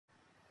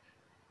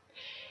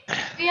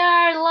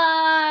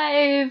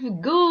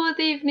Good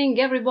evening,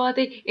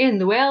 everybody,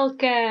 and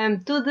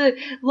welcome to the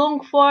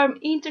long-form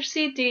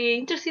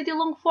InterCity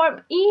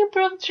long-form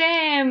Improv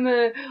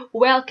Jam.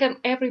 Welcome,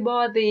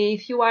 everybody,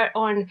 if you are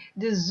on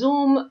the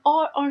Zoom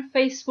or on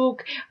Facebook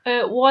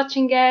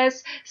watching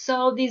us.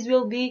 So this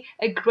will be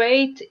a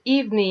great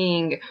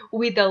evening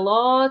with a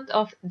lot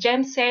of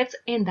jam sets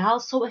and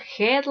also a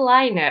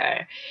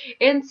headliner.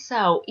 And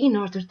so, in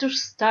order to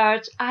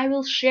start, I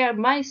will share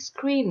my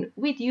screen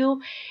with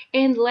you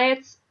and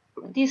let's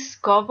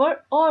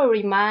discover or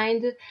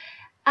remind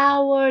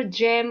our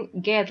jam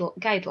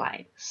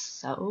guidelines.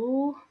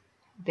 So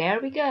there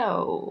we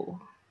go.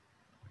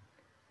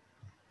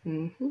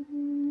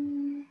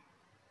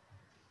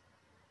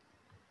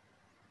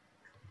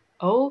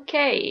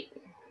 Okay,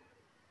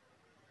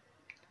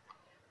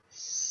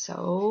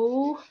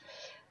 so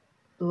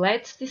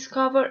let's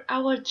discover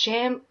our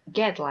jam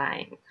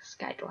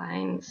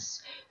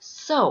guidelines.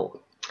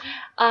 So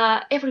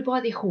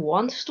everybody who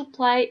wants to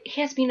play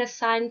has been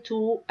assigned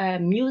to a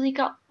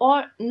musical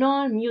or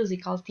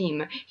non-musical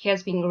team,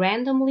 has been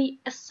randomly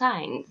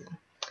assigned.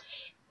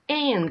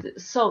 And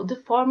so the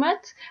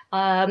format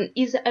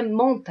is a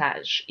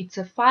montage. It's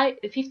a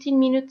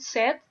 15-minute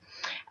set.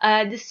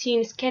 The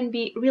scenes can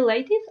be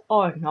related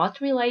or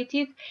not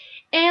related.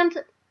 And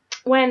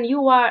when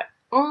you are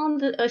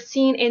on a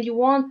scene and you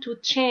want to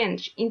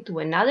change into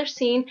another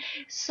scene,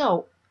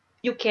 so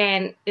you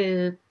can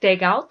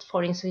tag out.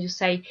 For instance, you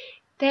say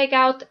tag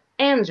out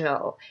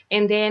Angell,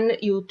 and then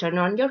you turn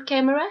on your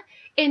camera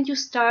and you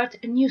start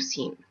a new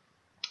scene.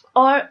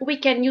 Or we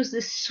can use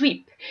the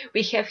sweep.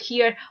 We have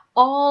here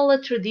all a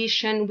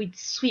tradition with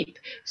sweep.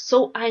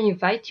 So I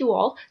invite you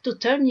all to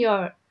turn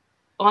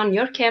on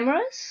your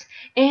cameras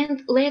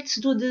and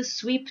let's do the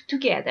sweep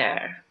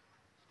together.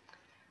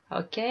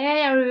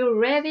 Okay, are you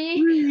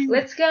ready? Sweep.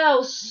 Let's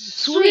go.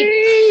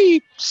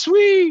 Sweep,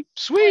 sweep,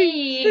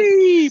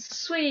 sweep,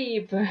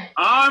 sweep.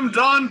 I'm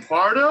Don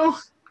Pardo.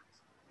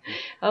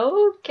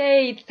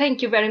 Okay,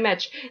 thank you very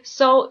much.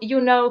 So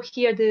you know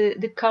here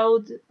the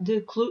code,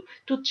 the clue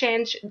to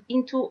change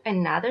into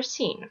another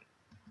scene.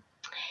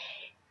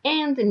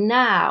 And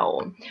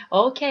now,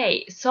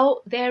 okay,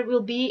 so there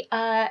will be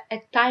a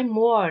time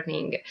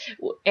warning.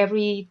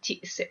 Every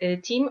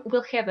team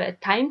will have a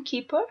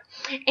timekeeper,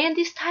 and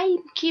this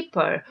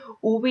timekeeper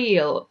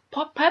will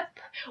pop up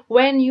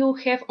when you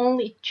have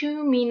only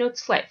 2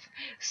 minutes left.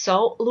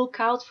 So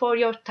look out for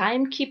your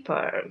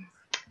timekeeper.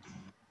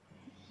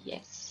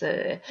 Yes,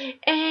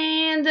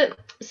 and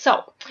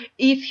so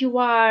if you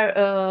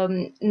are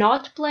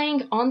not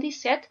playing on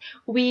this set,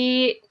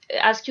 we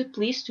ask you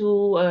please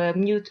to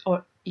mute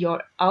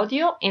your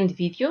audio and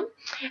video.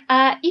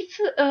 If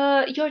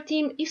your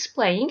team is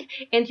playing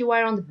and you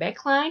are on the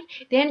back line,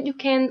 then you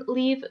can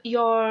leave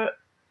your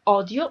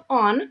audio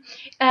on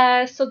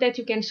so that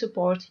you can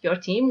support your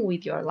team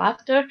with your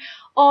laughter,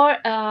 or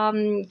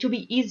to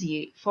be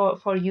easy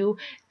for you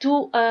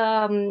to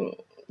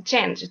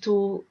change,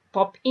 to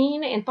pop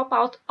in and pop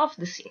out of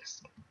the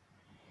scenes.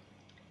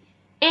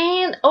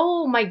 And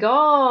oh my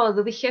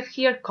god, we have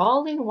here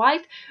Colin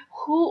White,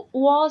 who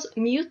was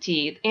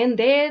muted, and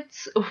that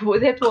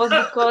was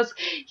because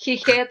he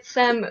had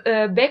some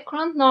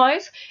background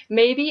noise.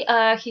 Maybe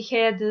he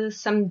had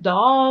some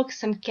dogs,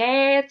 some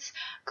cats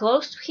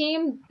close to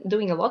him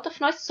doing a lot of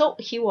noise, so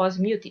he was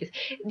muted.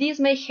 This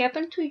may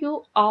happen to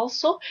you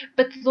also,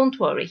 but don't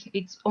worry,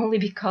 it's only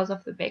because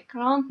of the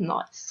background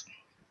noise.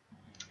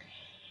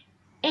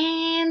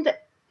 And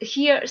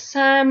here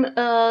some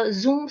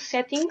zoom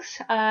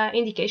settings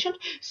indication.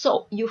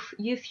 So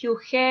if you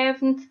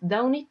haven't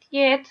done it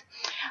yet,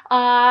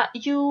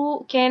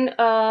 you can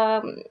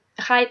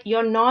hide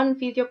your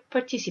non-video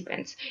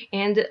participants,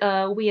 and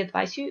we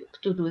advise you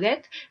to do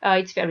that.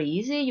 It's very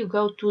easy. You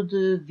go to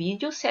the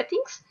video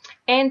settings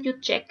and you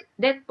check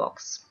that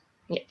box.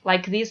 Yeah,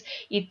 like this,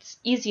 it's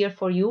easier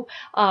for you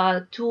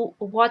to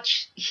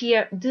watch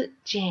here the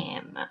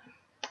jam.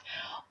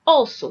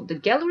 Also, the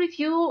gallery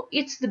view,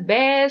 it's the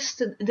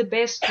best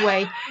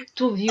way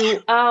to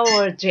view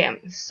our jam.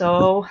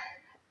 So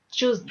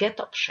choose that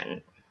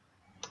option.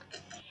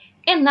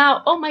 And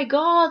now, oh my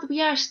god,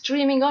 we are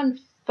streaming on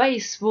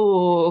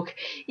Facebook.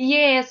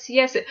 Yes,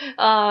 you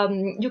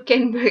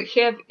can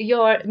have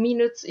your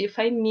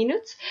 5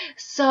 minutes.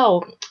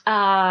 So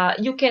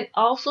you can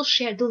also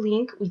share the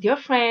link with your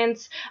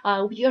friends,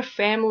 with your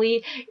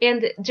family,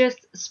 and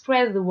just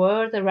spread the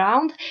word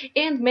around.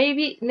 And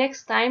maybe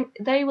next time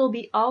they will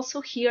be also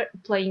here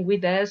playing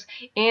with us,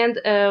 and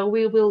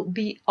we will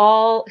be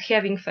all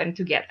having fun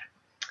together.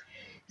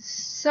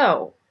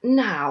 So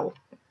now,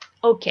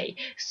 okay,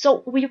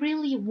 so we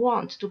really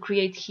want to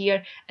create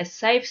here a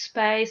safe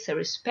space, a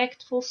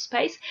respectful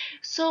space.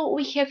 So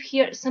we have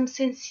here some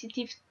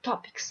sensitive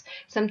topics,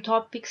 some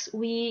topics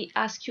we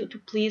ask you to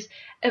please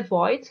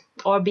avoid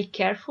or be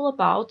careful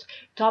about.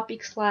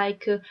 Topics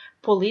like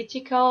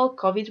political,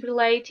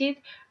 COVID-related,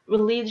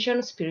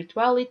 religion,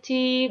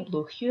 spirituality,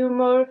 blue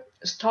humor,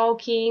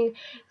 stalking,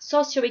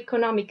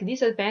 socioeconomic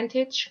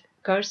disadvantage,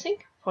 cursing,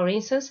 For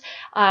instance,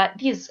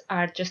 these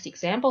are just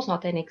examples,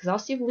 not an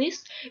exhaustive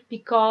list,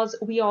 because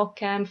we all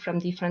come from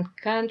different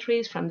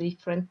countries, from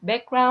different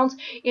backgrounds,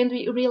 and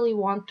we really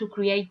want to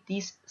create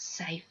this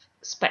safe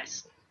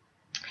space.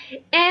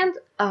 And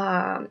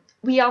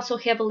we also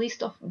have a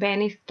list of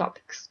banned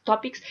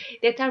topics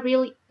that are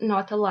really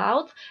not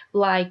allowed,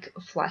 like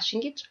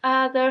flashing each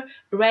other,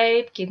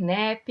 rape,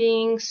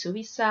 kidnapping,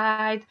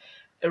 suicide,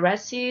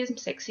 racism,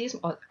 sexism,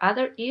 or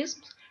other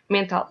isms,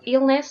 mental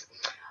illness,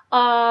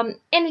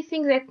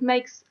 anything that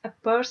makes a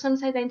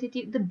person's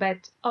identity the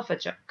butt of a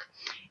joke.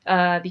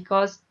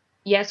 Because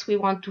yes, we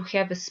want to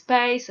have a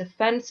space, a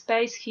fun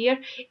space here,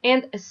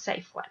 and a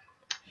safe one.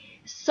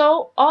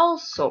 So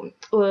also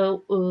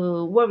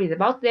worried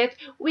about that,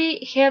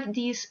 we have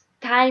this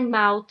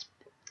timeout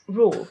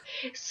rule.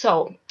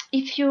 So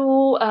if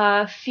you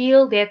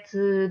feel that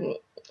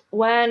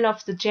one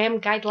of the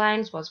jam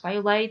guidelines was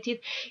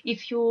violated,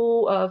 if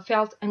you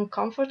felt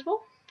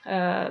uncomfortable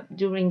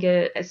during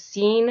a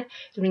scene,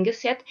 during a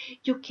set,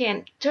 you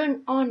can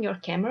turn on your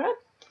camera,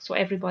 so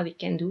everybody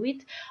can do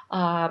it.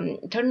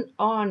 Turn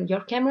on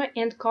your camera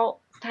and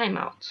call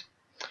timeout.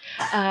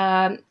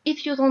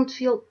 If you don't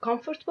feel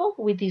comfortable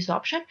with this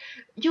option,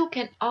 you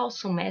can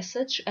also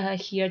message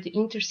here the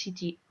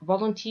InterCity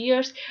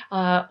volunteers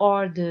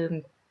or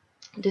the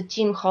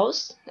team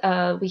host.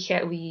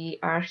 We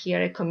are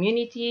here a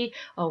community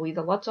with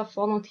a lot of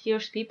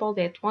volunteers, people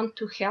that want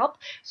to help,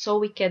 so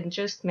we can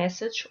just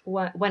message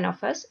one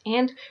of us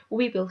and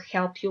we will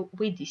help you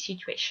with this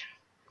situation.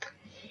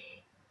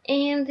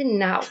 And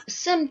now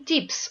some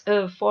tips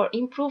for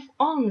improve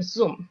on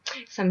Zoom,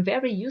 some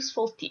very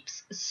useful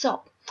tips.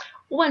 So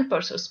one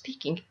person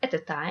speaking at a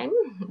time,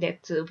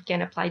 that we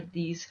can apply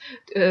these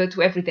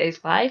to everyday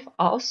life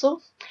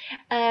also.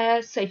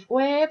 Safe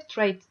web,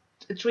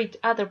 treat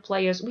other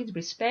players with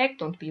respect,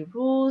 don't be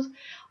rude.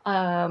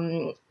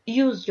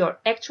 Use your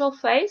actual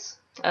face.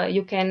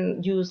 You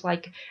can use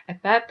like a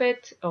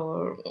puppet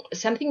or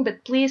something,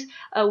 but please,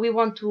 we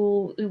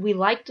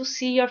like to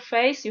see your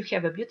face. You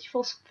have a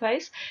beautiful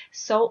face,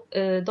 so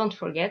don't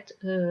forget.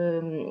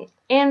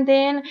 And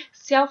then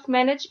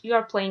self-manage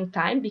your playing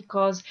time,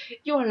 because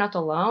you are not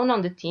alone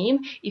on the team.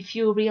 If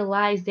you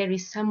realize there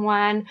is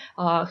someone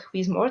who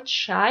is more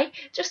shy,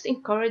 just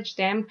encourage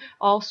them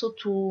also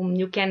to,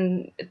 you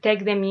can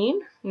tag them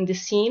in the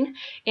scene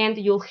and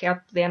you'll help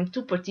them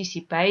to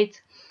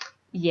participate.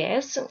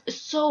 Yes,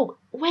 so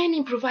when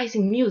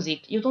improvising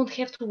music, you don't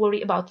have to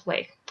worry about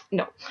lag.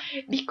 No,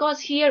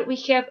 because here we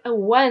have a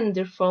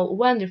wonderful,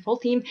 wonderful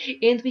team,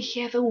 and we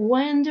have a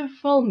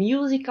wonderful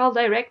musical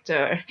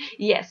director.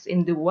 Yes,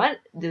 and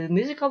the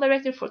musical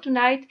director for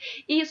tonight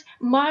is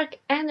Mark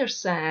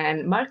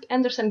Anderson. Mark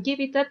Anderson, give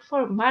it up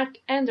for Mark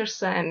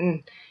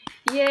Anderson.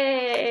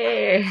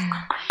 Yay!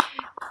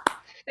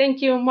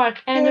 Thank you,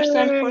 Mark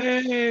Anderson, for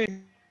This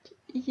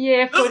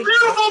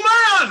beautiful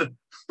man!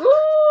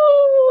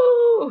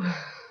 Woo!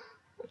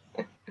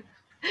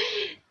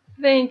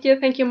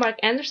 Thank you, Mark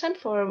Anderson,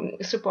 for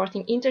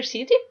supporting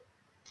InterCity.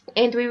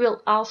 And we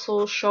will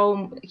also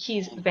show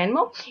his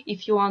Venmo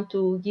if you want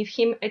to give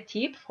him a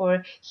tip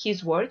for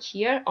his work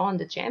here on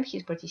the jam,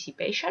 his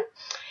participation.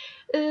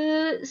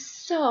 And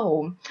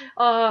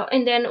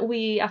then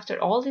after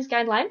all these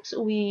guidelines,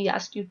 we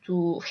ask you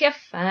to have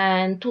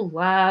fun, to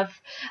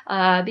laugh,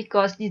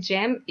 because the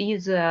jam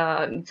is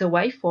it's a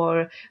way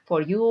for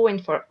you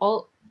and for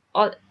all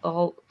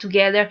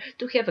together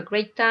to have a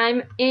great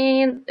time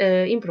and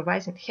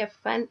improvise and have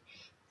fun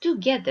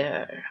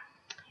together.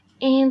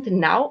 And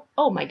now,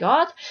 oh my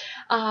god,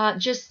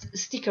 just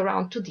stick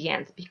around to the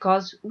end,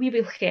 because we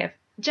will have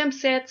jump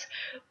sets,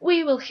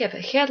 we will have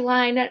a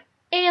headliner,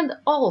 and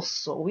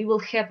also we will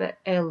have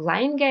a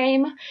line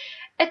game.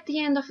 At the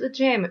end of the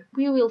jam,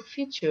 we will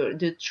feature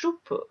the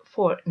troupe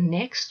for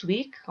next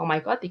week. Oh my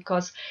god,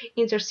 because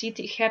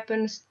InterCity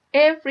happens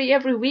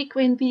every week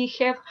when we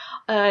have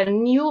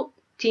new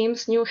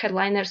teams, new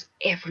headliners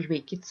every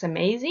week. It's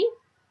amazing.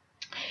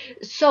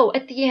 So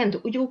at the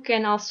end, you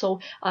can also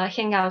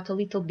hang out a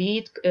little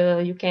bit.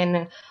 You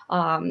can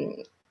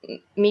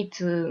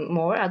meet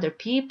more other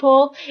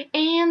people,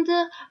 and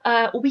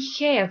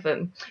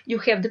you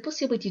have the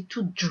possibility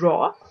to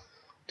draw.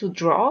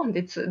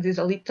 This is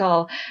a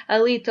little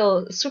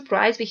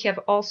surprise we have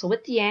also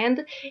at the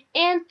end.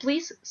 And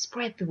please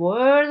spread the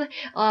word,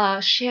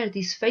 share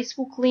this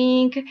Facebook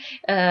link,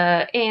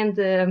 and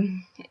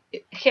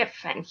have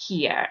fun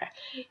here.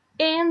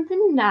 And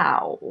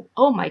now,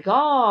 oh my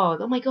god,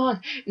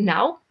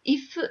 now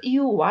if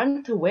you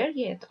aren't aware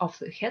yet of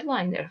the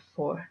headliner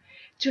for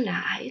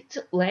tonight,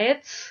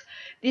 let's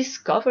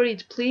discover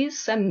it, please.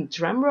 Some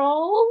drum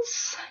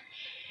rolls.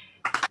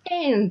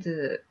 And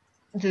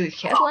the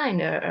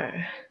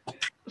headliner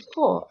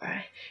for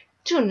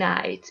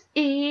tonight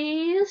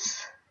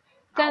is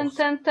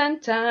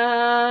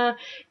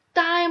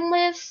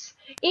Timeless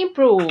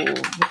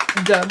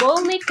Improv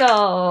Double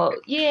Nickel.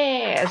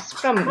 Yes,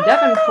 from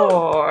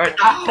Devonport.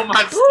 Oh,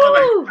 my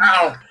stomach.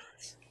 Ow.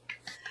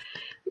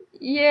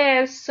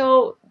 Yes,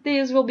 so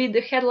this will be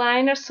the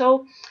headliner,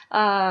 so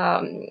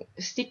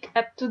stick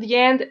up to the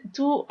end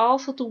to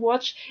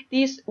watch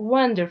this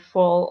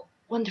wonderful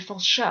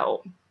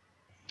show.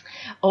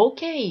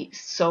 Okay,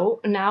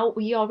 so now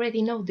we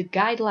already know the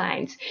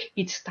guidelines.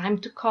 It's time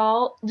to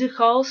call the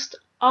host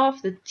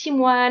of the team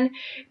one.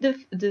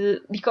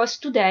 Because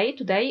today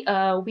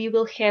we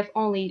will have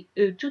only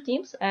two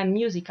teams, a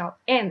musical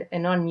and a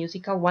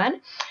non-musical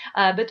one,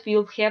 but we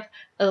will have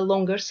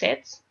longer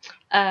sets.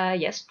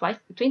 Yes,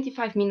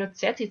 25-minute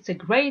set. It's a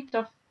great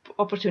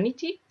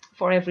opportunity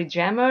for every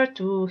jammer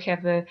to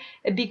have a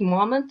big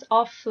moment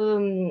of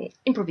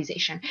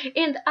improvisation.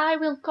 And I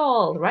will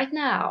call right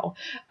now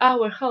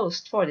our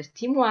host for the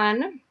team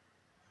one,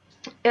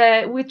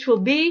 which will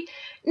be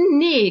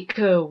Nick.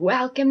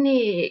 Welcome,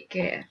 Nick.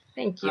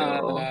 Thank you.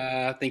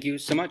 Thank you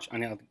so much,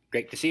 Angell.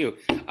 Great to see you.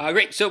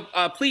 Great. So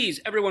please,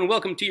 everyone,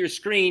 welcome to your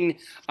screen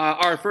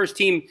our first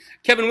team.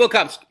 Kevin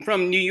Wilcox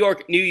from New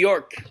York, New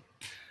York.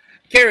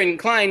 Karen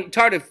Klein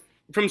Tardif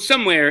from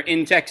somewhere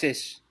in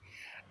Texas.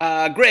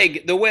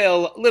 Greg the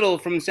Whale Little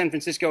from San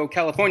Francisco,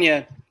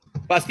 California.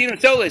 Faustino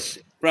Solis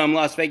from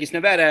Las Vegas,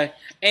 Nevada.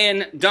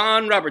 And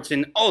Don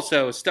Robertson,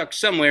 also stuck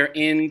somewhere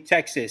in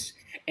Texas.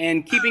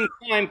 And keeping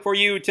time for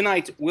you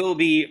tonight will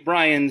be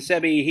Brian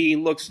Sebby. He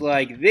looks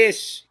like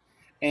this.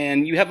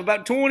 And you have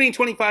about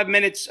 20-25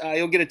 minutes.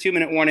 You'll get a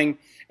 2-minute warning.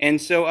 And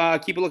so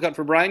keep a lookout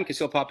for Brian because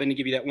he'll pop in to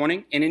give you that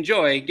warning. And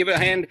enjoy. Give it a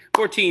hand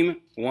for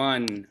team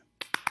one.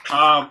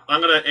 I'm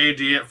going to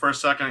AD it for a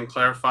second and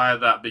clarify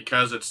that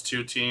because it's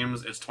two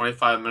teams, it's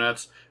 25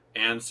 minutes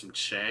and some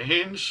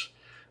change.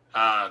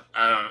 I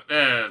don't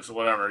know. It's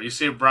whatever. You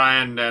see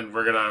Brian, then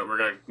we're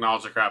gonna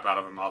acknowledge the crap out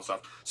of him and all that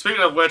stuff.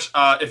 Speaking of which,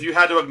 if you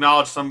had to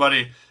acknowledge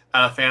somebody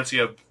at a fancy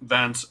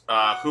event,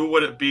 who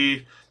would it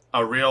be,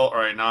 a real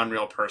or a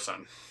non-real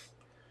person?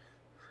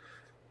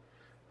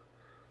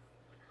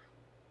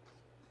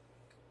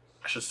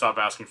 I should stop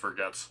asking for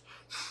guts.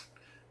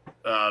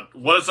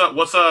 What's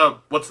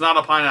not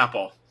a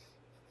pineapple?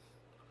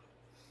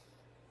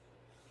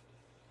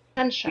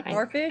 Sunshine.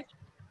 Starfish?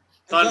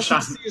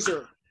 Sunshine.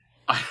 Caesar.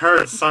 I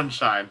heard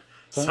sunshine.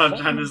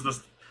 Sunshine is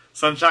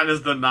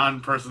the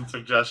non-person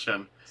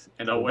suggestion,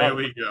 and away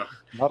we go.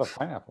 Not a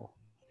pineapple.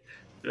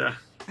 Yeah.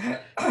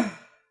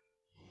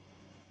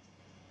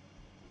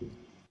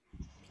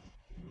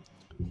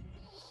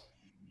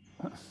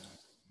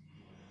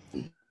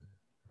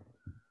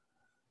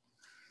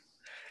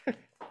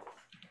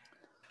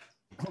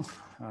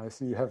 I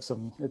see you have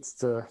some. It's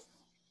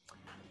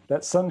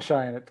that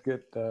sunshine.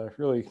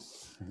 Really,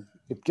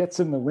 it gets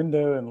in the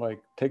window and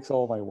like takes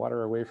all my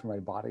water away from my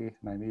body,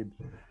 and I need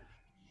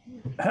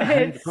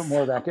to put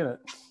more back in it.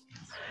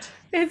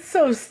 It's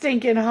so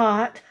stinking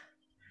hot.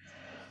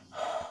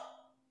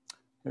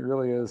 It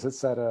really is.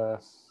 It's that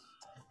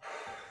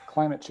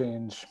climate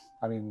change.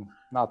 I mean,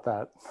 not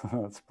that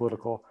it's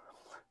political,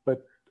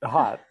 but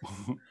hot.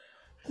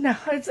 No,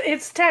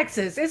 it's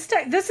Texas.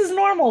 This is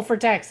normal for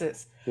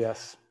Texas.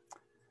 Yes.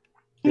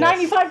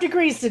 95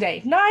 degrees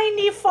today.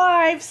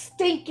 95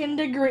 stinking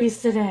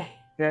degrees today.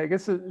 Yeah, I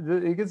guess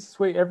it gets this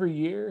way every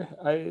year.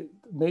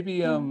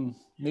 Maybe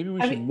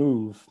we should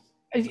move.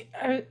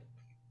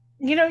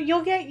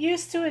 You'll get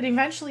used to it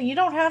eventually. You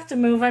don't have to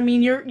move. I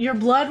mean, your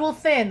blood will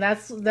thin.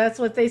 That's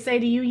what they say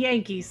to you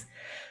Yankees.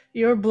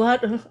 Your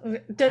blood.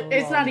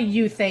 It's not a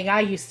you thing.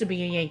 I used to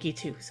be a Yankee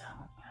too. So.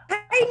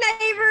 Hey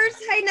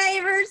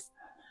neighbors.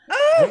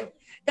 Oh,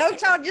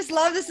 don't y'all just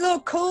love this little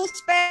cool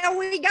spell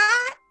we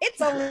got? It's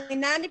only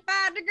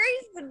 95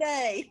 degrees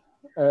today.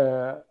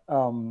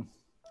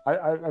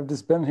 I've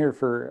just been here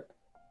for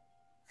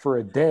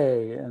a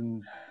day,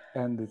 and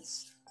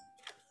it's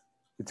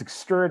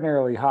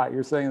extraordinarily hot.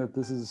 You're saying that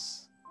this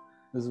is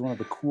one of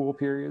the cool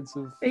periods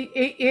of.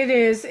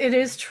 It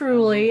is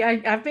truly.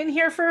 I've been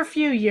here for a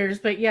few years,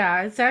 but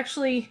yeah, it's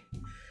actually.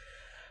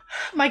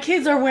 My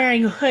kids are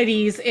wearing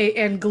hoodies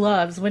and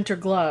gloves, winter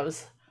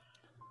gloves.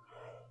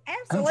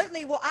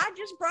 Absolutely. Well, I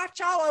just brought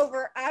y'all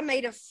over. I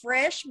made a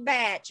fresh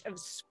batch of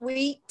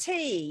sweet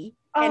tea,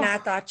 and I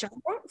thought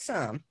y'all want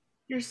some.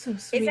 You're so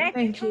sweet. It's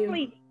Thank you.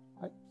 actually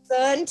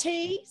sun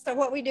tea. So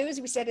what we do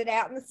is we set it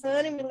out in the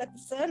sun and we let the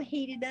sun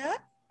heat it up.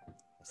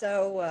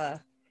 So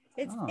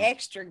it's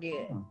extra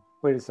good.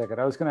 Wait a second.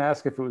 I was going to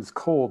ask if it was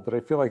cold, but I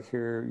feel like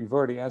you've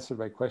already answered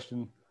my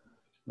question.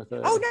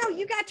 Oh no,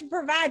 you got to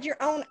provide your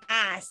own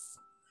ice.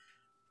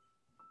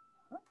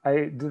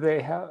 Do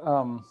they have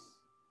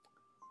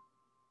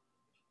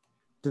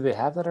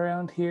that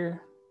around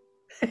here?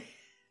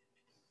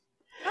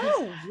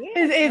 Oh,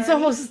 yeah. It's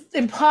almost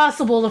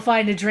impossible to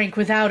find a drink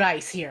without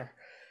ice here.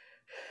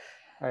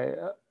 I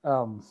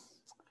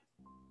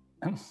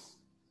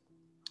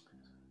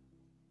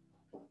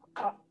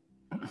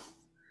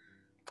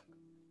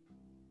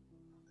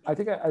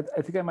think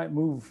I might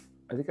move.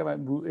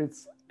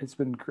 It's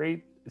been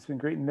great. It's been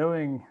great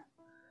knowing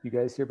you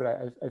guys here,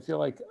 but I feel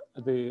like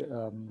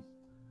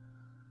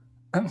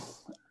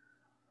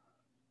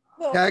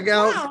Tag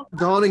out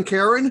Dawn and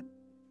Karen.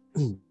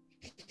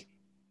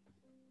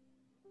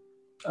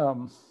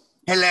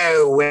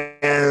 Hello,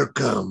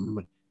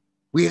 welcome.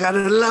 We got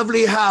a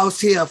lovely house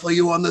here for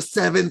you on the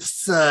 7th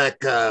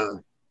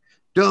circle.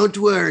 Don't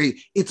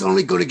worry, it's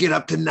only going to get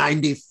up to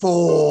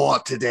 94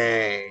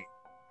 today.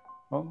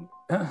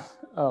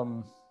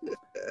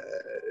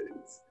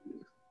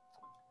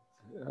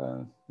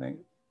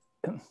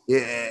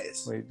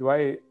 Yes.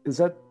 Wait, is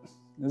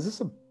this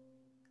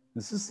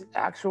the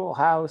actual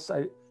house?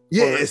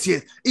 Yes.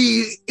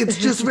 It's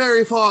just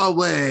very far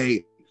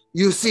away.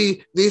 You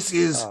see, this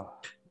is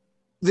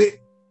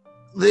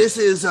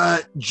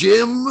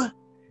Jim.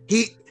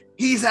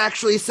 He's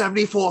actually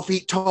 74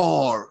 feet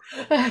tall.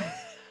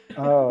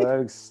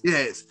 Yes.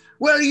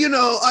 Well,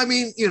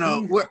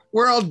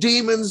 we're all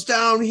demons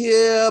down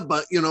here,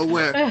 but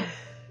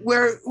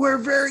we're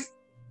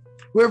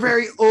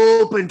very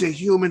open to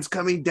humans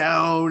coming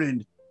down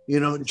and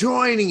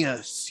joining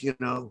us.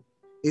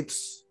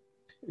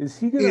 Is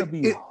he gonna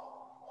be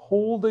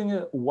holding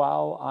it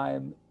while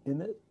I'm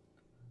in it?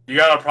 You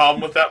got a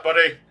problem with that,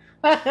 buddy?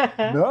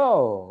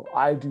 No,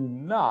 I do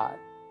not.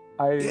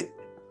 I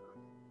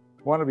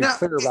want to be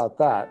clear about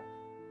that.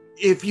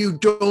 If you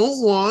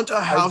don't want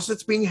a house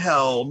that's being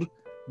held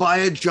by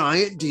a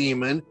giant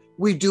demon,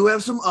 we do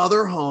have some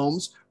other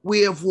homes.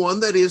 We have one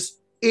that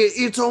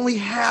it's only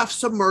half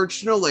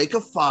submerged in a lake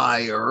of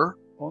fire.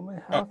 Only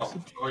half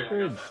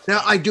submerged.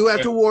 Now, I do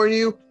have to warn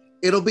you,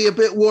 it'll be a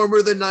bit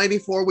warmer than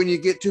 94 when you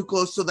get too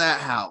close to that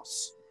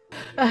house.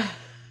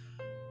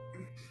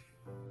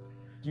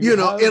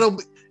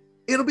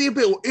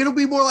 It'll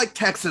be more like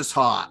Texas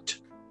hot.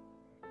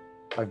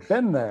 I've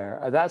been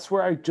there. That's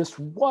where I just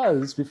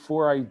was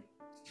before I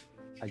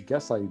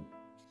guess I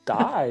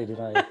died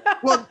and I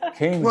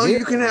came here.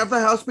 You can have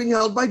the house being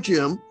held by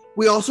Jim.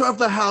 We also have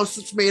the house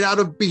that's made out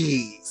of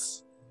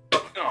bees.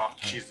 Oh,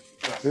 Jesus.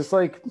 There's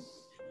like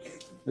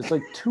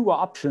 2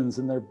 options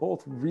and they're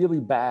both really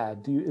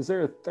bad. Is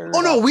there a third? Oh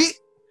no,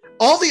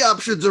 all the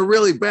options are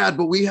really bad,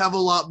 but we have a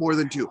lot more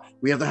than 2.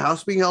 We have the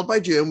house being held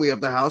by Jim. We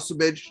have the house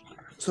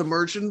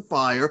submerged in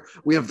fire.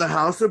 We have the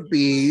house of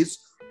bees.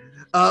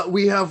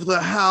 We have the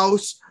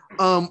house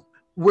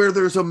where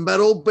there's a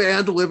metal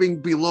band living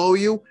below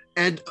you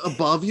and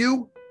above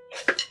you.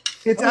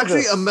 It's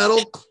actually a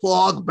metal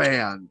clog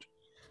band.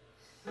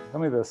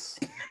 Tell me this.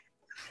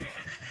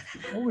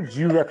 What would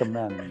you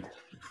recommend?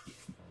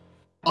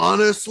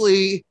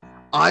 Honestly,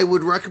 I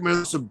would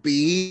recommend some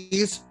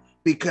bees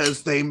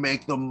because they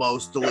make the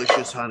most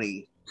delicious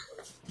honey.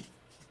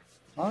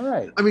 All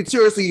right. I mean,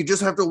 seriously, you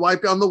just have to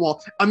wipe down the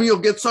wall. I mean, you'll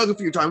get stung a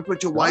few times,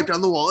 but you wipe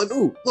down the wall and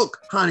ooh,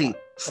 look, honey.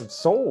 I'm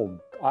sold.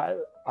 I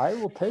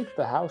will take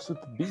the house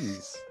with the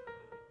bees.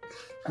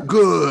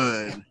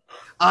 Good.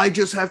 I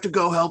just have to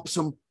go help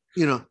some,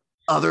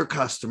 other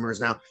customers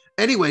now.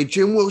 Anyway,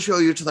 Jim will show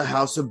you to the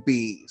house of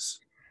bees.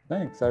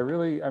 Thanks.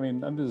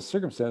 Under the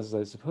circumstances,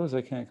 I suppose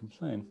I can't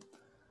complain.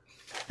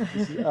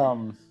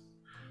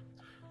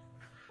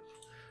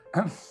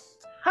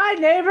 Hi,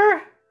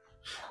 neighbor.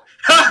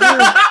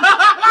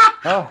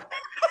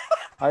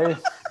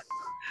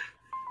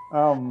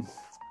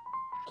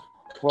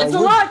 It's a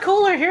lot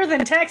cooler here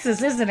than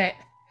Texas, isn't it?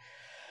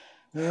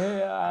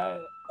 Yeah,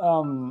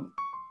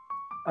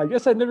 I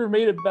guess I never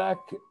made it back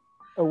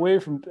away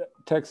from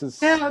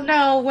Texas.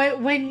 No.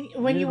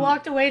 When you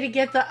walked away to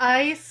get the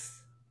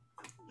ice,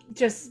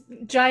 just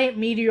giant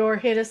meteor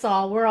hit us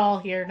all. We're all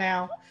here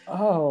now.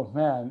 Oh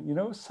man,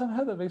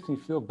 somehow that makes me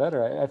feel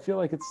better. I feel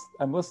like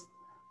I'm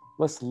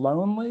less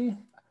lonely,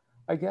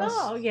 I guess.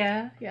 Oh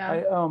yeah.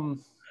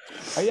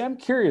 I am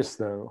curious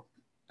though,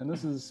 and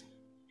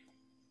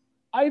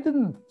I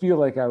didn't feel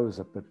like I was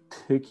a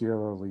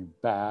particularly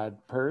bad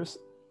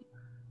person.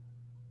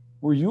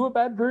 Were you a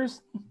bad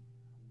person?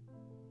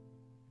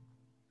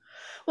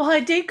 Well, I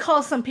did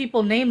call some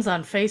people names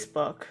on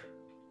Facebook.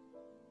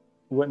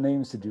 What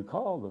names did you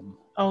call them?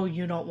 Oh,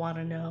 you don't want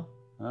to know.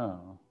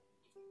 Oh.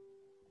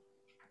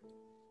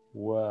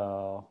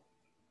 Well,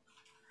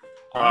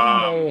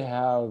 I may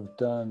have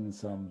done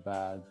some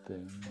bad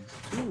things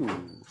too.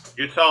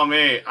 You tell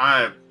me.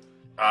 I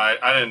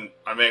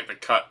made the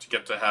cut to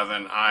get to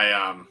heaven.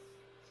 I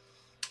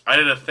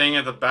did a thing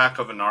at the back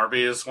of an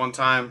Arby's one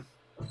time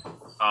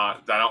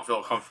that I don't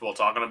feel comfortable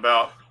talking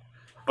about,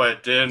 but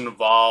it did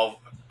involve,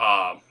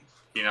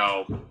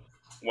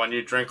 when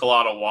you drink a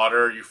lot of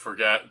water, you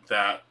forget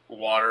that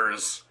water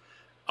is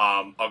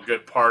a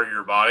good part of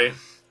your body,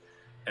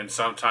 and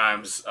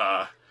sometimes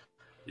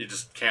you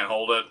just can't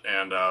hold it,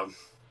 and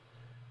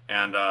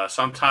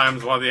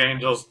sometimes one of the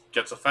angels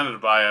gets offended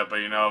by it, but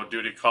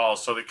duty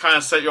calls, so they kind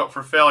of set you up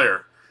for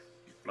failure.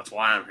 That's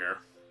why I'm here.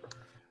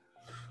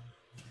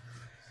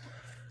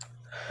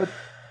 But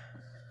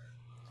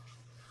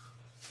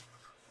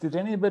did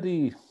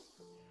anybody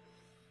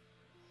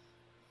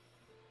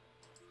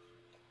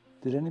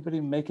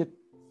make it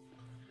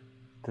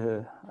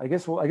to? I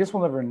guess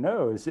we'll never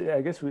know.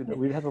 I guess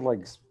we'd have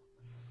to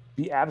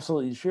be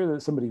absolutely sure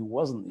that somebody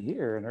wasn't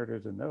here in order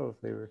to know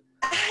if they were.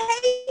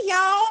 Hey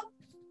y'all,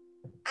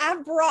 I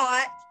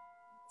brought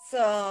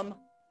some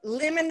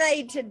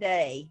lemonade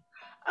today.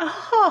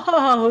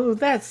 Oh,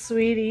 that's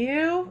sweet of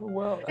you.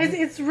 Well,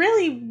 it's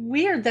really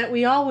weird that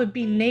we all would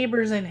be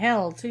neighbors in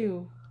hell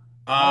too.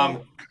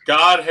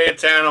 God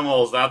hates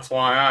animals. That's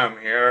why I'm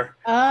here.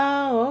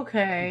 Oh,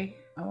 okay.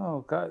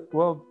 Oh God.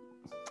 Well,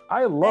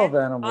 I love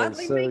That animals,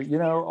 oddly so makes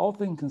all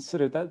things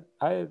considered, that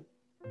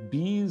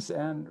bees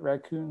and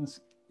raccoons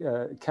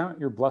count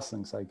your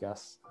blessings, I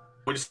guess.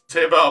 What do you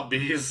say about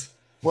bees?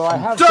 Well, I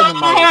have some in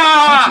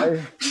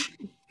my.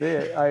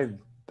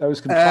 I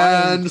was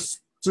confined. And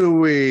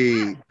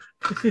sweet.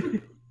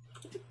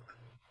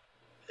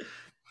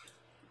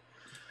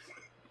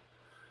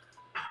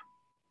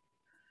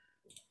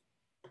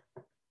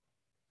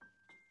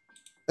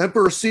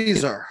 Emperor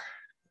Caesar,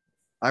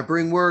 I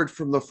bring word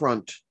from the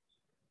front.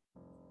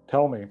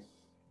 Tell me.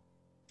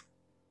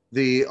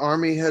 The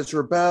army has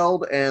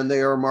rebelled and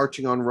they are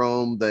marching on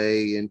Rome.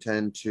 They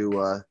intend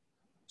to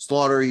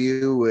slaughter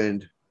you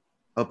and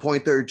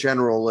appoint their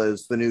general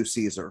as the new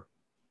Caesar.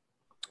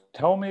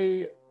 Tell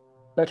me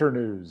better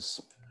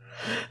news.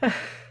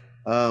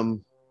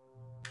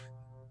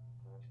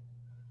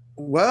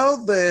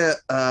 Well,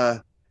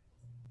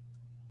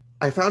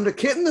 I found a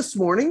kitten this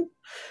morning.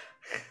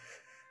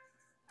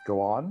 Go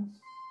on.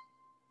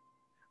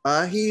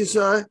 He's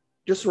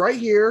just right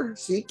here.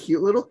 See,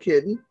 cute little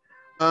kitten.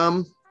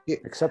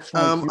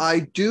 Exceptionally cute. I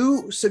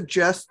do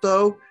suggest,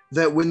 though,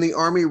 that when the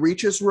army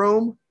reaches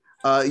Rome,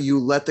 you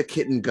let the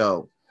kitten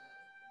go.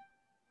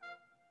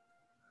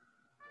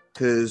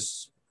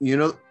 Because,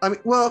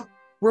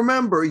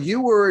 remember,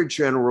 you were a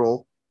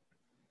general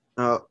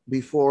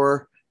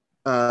before,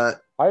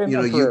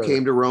 you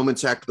came to Rome and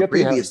sacked the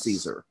previous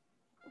Caesar.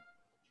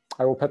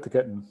 I will pet the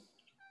kitten.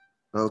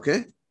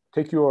 Okay.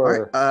 Take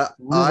your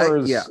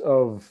rumors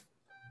of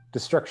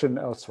destruction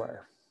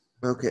elsewhere.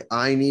 Okay,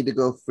 I need to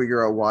go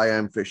figure out why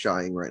I'm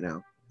fish-eyeing right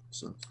now.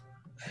 So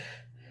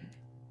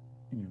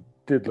you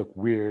did look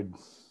weird.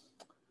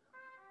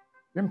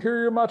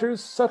 Imperial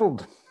matters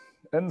settled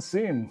and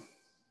seen.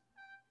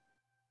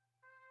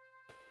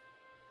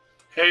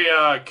 Hey,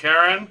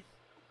 Karen.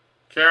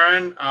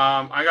 Karen,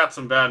 I got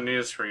some bad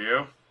news for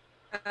you.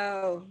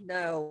 Oh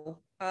no.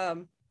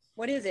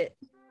 What is it?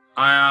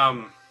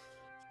 I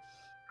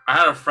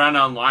had a friend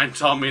online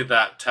tell me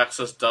that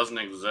Texas doesn't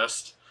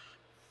exist.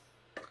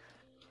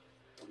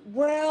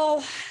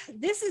 Well,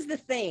 this is the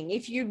thing.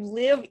 If you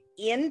live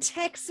in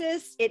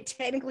Texas, it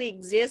technically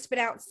exists, but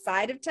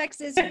outside of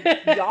Texas,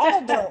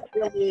 y'all don't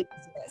really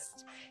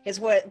exist, is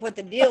what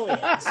the deal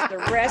is.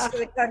 The rest of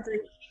the country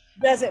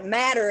doesn't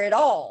matter at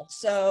all.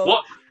 So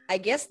I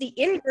guess the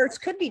inverse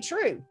could be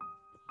true.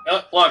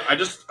 Look, I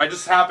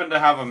just happen to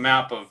have a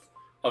map of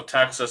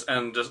Texas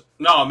and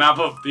a map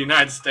of the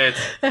United States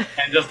and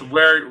just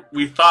where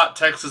we thought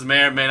Texas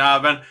may or may not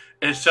have been.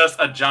 It's just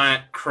a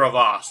giant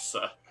crevasse.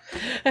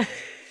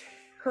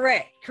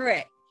 Correct.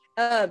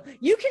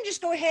 You can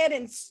just go ahead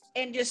and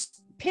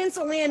just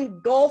pencil in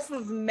Gulf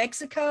of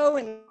Mexico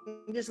and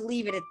just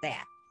leave it at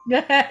that.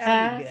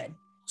 That'd be good.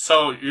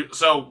 So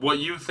what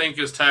you think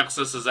is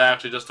Texas is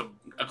actually just an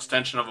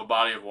extension of a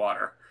body of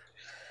water.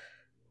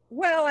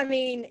 Well, I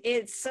mean,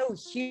 it's so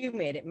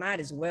humid, it might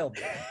as well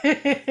be.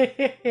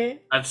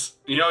 That's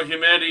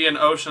humidity and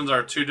oceans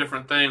are two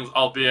different things,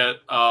 albeit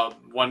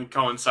one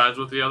coincides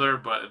with the other.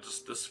 But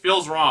this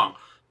feels wrong.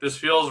 This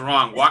feels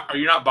wrong. Why are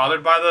you not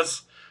bothered by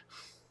this?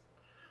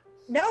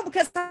 No,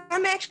 because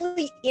I'm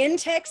actually in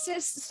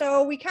Texas,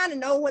 so we kind of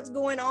know what's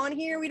going on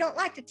here. We don't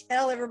like to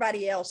tell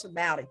everybody else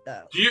about it,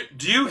 though.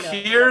 Do you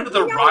hear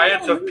the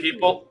riots of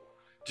people?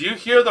 Do you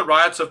hear the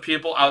riots of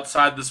people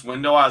outside this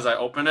window as I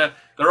open it?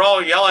 They're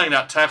all yelling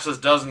that Texas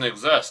doesn't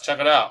exist. Check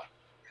it out.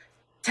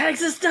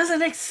 Texas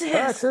doesn't exist.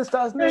 Texas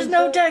doesn't There's exist.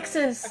 no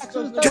Texas.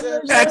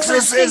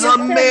 Texas is a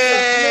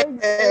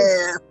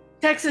myth.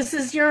 Texas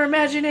is your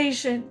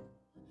imagination.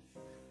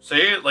 See,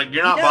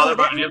 you're not bothered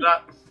by any of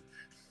that?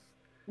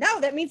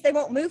 No, that means they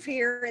won't move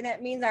here, and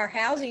that means our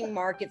housing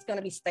market's going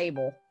to be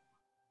stable.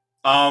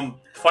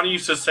 Funny you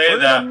should say We're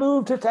that. gonna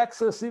move to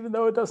Texas, even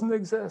though it doesn't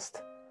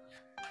exist.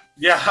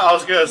 Yeah, I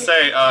was gonna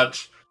say,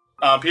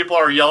 people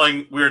are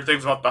yelling weird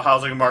things about the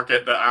housing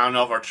market that I don't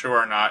know if are true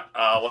or not.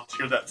 Let's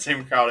hear that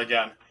same crowd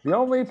again. The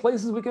only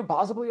places we can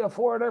possibly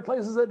afford are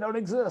places that don't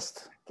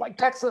exist, like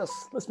Texas.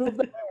 Let's move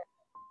there.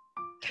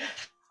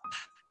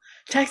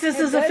 Texas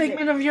is a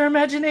figment of your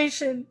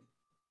imagination.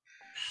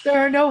 There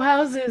are no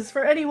houses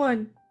for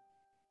anyone.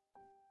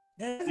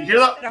 You hear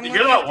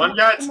that one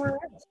guy? Do you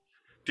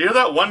hear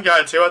that one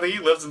guy too? I think he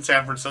lives in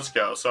San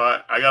Francisco, so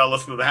I gotta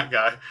listen to that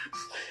guy.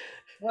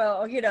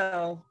 Well,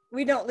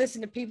 we don't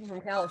listen to people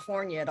from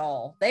California at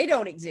all. They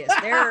don't exist.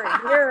 They're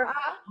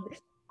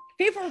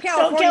people from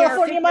California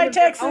are my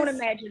Texas. Their own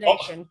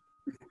imagination.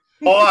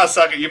 Hold on a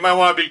second. You might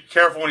want to be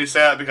careful when you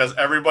say that because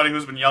everybody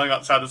who's been yelling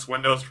outside this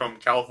window is from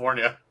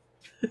California.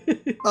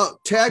 Oh,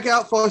 tag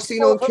out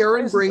Faustino and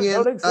Karen. Bring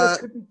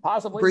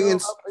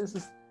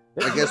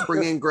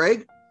in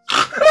Greg.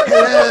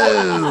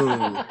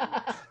 Hello.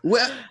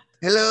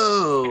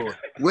 Hello.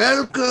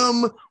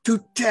 Welcome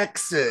to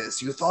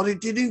Texas. You thought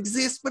it didn't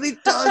exist, but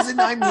it does, and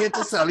I'm here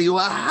to sell you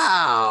a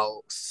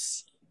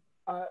house.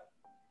 I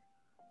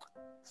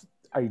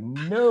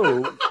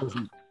know it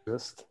doesn't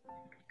exist,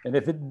 and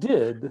if it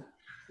did,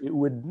 it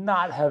would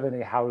not have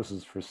any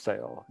houses for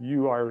sale.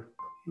 You are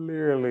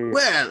clearly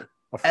Well,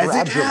 a as it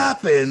fraudulent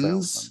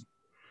happens, salesman.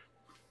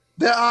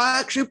 there are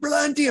actually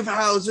plenty of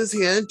houses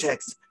here in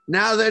Texas.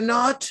 Now, they're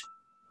not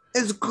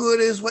as good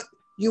as what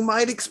you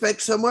might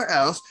expect somewhere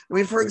else. I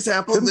mean, for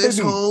example, Shouldn't they this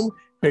be home,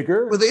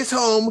 bigger. with this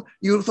home,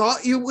 you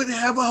thought you would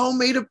have a home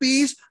made of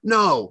bees?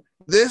 No,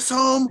 this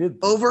home Did-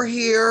 over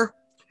here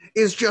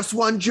is just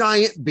one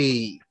giant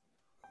bee.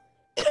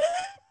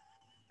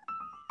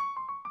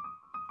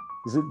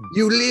 Is it?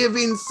 You live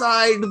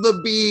inside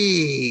the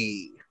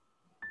bee.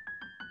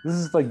 This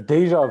is like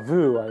deja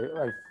vu.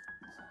 I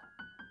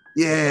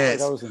Yes.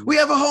 That was in- We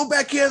have a home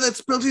back here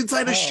that's built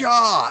inside a Oh.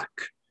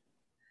 shark.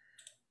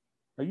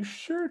 Are you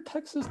sure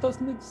Texas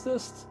doesn't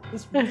exist?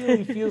 This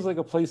really feels like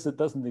a place that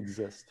doesn't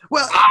exist.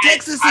 Well,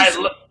 Texas is...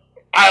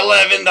 I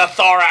live in the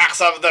thorax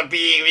of the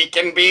bee. We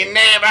can be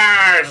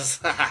neighbors.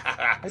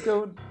 I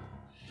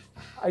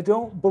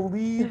don't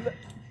believe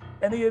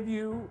any of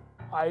you.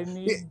 I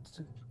need.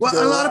 Well,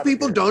 go a lot out of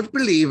people here. don't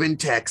believe in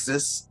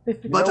Texas,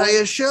 but know I what?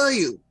 assure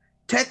you,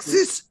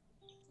 Texas,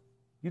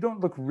 You don't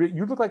look.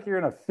 You look like you're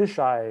in a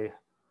fisheye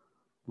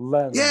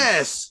lens.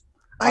 yes,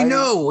 I- I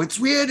know. It's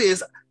weird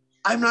is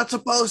I'm not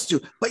supposed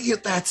to, but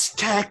yet that's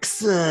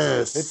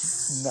Texas.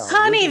 It's no.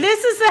 Honey,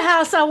 this is the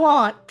house I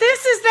want.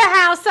 This is the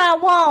house I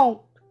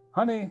want.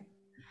 Honey,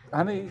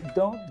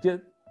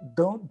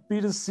 don't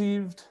be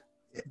deceived.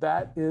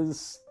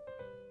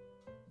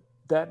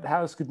 That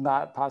house could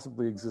not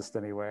possibly exist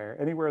anywhere.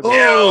 Anywhere.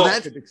 Oh,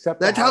 that could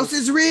accept that the house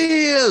is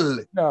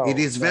real. No, It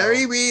is no.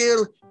 very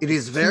real. It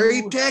is It's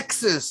very too-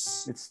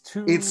 Texas. It's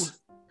too It's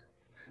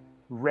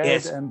red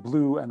Yes. and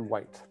blue and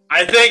white.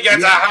 I think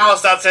it's a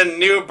house that's in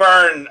New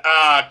Bern,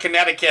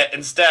 Connecticut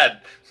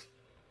instead.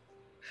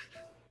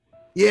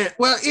 Yeah,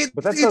 well,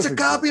 But that it's does a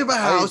copy of a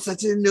exist. house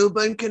that's in New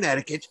Bern,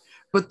 Connecticut,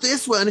 but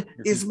this one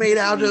is made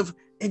out of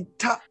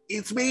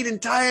it's made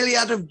entirely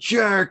out of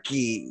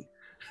jerky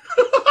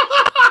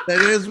that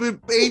has been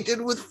painted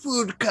with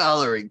food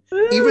coloring.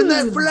 Even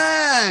that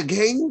flag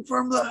hanging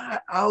from the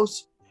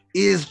house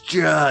is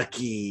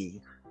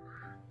jerky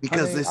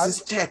because Honey, this I-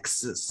 is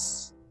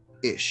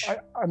Texas-ish.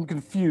 I'm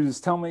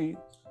confused. Tell me,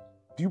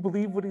 do you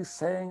believe what he's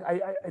saying? I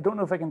don't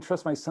know if I can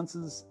trust my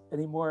senses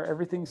anymore.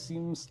 Everything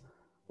seems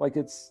like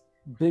it's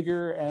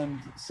bigger and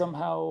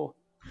somehow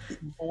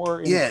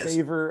more in Yes.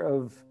 favor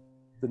of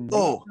the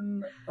Oh,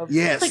 nation of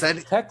yes, Look-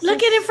 that Texas.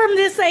 Look at it from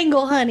this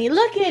angle, honey.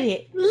 Look at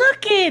it.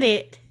 Look at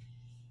it.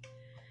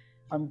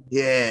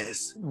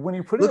 yes. When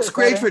you put it Looks at that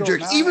great for angle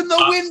jerky. now- Even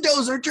the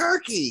windows are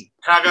jerky.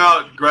 Tag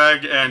out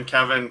Greg and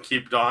Kevin.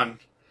 Keep on.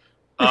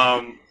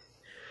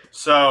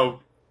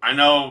 So I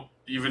know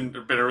you've been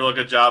a really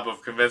good job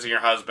of convincing your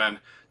husband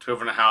to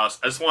move in a house.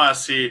 I just want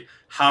to see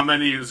how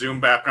many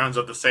Zoom backgrounds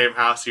of the same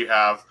house you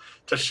have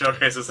to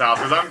showcase this house.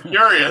 Because I'm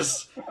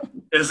curious,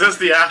 is this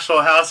the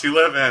actual house you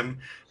live in?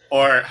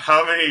 Or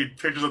how many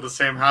pictures of the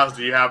same house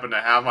do you happen to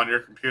have on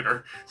your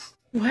computer?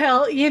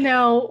 Well,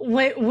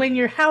 when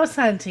you're house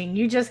hunting,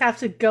 you just have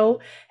to go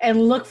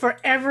and look for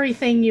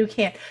everything you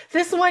can.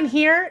 This one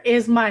here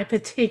is my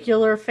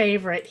particular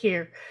favorite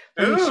here.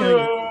 Let me show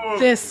you. Ooh.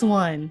 This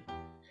one.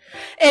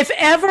 If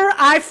ever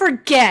I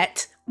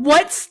forget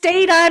what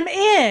state I'm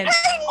in,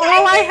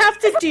 all I have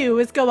to do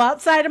is go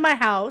outside of my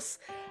house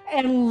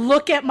and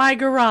look at my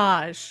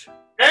garage.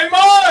 Hey,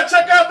 Ma,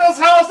 check out this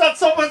house. That's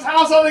someone's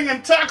house hunting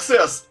in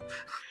Texas.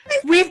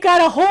 We've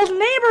got a whole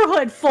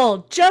neighborhood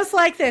full, just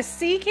like this.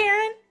 See,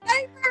 Karen?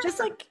 Just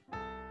like...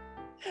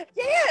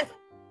 Yes.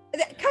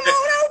 Come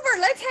on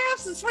over. Let's have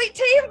some sweet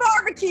tea and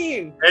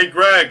barbecue. Hey,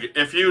 Greg,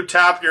 if you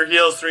tap your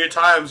heels 3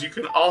 times, you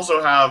can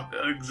also have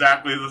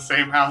exactly the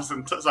same house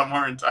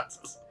somewhere in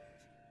Texas.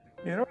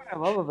 You know what I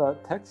love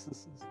about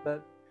Texas is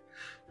that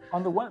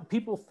on the one,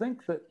 people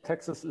think that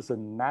Texas is a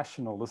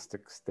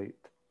nationalistic state,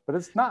 but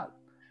it's not.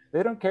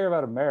 They don't care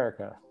about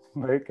America.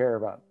 They care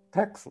about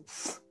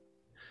Texas.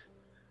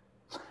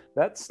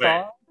 That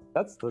star,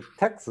 that's the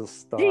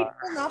Texas Deep star.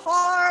 in the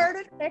heart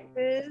of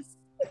Texas.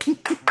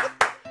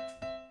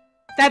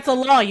 That's a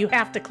law. You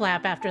have to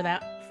clap after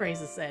that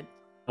phrase is said.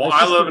 Well, My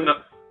I live sister- in the...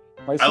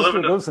 My I live sister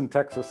in a- lives in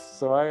Texas,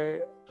 so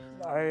I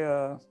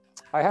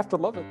have to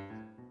love it.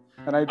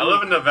 And I I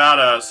live in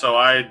Nevada, so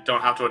I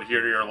don't have to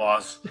adhere to your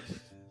laws.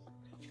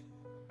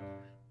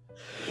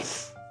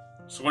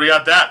 So what do you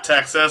got that,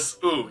 Texas?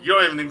 Ooh, you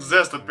don't even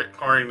exist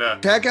according to...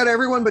 Tag out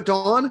everyone but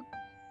Dawn.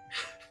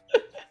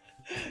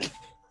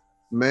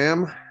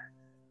 Ma'am,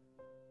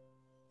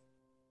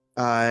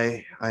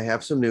 I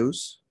have some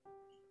news.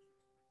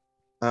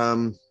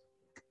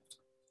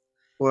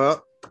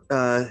 Well,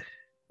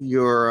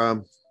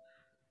 your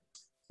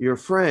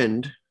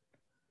friend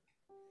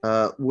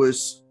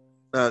was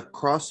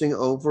crossing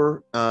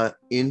over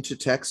into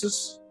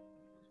Texas,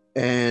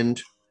 and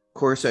of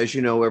course, as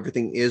you know,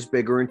 everything is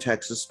bigger in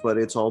Texas, but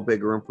it's all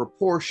bigger in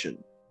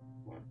proportion.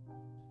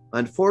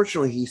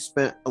 Unfortunately, he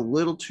spent a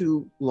little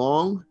too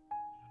long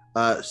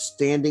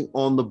standing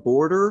on the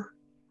border.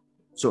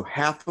 So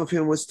half of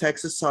him was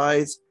Texas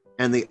size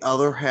and the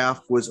other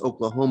half was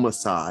Oklahoma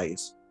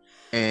size.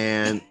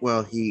 And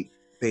well, he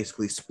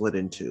basically split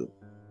in two.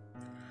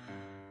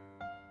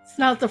 It's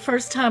not the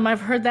first time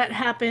I've heard that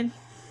happen.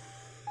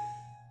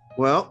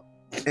 Well,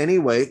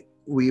 anyway,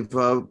 we've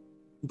brought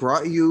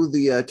you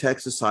the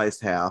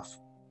Texas-sized half.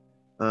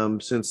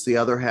 Since the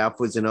other half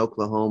was in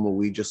Oklahoma,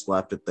 we just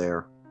left it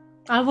there.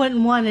 I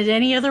wouldn't want it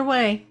any other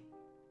way.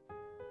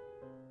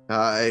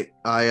 I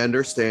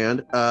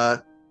understand.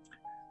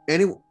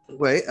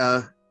 Anyway,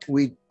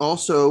 we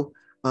also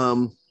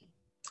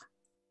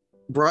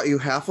brought you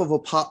half of a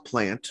pot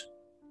plant.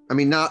 I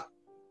mean, not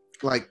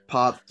like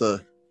pot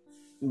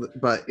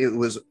but it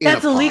was in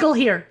That's a pot. illegal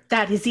here.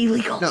 That is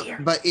illegal here.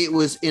 But it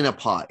was in a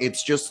pot.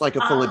 It's just like a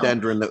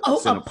philodendron that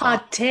was in a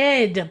pot.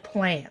 Potted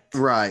plant.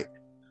 Right.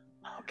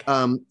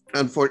 Okay.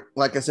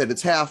 Like I said,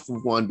 it's half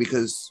of one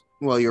because,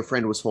 well, your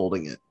friend was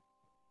holding it.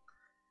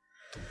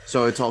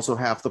 So it's also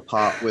half the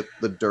pot with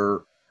the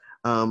dirt.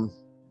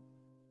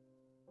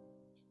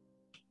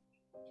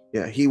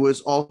 Yeah, he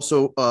was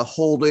also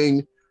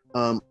holding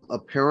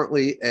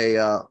apparently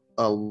a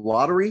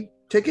lottery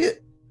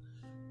ticket.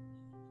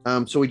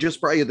 So we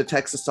just brought you the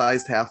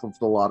Texas-sized half of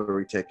the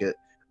lottery ticket.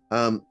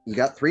 You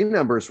got 3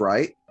 numbers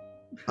right.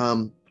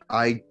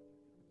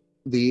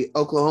 The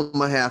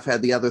Oklahoma half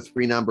had the other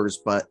 3 numbers,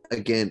 but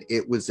again,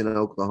 it was in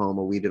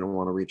Oklahoma. We didn't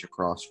want to reach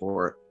across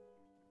for it.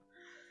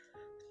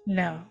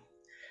 No.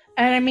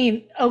 And I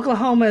mean,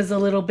 Oklahoma is a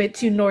little bit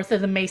too north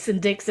of the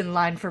Mason-Dixon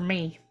line for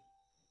me.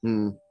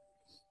 And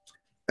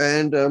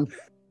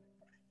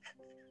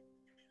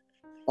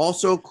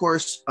also, of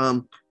course,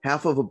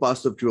 half of a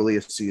bust of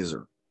Julius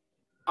Caesar.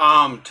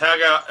 Tag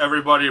out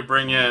everybody,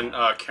 bring in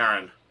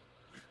Karen.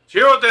 Do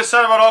you hear what they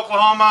said about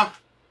Oklahoma?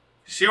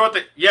 See what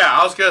they... Yeah,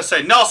 I was going to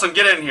say, Nelson,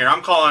 get in here.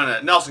 I'm calling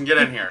it. Nelson, get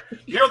in here.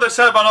 You hear what they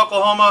said about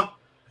Oklahoma?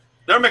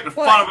 They're making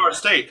fun of our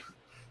state.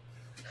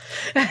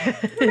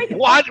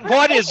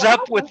 What is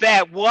up with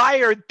that? Why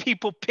are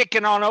people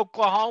picking on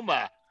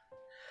Oklahoma?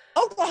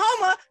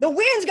 Oklahoma, the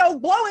winds go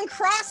blowing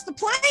across the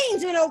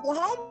plains in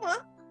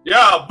Oklahoma.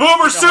 Yeah,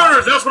 Boomer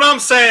Sooners, that's what I'm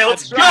saying.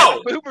 Let's That's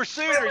right. go. Boomer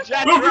Sooners,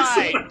 that's Boomer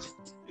right. Sooners.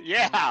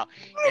 Yeah,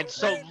 and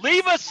so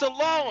leave us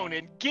alone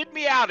and get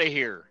me out of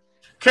here.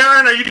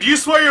 Karen, do you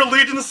swear your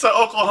allegiance to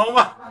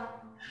Oklahoma?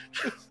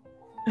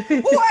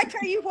 Oh, I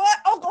tell you what,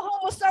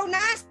 Oklahoma's so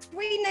nice,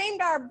 we named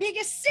our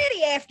biggest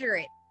city after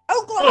it.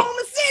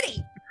 Oklahoma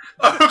City.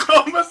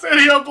 Oklahoma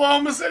City,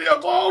 Oklahoma City,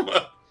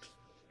 Oklahoma.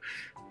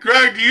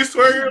 Greg, do you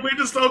swear your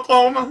allegiance to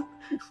Oklahoma?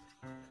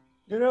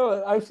 You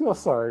know, I feel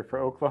sorry for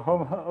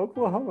Oklahoma.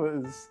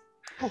 Oklahoma is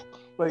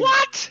like,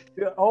 What?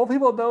 yeah, all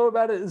people know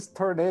about it is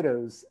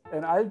tornadoes,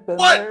 and I've been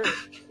What? there.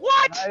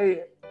 What?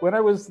 When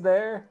I was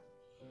there,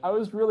 I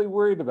was really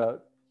worried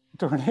about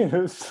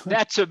tornadoes.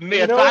 That's a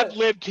myth. know I've what?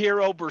 lived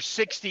here over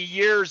 60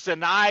 years,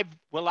 and I've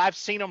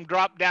seen them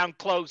drop down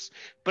close,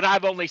 but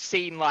I've only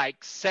seen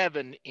like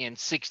 7 in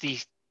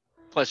 60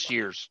 plus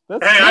years.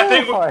 That's Hey, I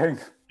think- terrifying.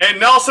 Hey,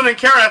 Nelson and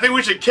Karen, I think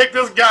we should kick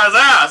this guy's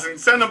ass and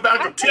send him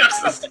back to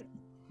Texas.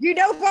 You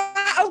know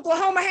why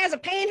Oklahoma has a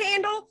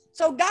panhandle?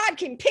 So God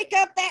can pick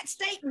up that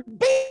state and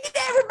beat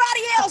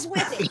everybody else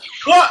with it.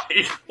 What?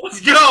 Let's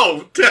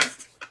go.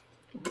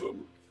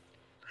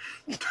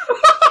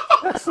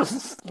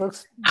 This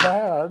looks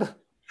bad.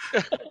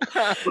 Here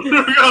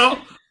we go.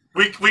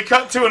 We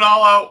cut to an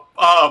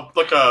all-out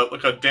like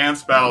a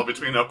dance battle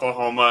between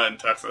Oklahoma and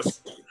Texas.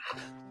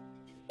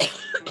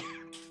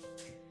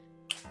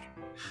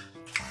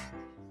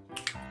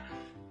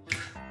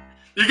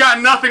 You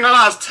got nothing on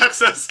us,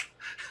 Texas.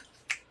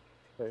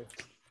 Okay.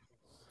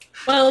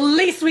 Well, at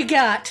least we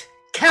got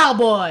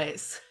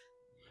cowboys.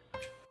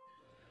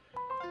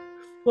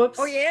 Whoops.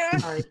 Oh, yeah?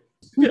 Sorry.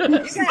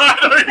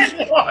 Snyder,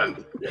 you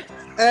won.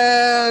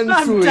 And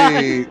I'm sweet.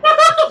 done.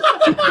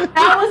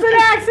 That was an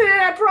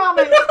accident, I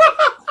promise.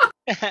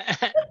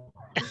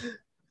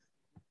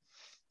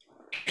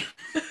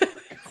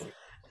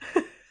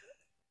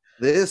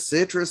 This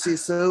citrusy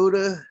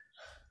soda,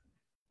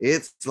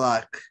 it's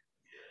like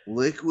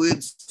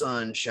liquid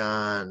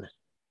sunshine.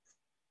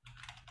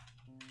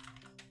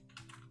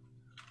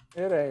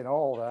 It ain't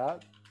all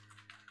that.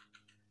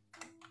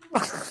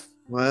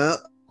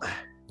 Well,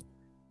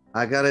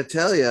 I gotta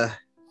tell you,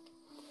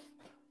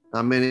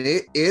 I mean,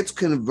 it's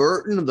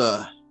converting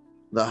the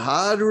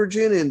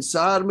hydrogen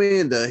inside me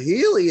into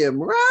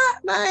helium right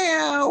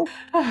now.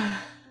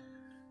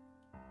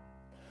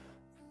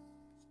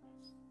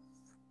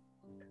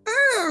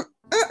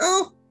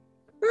 Uh-oh.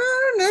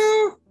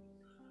 Oh,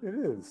 no. It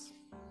is.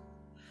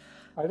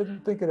 I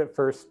didn't think it at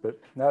first, but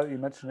now that you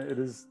mention it, it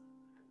is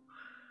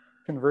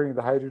converting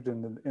the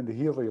hydrogen into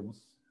helium.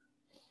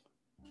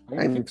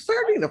 I'm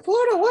starting to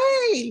float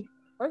away.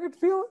 I could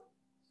feel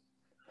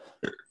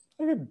it.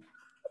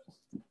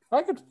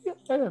 I could feel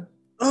it.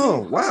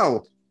 Oh,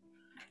 wow.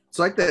 It's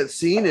like that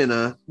scene in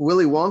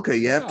Willy Wonka.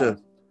 You have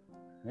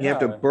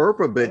to burp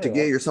a bit to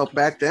get yourself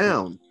back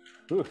down.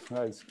 Ooh,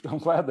 nice. I'm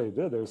glad they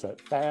did. There's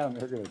that fan.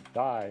 They're going to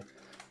die.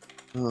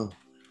 Oh,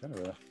 Kind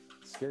of a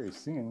scary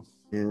scene.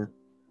 yeah.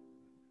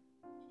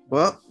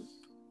 Well,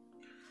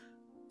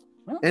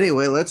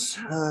 anyway, let's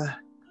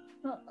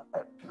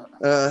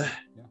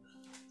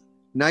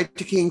Knight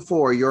to King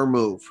 4, your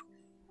move.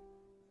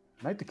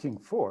 Knight to King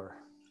 4.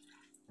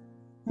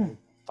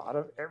 Thought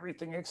of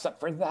everything except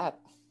for that.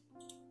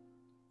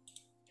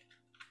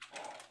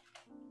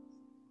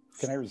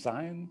 Can I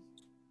resign?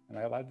 Am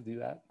I allowed to do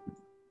that?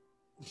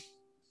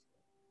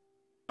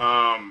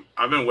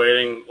 I've been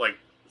waiting like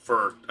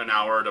for an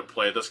hour to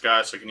play this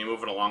guy, so can you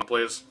move it along,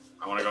 please?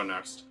 I want to go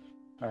next.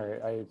 All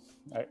right,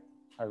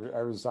 I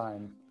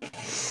resign.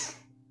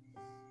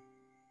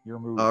 Your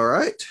move. All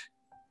right.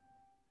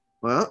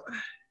 Well,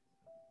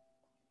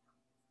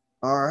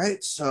 all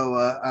right. So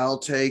I'll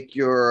take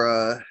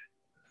your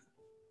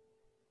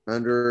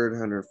 $100,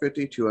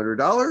 $150,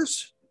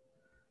 $200.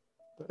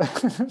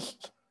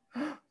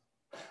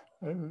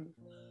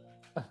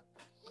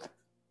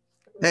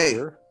 Hey,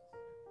 Sure.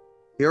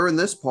 here in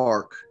this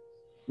park,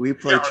 we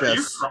play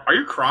chess. Are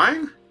you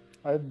crying?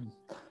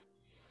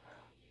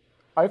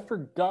 I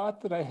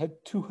forgot that I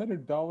had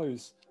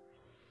 $200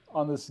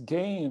 on this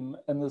game,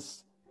 and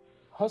this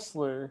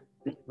hustler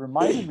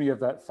reminded me of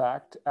that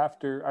fact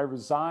after I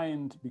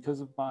resigned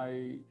because of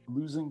my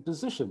losing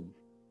position.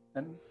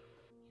 And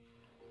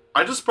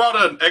I just brought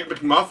an Egg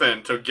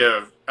McMuffin to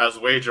give as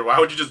wager. Why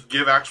would you just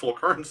give actual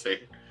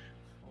currency?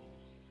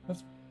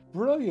 that's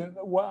brilliant.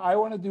 Well, I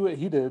want to do what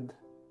he did.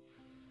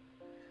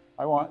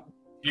 I want.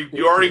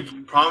 You already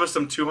promised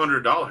him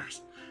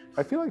 $200.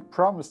 I feel like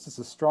promised is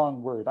a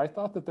strong word. I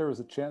thought that there was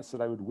a chance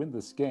that I would win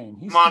this game.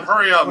 Come on,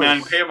 hurry up,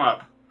 man. Pay him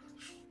up.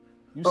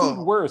 You seemed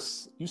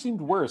worse. You seemed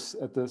worse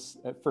at this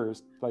at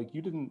first. Like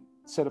you didn't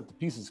set up the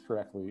pieces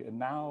correctly, and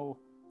now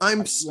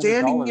I'm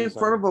standing in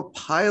front of a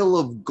pile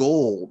of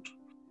gold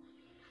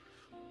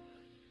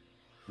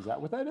Is that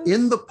what that is?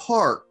 in the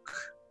park.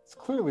 It's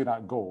clearly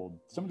not gold.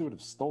 Somebody would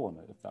have stolen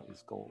it if that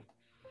was gold.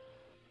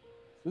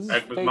 This is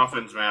Egg fake.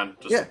 McMuffins, man.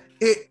 Just... Yeah,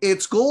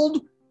 it's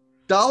gold,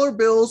 dollar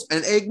bills,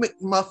 and Egg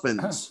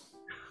McMuffins.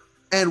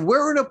 And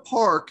we're in a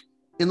park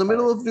in the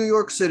middle of New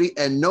York City,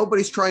 and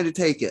nobody's trying to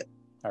take it.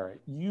 All right,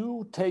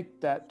 you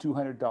take that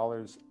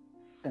 $200,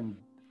 and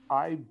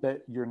I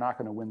bet you're not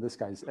going to win this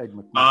guy's Egg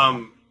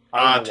McMuffin.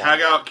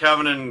 Tag out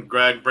Kevin and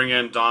Greg. Bring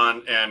in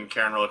Don and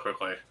Karen really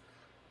quickly.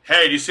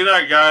 Hey, do you see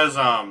that guy's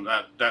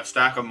that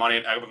stack of money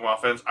in Egg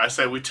McMuffins? I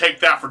say we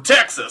take that for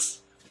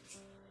Texas.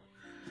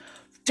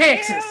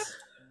 Texas.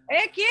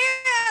 Heck yeah,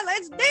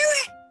 let's do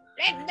it.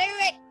 Let's do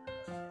it.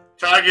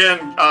 Tag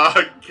in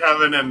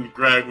Kevin and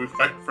Greg. We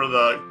fight for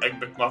the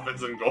Egg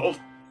McMuffins and gold.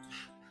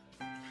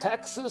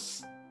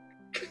 Texas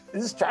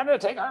is trying to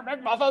take our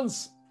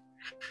McMuffins.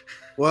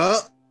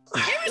 Well,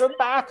 Get them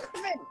back.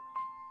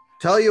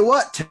 tell you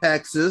what,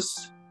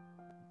 Texas,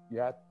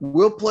 Yeah,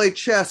 we'll play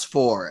chess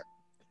for it.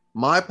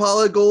 My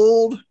pile of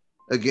gold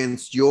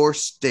against your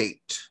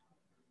state.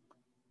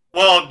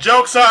 Well,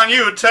 joke's on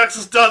you.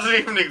 Texas doesn't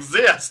even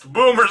exist.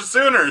 Boomer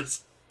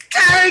Sooners.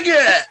 Dang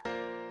it!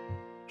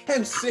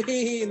 And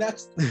see,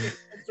 that's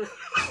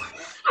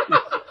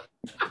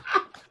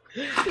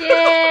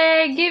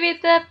Yay! Give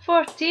it up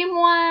for Team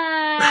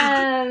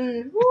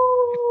One! Woo!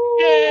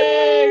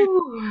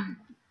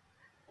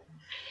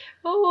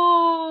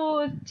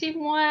 Oh,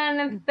 Team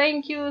One!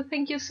 Thank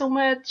you so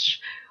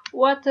much.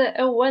 What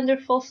a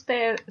wonderful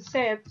set.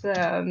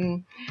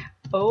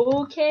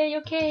 Okay.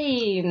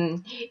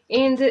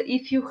 And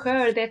if you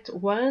heard that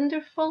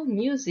wonderful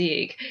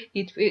music,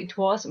 it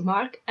was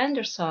Mark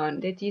Anderson.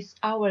 That is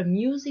our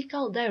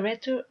musical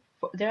director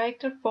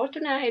for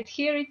tonight.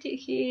 Here it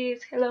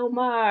is. Hello,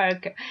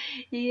 Mark.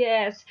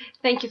 Yes,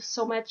 thank you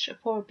so much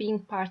for being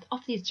part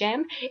of this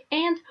jam.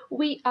 And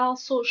we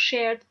also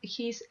shared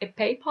his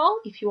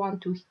PayPal if you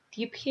want to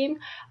tip him.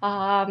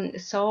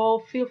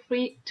 So feel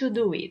free to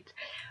do it.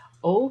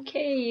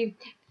 Okay.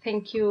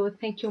 Thank you,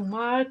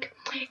 Mark.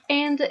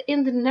 And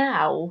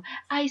now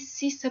I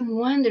see some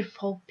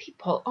wonderful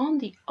people on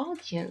the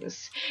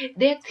audience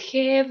that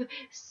have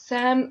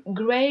some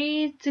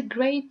great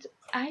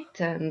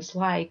items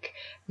like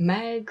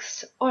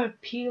mugs or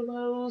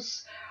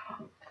pillows,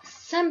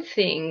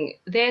 something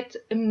that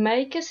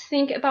make us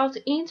think about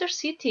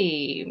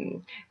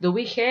InterCity. Do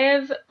we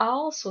have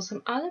also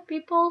some other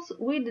people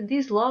with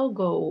this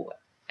logo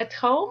at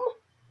home?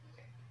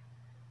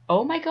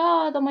 Oh my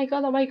god,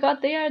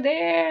 they are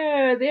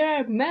there! There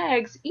are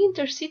mags,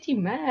 InterCity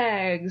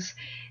mags!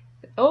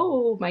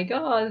 Oh my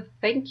god,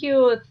 thank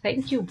you,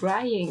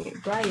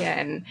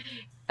 Brian.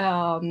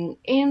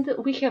 And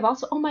we have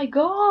also, oh my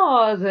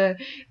god!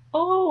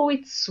 Oh,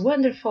 it's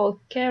wonderful,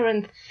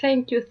 Karen,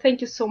 thank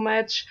you so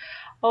much.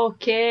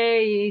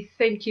 Okay,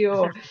 thank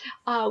you.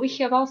 We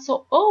have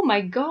also, oh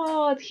my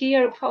god,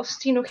 here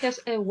Faustino has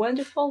a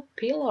wonderful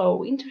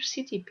pillow,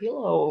 InterCity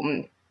pillow.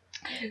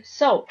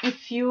 So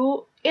if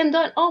you and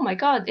then oh my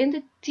god, in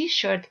the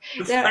t-shirt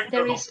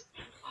there is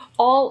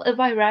all a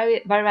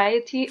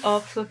variety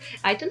of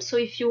items. So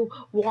if you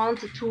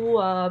want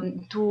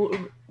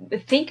to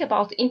think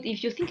about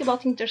if you think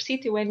about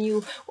InterCity when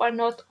you are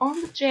not on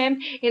the jam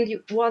and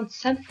you want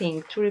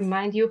something to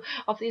remind you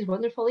of this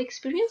wonderful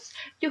experience,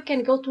 you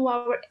can go to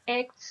our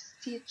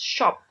Etsy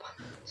shop.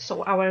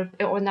 So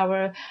on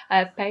our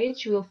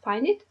page you will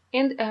find it,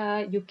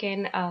 and you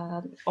can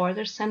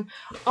order some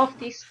of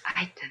these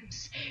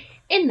items.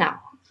 And now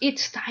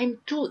it's time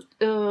to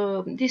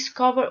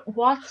discover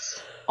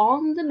what's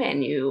on the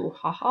menu.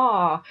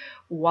 Haha,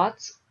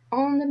 what's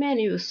on the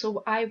menu?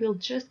 So I will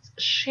just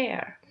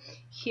share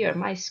here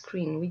my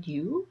screen with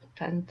you.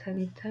 Dun,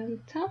 dun,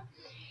 dun, dun.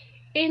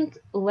 And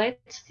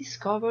let's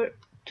discover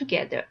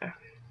together.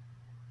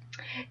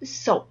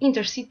 So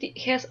InterCity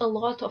has a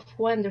lot of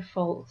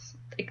wonderful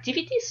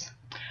activities.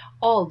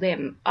 All of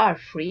them are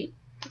free,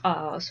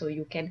 so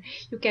you can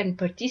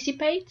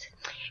participate.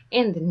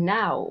 And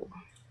now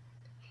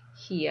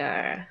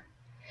here,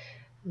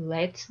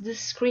 let the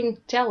screen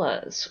tell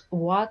us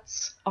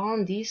what's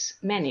on this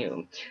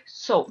menu.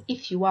 So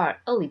if you are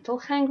a little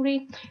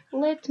hungry,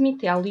 let me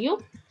tell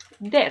you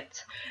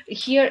that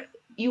here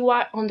you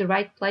are on the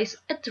right place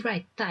at the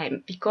right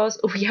time, because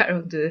we are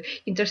on the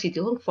InterCity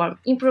long form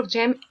improv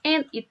jam,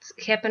 and it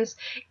happens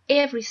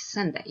every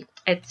Sunday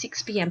at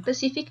 6 p.m.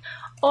 Pacific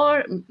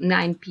or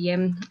 9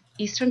 p.m.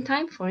 Eastern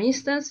time, for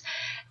instance,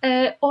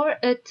 or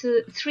at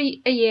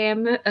 3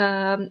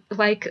 a.m.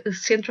 Like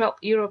Central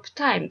Europe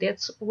time.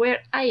 That's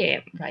where I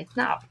am right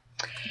now.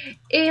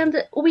 And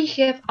we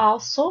have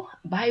also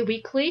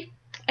bi-weekly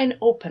an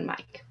open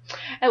mic.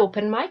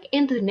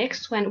 And the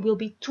next one will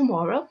be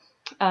tomorrow.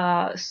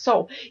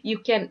 So you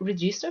can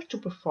register to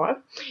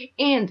perform,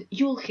 and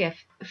you'll have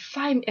a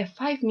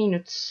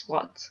 5-minute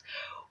slot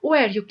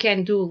where you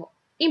can do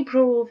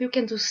improv, you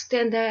can do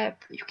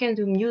stand-up, you can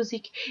do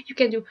music, you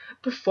can do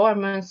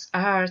performance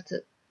art,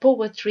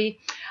 poetry.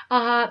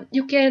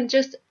 You can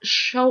just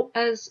show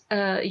us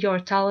your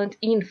talent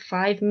in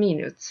 5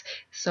 minutes.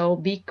 So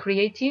be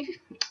creative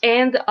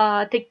and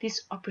take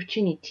this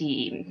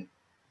opportunity.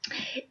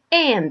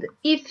 And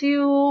if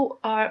you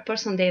are a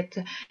person that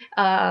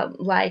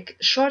like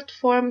short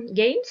form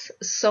games,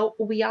 so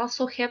we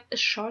also have a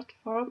short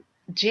form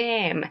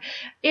jam,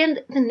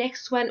 and the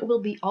next one will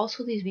be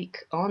also this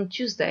week on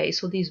Tuesday.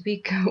 So this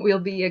week will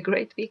be a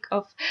great week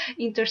of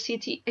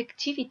InterCity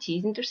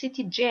activities,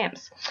 InterCity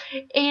jams.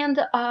 And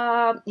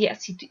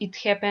yes, it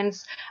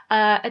happens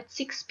at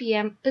 6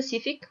 p.m.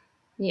 Pacific.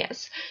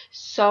 Yes,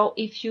 so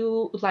if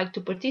you would like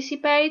to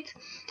participate,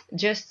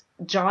 just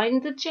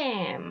join the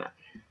jam.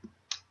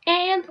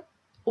 And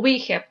we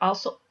have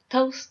also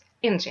toast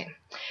and jam.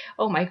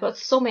 Oh my god,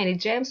 so many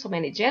jams,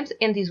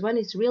 and this one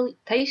is really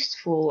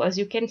tasteful, as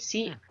you can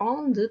see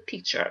on the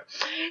picture.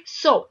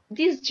 So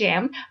this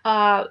jam,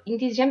 in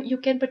this jam you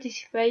can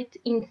participate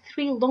in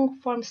 3 long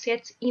form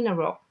sets in a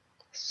row.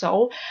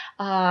 So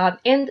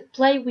and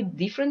play with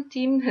different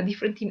team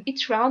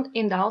each round,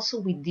 and also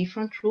with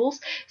different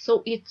rules.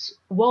 So it's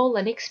all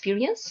an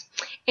experience,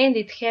 and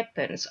it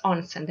happens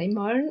on Sunday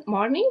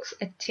mornings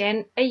at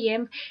 10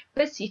 a.m.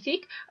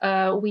 Pacific,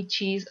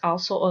 which is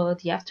also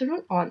the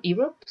afternoon on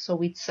Europe.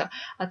 So it's a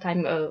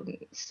time,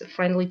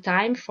 friendly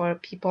time for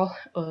people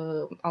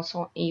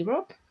also in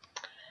Europe.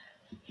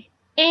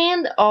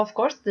 And of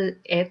course, the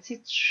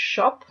Etsy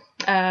shop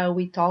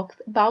we talked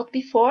about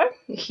before.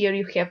 Here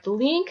you have the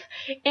link,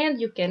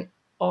 and you can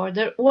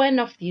order one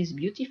of these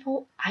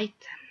beautiful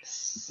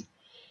items.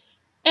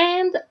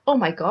 And oh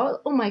my god,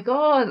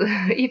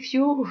 if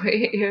you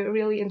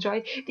really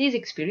enjoyed this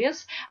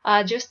experience,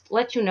 just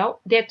let you know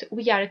that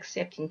we are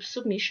accepting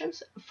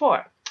submissions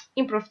for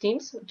improv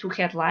teams to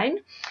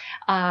headline,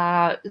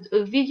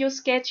 video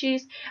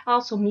sketches,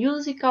 also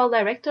musical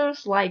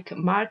directors like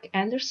Mark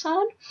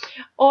Anderson,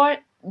 or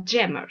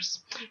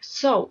jammers.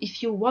 So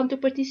if you want to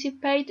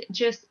participate,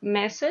 just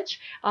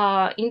message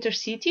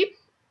InterCity.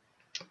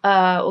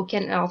 You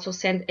can also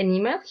send an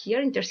email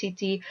here,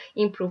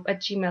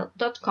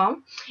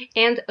 intercityimprov@gmail.com,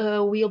 and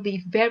we'll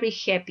be very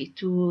happy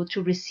to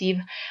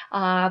receive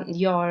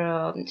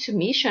your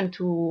submission,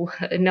 to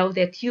know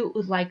that you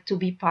would like to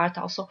be part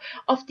also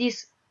of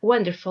this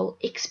wonderful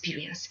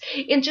experience.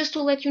 And just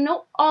to let you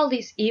know, all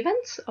these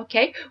events,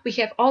 okay, we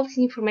have all this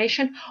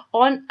information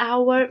on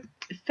our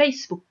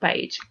Facebook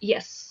page.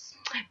 Yes,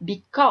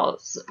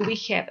 because we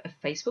have a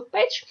Facebook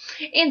page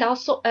and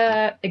also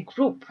a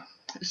group.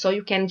 So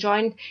you can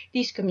join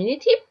this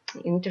community,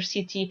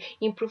 InterCity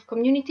Improve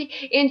community,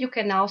 and you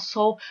can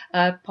also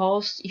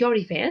post your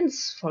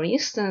events, for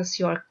instance,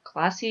 your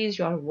classes,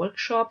 your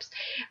workshops,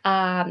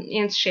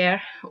 and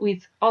share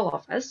with all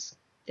of us.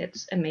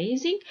 That's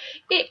amazing.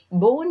 Et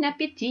bon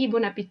appétit,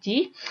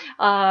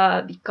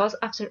 because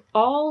after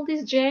all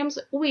these jams,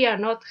 we are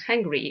not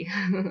hungry.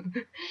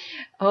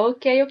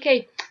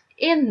 Okay.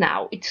 And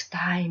now it's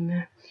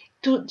time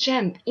to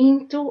jump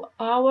into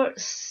our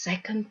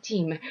second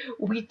team,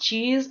 which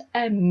is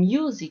a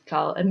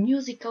musical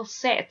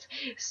set.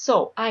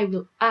 So I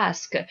will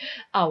ask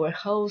our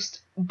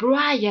host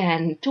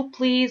Brian to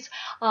please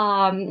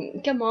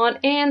come on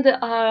and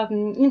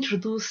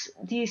introduce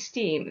this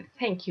team.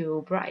 Thank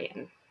you,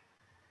 Brian.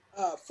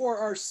 For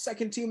our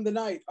second team of the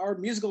night, our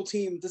musical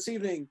team this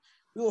evening,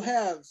 we will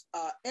have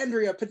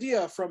Andrea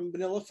Padilla from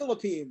Manila,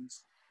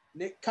 Philippines,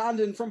 Nick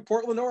Condon from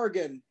Portland,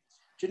 Oregon,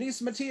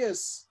 Janice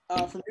Matias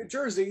from New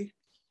Jersey,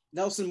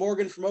 Nelson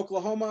Morgan from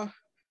Oklahoma,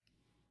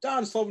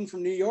 Don Slovan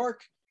from New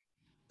York,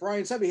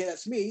 Brian Sebby,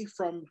 that's me,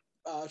 from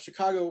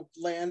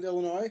Chicagoland,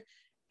 Illinois,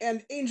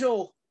 and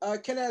Angell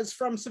Canez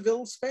from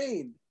Seville,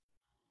 Spain.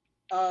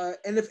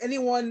 And if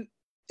anyone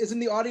is in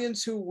the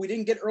audience who we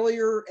didn't get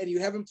earlier and you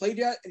haven't played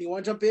yet and you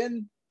want to jump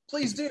in,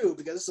 please do,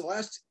 because this is the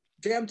last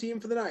jam team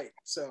for the night.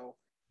 So,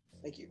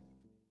 thank you.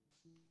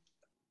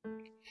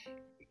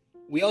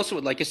 We also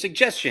would like a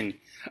suggestion.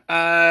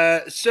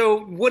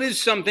 So what is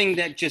something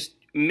that just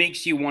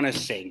makes you want to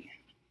sing?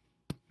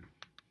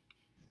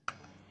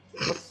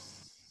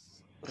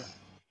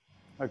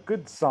 A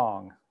good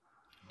song.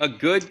 A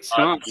good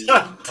song.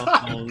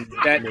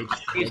 That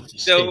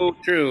is so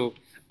true.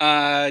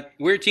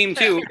 We're Team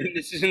 2, and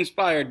this is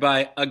inspired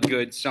by a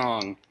good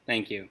song.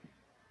 Thank you.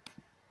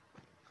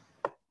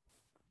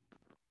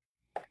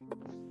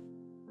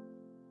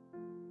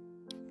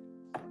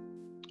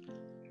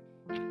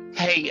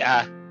 Hey,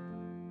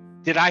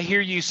 did I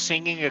hear you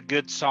singing a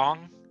good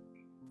song?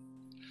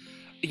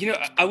 You know,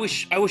 I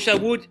wish I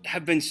would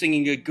have been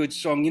singing a good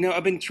song. You know,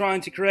 I've been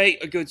trying to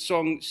create a good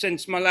song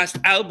since my last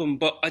album,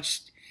 but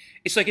it's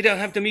like I don't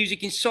have the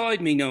music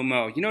inside me no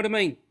more. You know what I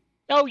mean?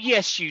 Oh,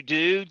 yes, you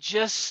do. You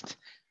just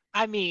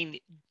need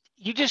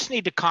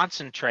to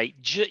concentrate.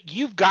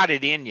 You've got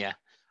it in you.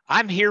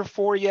 I'm here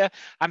for you.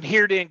 I'm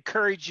here to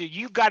encourage you.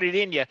 You've got it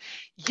in you.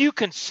 You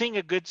can sing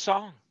a good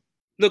song.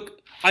 Look,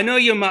 I know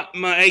you're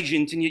my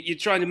agent and you're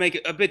trying to make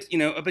a bit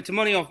of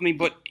money off me,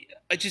 but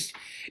I just,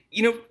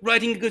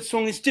 writing a good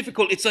song is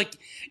difficult. It's like,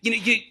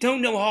 you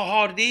don't know how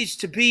hard it is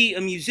to be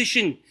a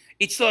musician.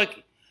 It's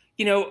like,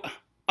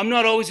 I'm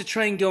not always a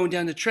train going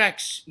down the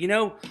tracks,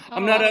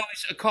 I'm not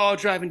always a car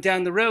driving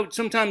down the road.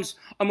 Sometimes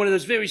I'm one of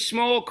those very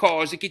small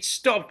cars that gets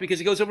stopped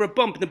because it goes over a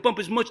bump and the bump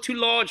is much too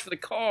large for the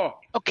car.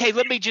 Okay,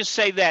 let me just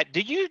say that.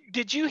 Did you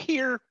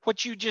hear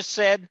what you just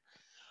said?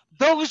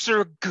 Those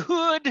are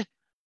good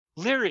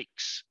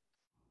lyrics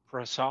for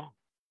a song.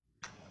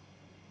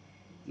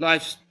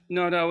 Life's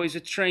not always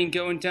a train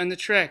going down the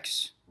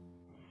tracks.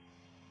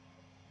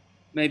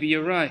 Maybe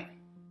you're right.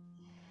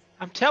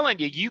 I'm telling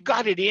you, you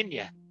got it in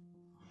you.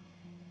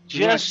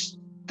 Just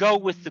go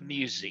with the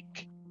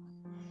music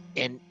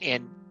and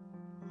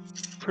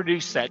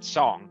produce that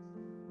song.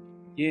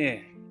 Yeah.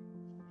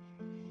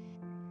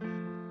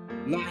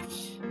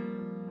 Life's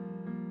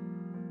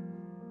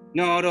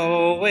not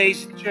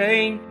always a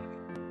train.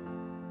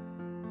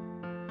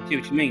 See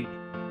what you mean?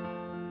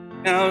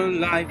 Now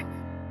life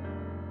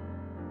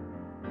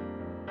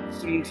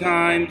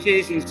sometimes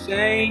is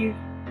insane.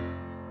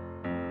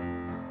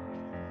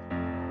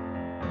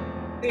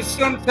 And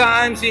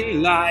sometimes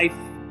in life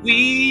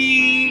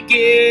we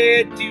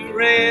get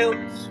derailed.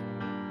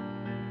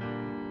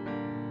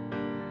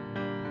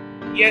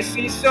 Yes,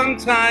 and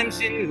sometimes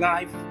in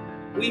life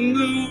we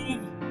move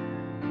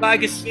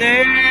like a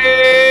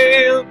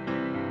snail.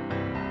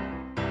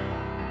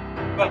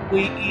 But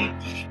we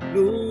each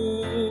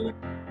move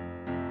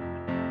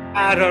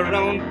at our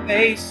own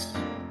pace.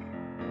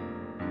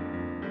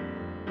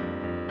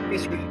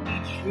 Yes, we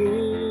each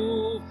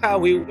move how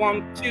we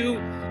want to.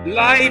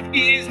 Life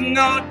is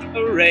not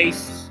a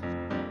race.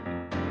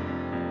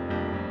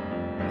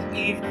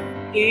 If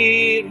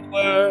it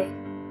were,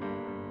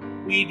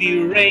 we'd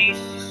be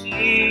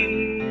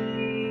racing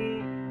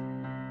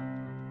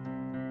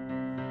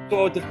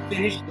toward the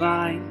finish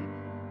line.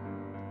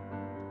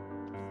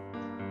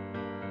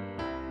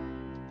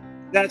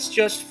 That's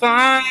just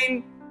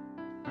fine.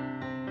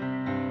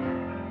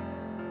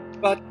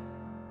 But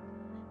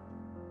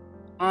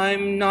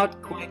I'm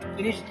not quite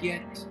finished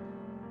yet.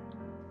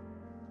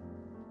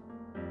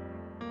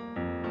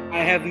 I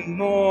have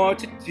more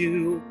to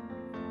do.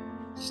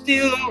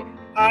 Still,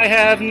 I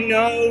have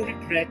no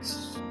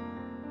regrets.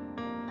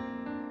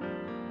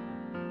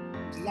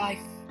 Life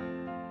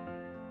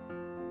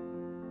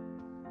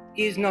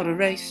is not a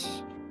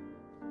race.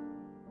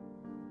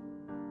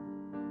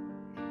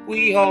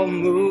 We all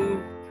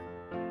move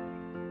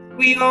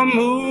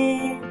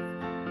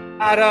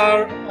at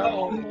our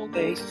own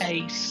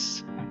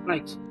pace.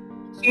 Right,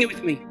 sing it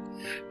with me.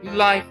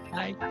 Life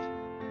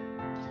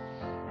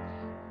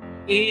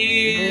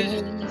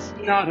is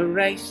not a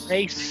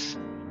race.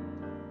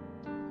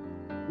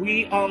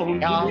 We all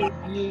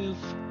move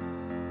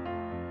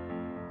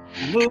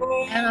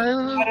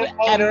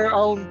at our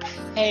own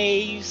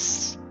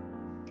pace.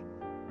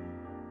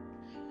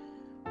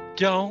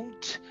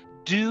 Don't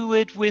do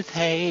it with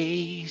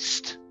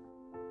haste.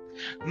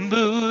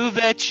 Move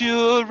at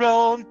your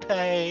own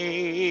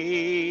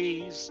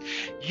pace.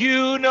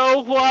 You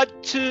know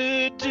what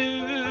to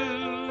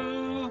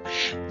do.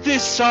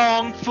 This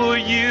song for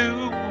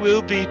you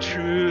will be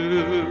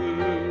true.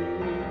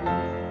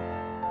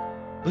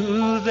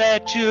 Move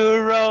at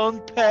your own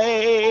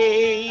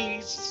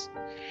pace.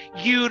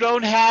 You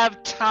don't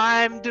have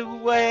time to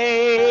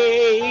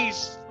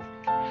waste.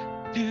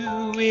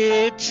 Do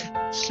it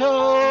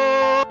so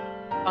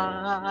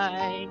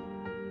fine.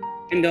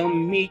 And I'll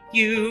meet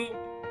you.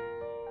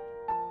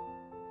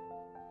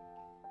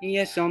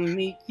 Yes, I'll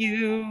meet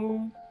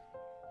you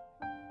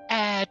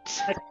at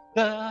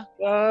the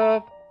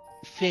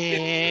finish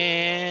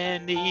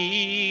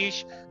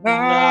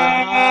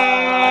line.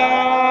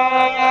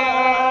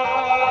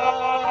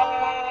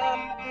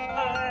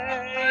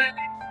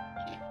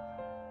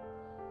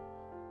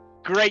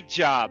 Great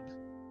job.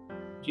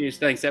 Cheers,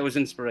 thanks. That was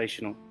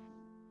inspirational.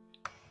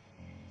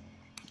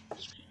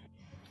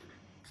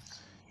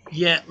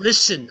 Yeah,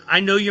 listen, I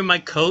know you're my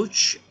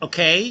coach,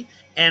 okay?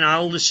 And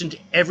I'll listen to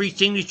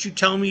everything that you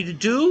tell me to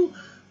do,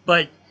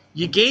 but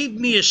you gave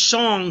me a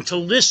song to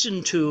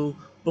listen to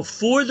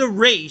before the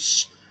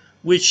race,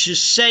 which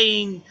is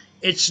saying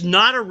it's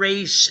not a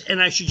race and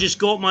I should just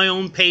go at my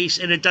own pace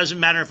and it doesn't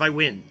matter if I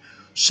win.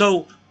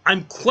 So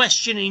I'm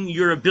questioning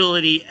your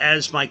ability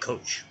as my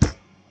coach.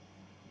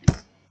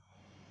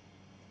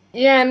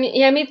 Yeah,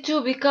 me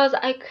too, because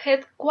I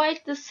had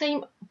quite the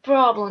same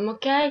problem,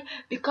 okay?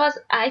 Because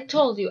I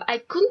told you I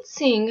couldn't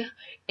sing,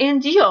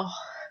 and you,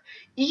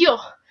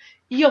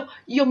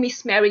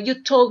 Miss Mary, you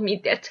told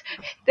me that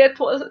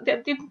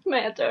didn't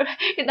matter,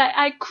 and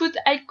I could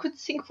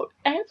sing for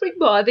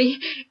everybody,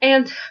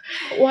 and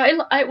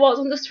while I was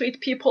on the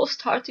street, people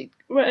started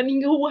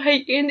running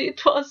away, and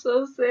it was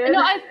so sad.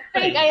 I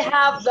think I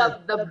have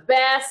the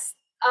best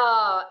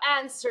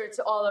answer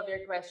to all of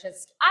your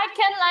questions. I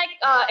can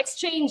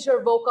exchange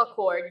your vocal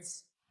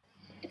cords.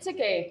 It's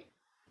okay.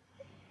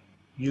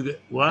 You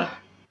get what?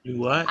 You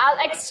what? I'll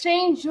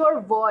exchange your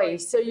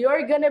voice. So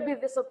you're gonna be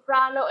the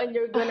soprano and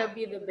you're gonna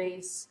be the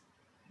bass.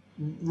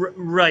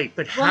 Right,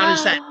 but how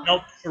does that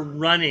help for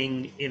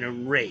running in a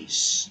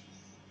race?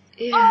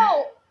 Yeah.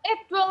 Oh, it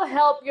will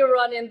help you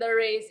run in the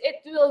race.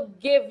 It will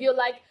give you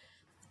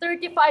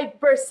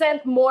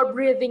 35% more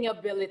breathing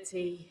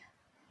ability.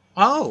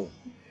 Oh,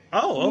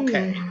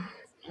 okay.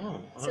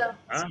 So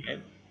all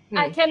right.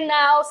 I can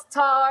now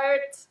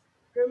start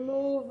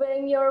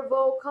removing your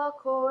vocal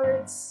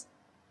cords,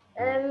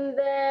 and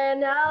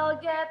then I'll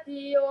get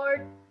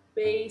your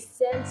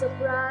bass and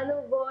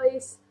soprano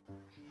voice,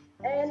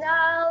 and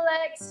I'll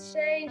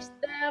exchange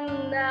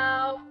them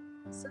now,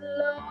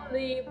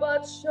 slowly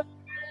but surely.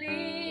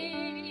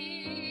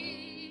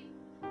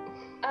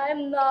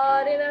 I'm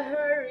not in a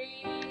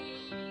hurry.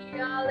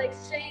 I'll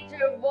exchange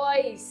your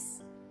voice.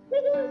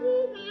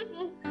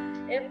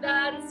 If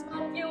that's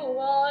what you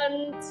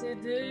want to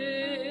do,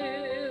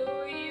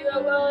 you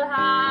will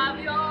have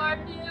your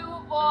new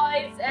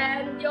voice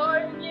and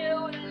your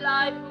new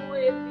life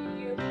with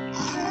you.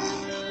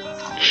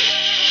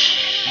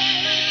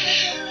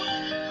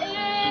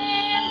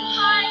 In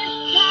 5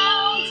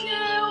 counts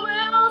you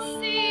will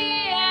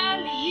see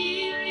and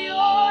hear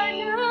your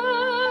new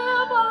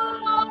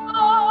voice.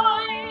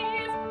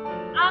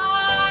 I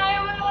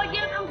will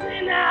give them to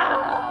you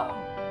now.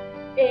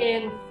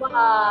 In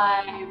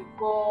 5,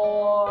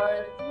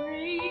 4,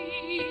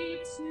 3,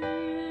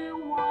 2,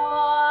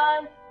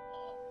 1.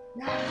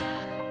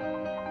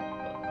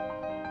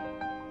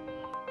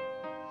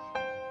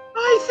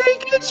 I think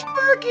it's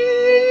working.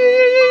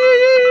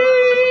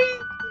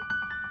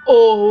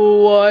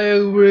 Oh, I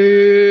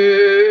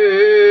agree.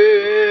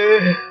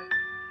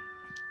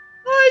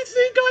 I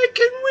think I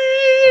can win.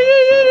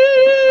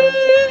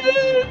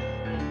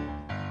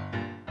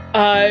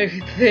 I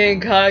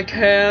think I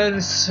can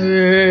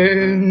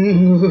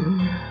sing.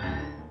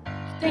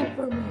 Think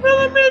for me.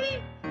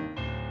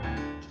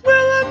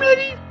 Well, I'm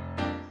ready.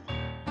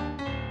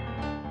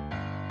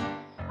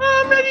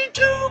 I'm ready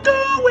to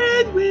go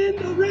and win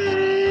the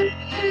race.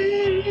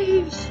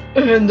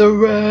 In the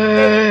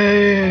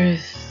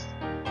race.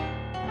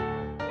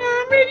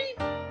 I'm ready.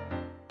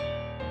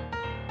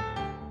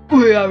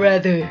 We are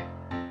ready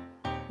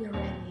You're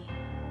ready.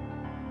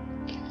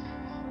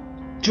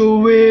 to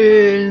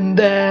win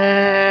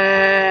that.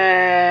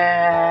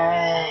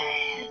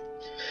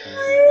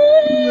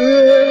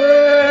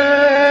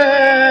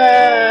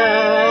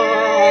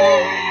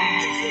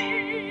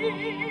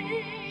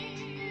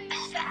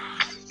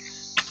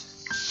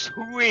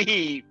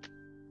 Sweep.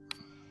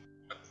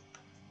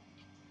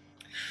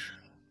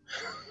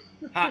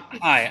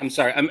 Hi, I'm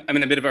sorry. I'm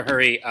in a bit of a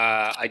hurry.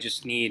 I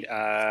just need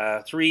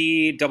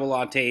 3 double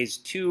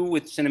lattes, 2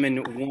 with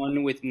cinnamon,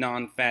 1 with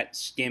non-fat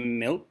skim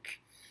milk.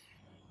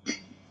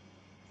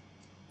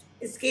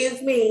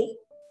 Excuse me.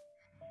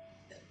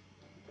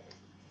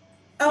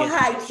 Oh, Yes.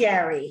 hi,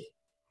 Jerry.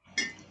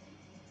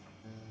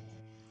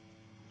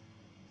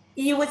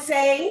 You would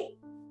say?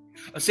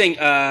 I was saying,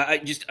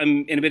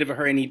 I'm in a bit of a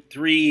hurry. I need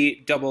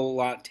 3 double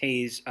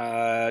lattes,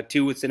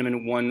 2 with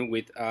cinnamon, 1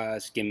 with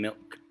skim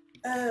milk.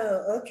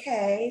 Oh,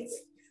 okay.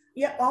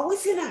 You're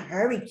always in a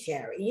hurry,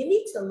 Jerry. You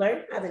need to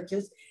learn how to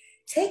just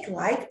take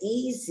life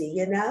easy,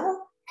 you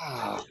know?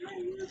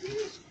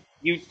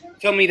 You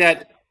tell me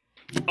that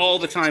all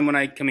the time when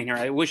I come in here.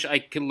 I wish I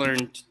could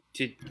learn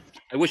to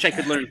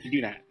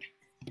do that.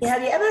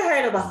 Have you ever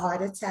heard of a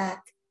heart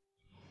attack?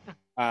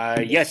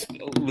 Yes,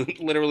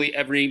 literally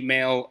every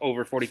male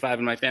over 45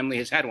 in my family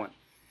has had one.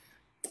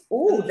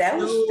 Oh, that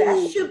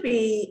should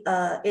be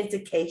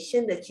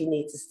indication that you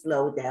need to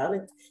slow down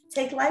and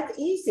take life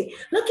easy.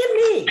 Look at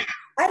me.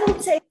 I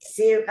don't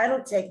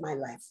take my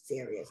life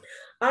serious.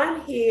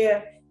 I'm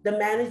here, the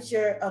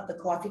manager of the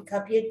coffee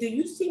cup here. Do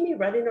you see me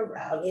running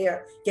around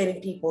here getting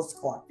people's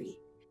coffee?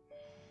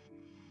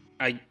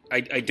 I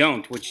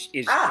don't, which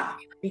is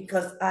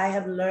because I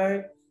have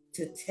learned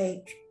to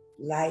take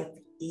life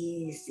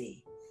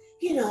easy.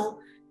 You know,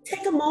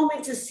 take a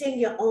moment to sing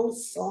your own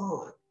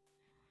song.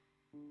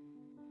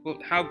 Well,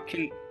 how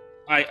can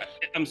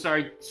I'm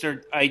sorry,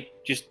 sir. I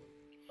just.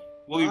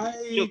 Well,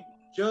 I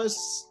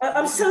just.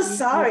 I'm so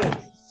sorry.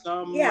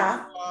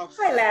 Yeah.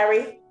 Hi,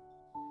 Larry.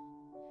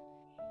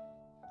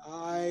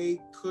 I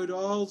could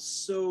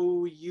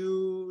also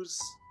use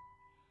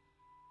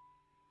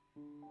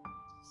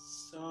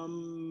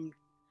some.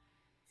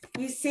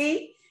 You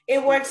see,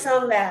 it works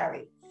on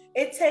Larry.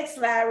 It takes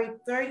Larry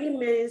 30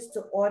 minutes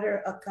to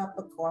order a cup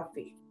of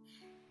coffee.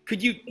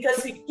 Could you?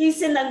 Because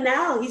he's in the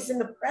now, he's in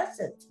the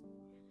present.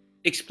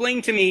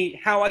 Explain to me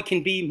how I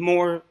can be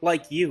more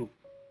like you.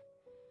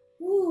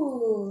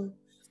 Ooh,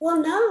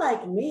 well, not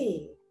like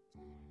me.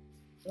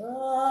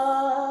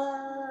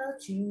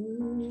 But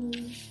you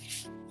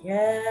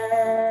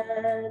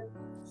can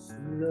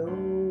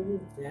slow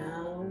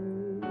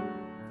down.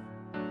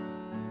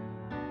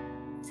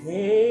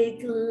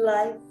 Take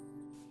life.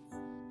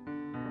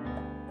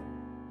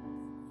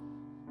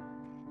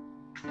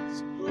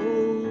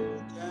 Slow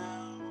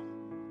down.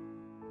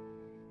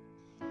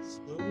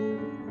 Slow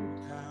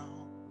down.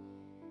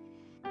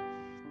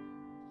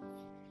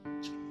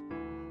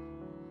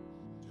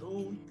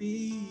 Don't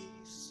be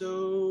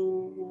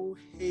so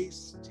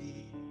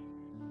hasty.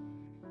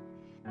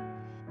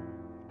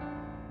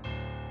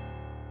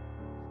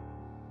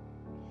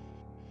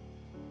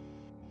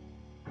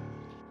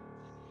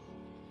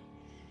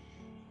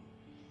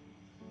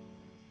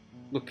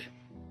 Look,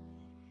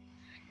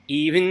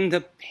 even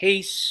the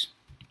pace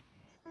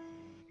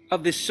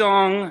of the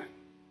song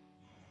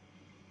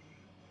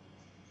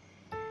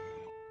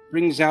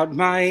brings out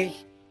my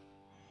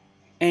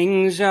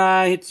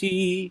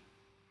anxiety.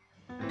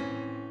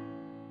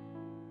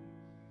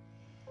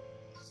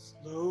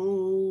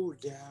 Slow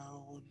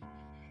down.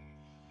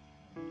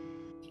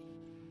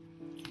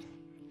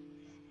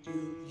 Do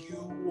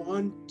you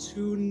want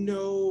to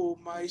know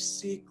my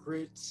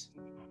secret?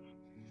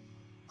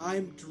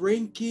 I'm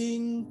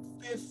drinking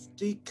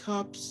 50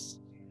 cups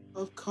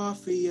of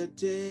coffee a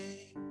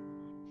day.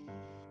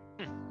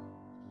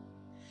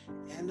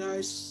 And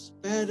I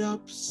sped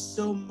up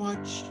so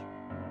much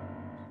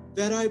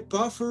that I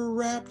buffer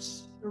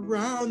wrapped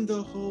around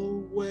the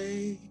whole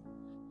way.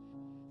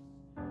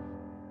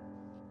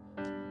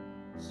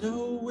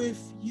 So if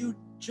you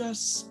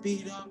just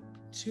speed up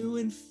to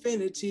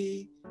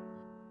infinity,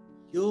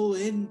 you'll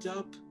end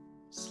up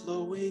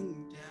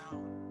slowing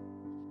down.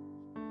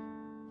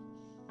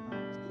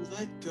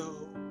 Let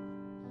go,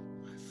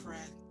 my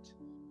friend.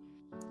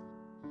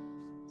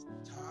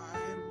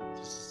 Time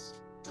just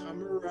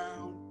come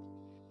around.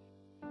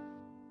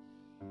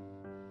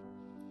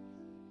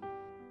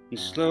 And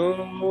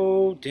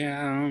slow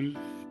down.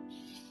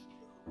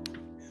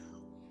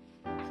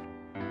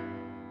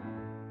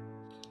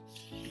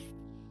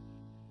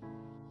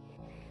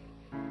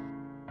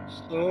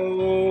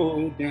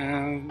 Slow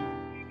down.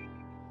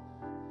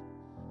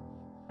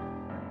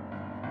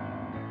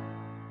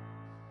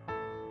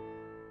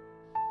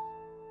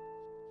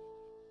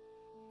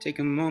 Take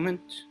a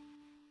moment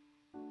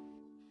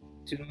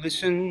to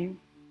listen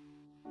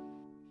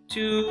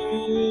to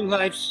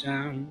life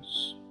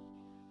sounds.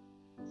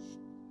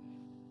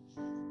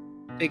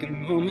 Take a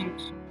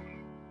moment,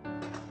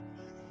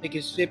 take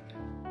a sip,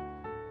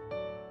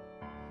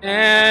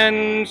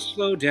 and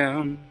slow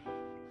down.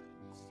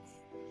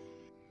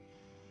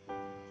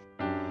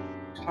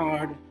 It's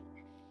hard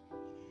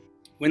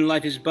when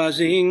life is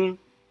buzzing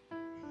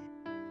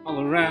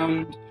all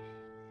around.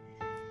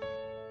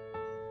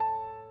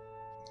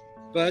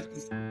 But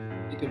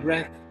take a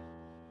breath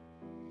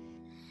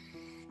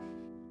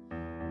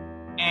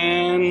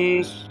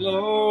and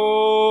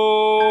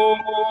slow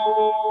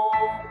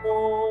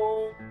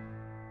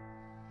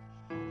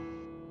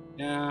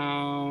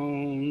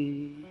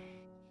down.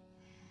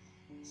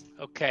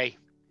 Okay,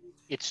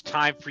 it's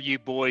time for you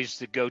boys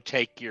to go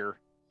take your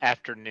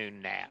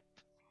afternoon nap.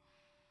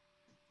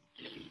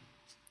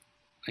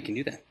 I can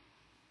do that.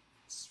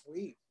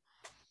 Sweet.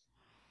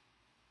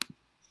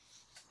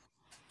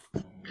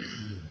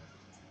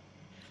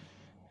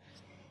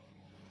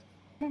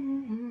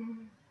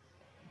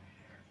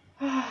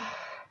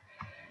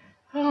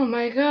 Oh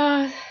my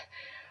god.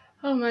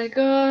 Oh my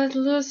god,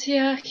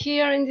 Lucia,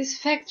 here in this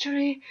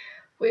factory,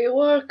 we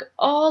work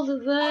all the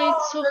day,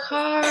 it's so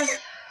hard.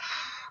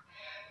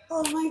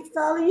 Oh my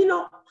darling, you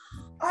know,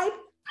 I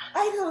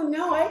don't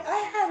know.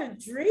 I had a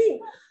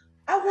dream.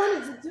 I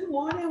wanted to do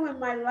more than with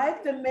my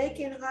life than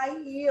making high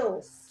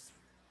heels.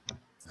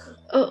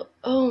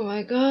 Oh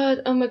my god,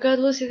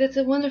 Lucy, that's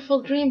a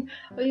wonderful dream.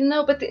 You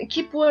know, but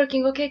keep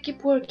working, okay?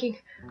 Keep working.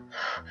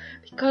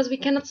 Because we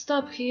cannot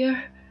stop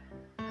here.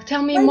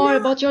 Tell me more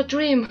about your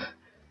dream.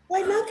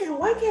 Why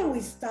can't we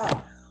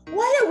stop?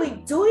 Why are we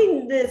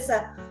doing this,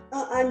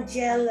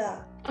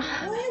 Angela?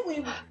 Why are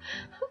we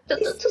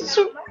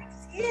wasting our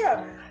lives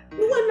here?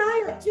 You and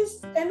I are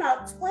just in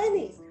our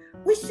 20s.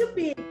 We should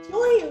be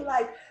enjoying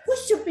life. We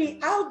should be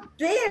out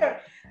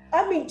there.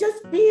 I mean,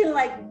 just being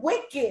like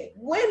wicked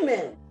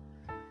women.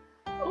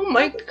 Oh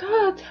my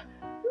god.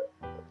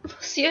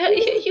 Lucia,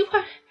 you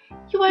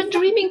are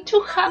dreaming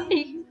too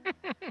high.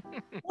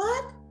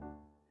 What?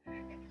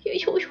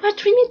 you are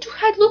dreaming too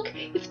hard. Look,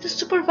 if the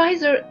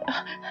supervisor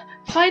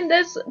finds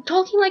us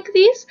talking like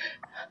this,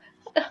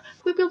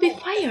 we will be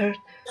fired.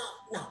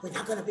 No, we're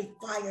not gonna be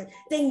fired.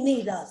 They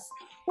need us.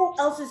 Who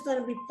else is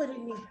gonna be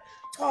putting these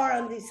tar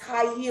on these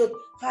high-heeled,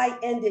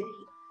 high-ended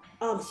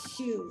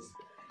shoes?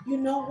 You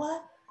know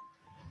what?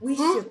 We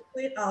should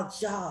quit our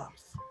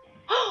jobs.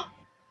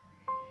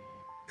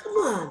 Come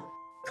on,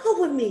 come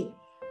with me.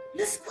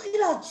 Let's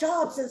quit our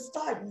jobs and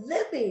start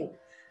living.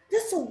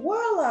 There's a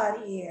world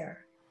out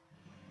here.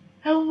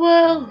 A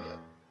world.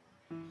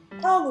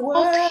 A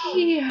world out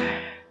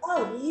here.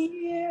 Out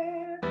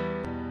here.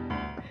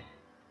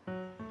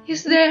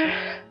 Is there?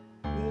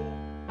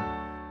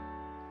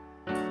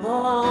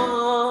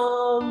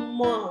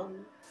 Come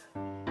on,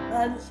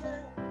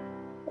 sunshine.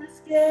 Let's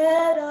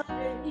get out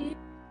of here.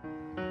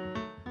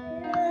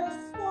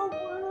 There's a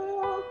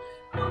world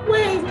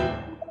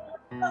waiting for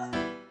us.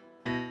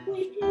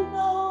 We can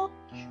go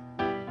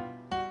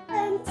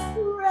and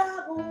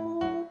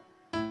travel.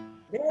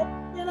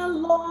 It's been a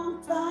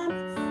long time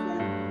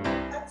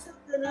since I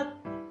took a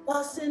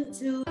bus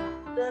into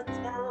the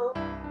town.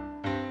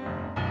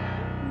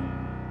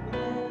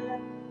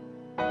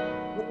 To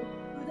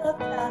the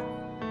top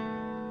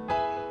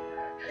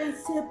and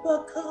sip a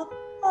cup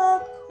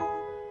of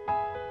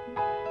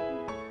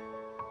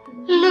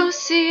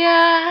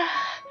Lucia,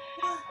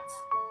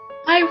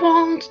 I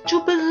want to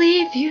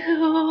believe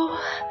you.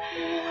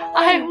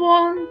 I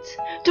want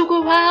to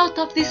go out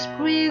of this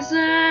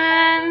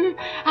prison.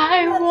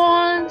 I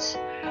want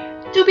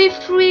to be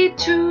free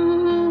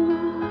too.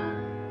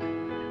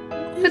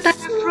 But I'm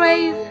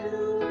afraid.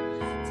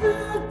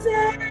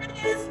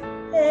 Today's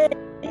a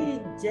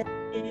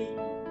day.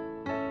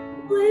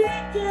 We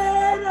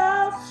get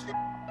out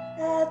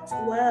at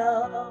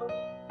 12.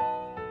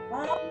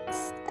 I'll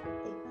say,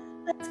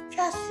 let's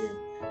cash it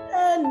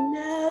and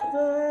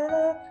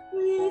never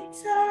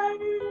return.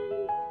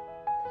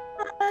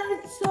 I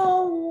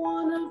don't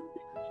wanna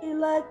be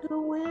like the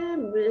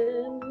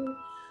women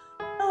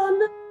on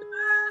the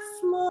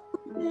first floor,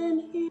 been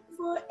here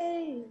for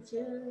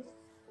ages.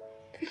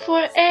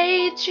 For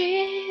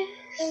ages.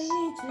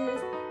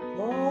 Ages,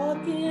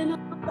 talking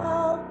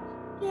about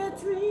their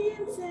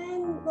dreams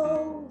and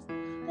goals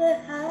that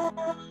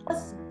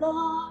has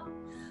gone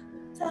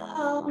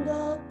down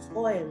the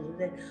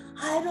toilet.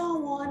 I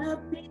don't wanna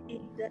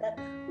be that.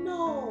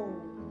 No.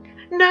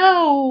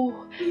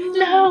 No.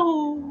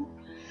 No.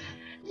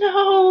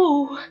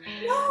 No.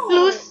 No.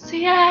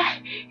 Lucia,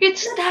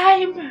 it's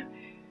time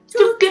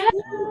to go.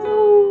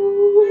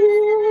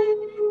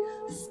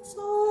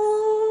 So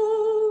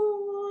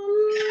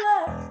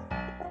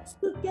let's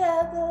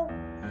together.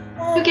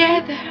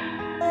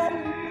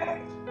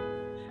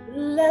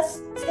 Let's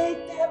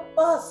take that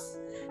bus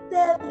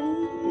that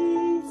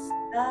leads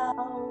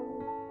down.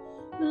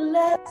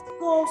 Let's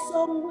go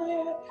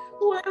somewhere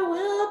where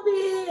we'll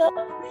be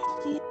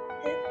appreciated.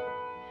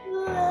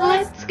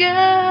 Let's go.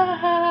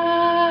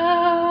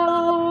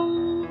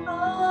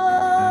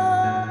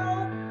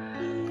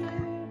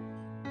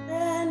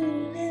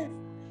 And live.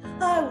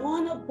 I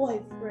want a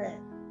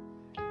boyfriend.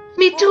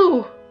 Me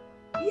too.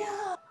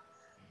 Yeah.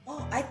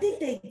 Oh, I think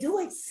they do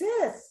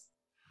exist.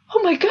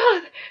 Oh my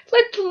God!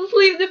 Let's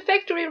leave the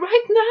factory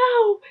right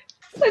now.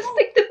 Let's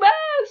take the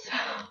bus.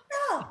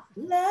 Yeah,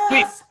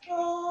 let's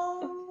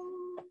go.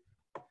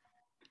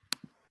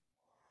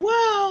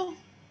 Wow,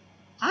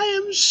 I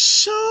am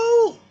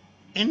so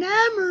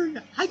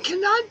enamored. I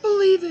cannot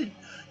believe it.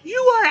 You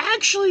are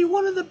actually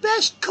one of the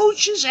best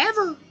coaches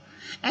ever.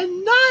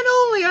 And not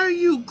only are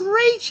you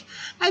great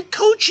at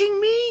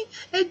coaching me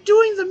and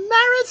doing the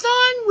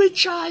marathon,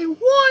 which I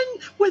won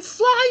with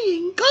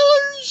flying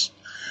colors,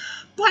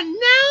 but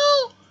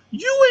now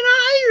you and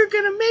I are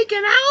going to make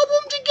an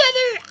album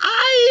together.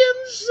 I am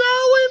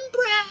so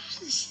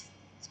impressed.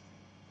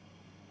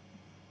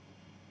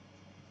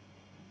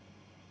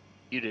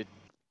 You did.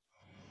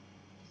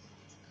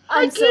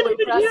 I I'm so can't even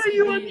impressed. hear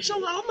you. with I'm so,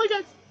 oh my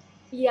God.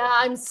 Yeah,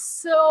 I'm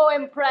so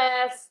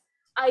impressed.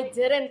 I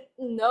didn't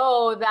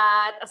know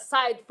that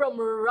aside from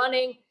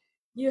running,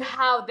 you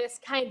have this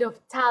kind of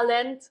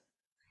talent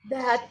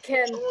that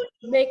can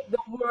make the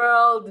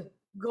world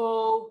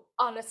go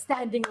on a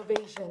standing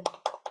ovation.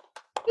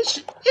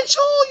 It's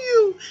all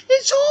you.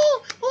 It's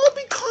all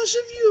because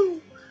of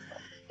you.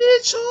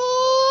 It's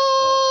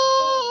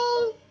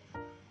all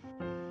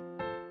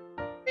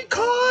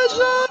because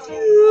of you.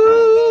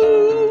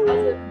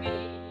 Because of me.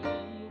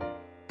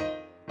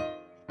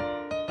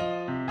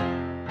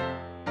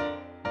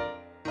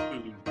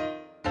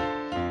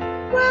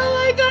 Well,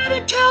 I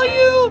gotta tell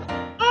you,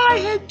 I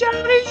had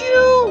doubted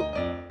you.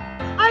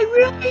 I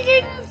really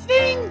didn't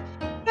think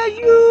that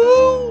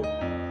you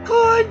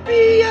could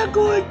be a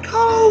good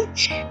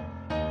coach.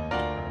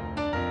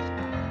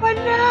 But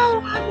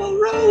now I'm a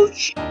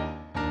roach.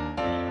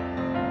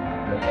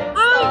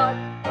 Start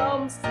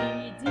from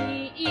C,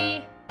 D,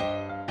 E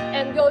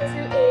and go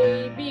to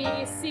A, B,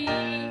 C,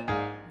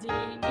 D,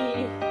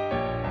 E.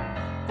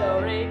 Do,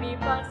 re, mi,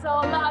 fa,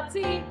 sol, la,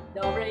 ti.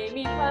 Do, re,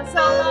 mi, fa,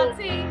 sol, la,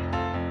 ti.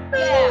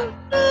 Yeah.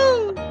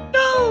 No.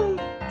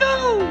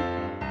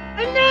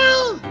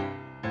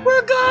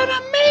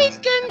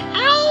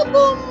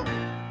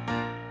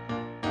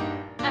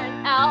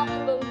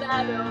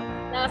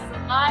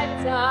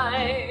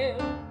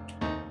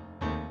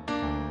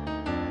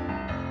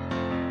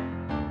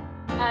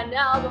 an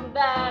album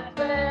that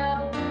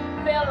will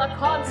fill a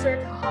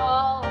concert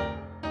hall.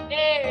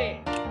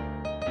 Hey.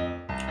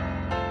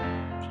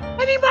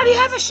 Anybody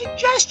have a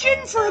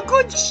suggestion for a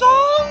good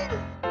song?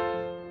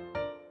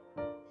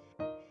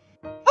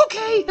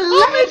 Okay, The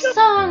I'll make last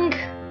song.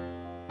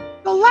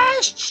 the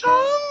last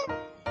song.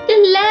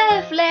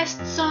 The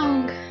last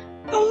song.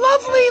 The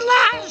lovely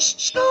last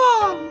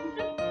song.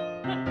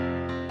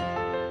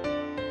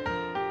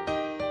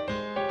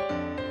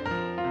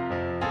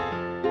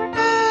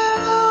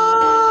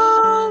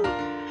 Well,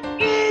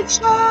 it's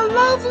a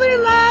lovely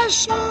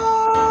last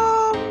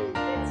song.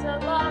 It's a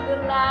lovely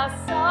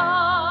last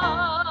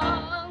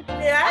song.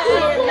 Yeah, I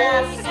hear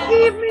that song.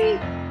 Give me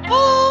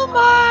all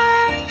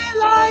my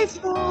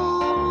life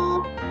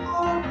long.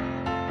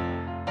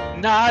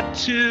 Not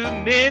to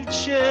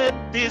mention,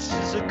 this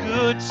is a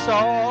good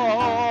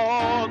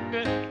song.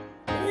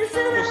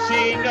 We'll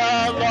sing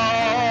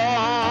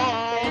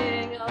along.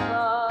 Sing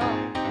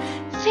along.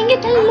 Sing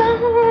it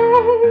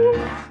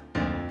along.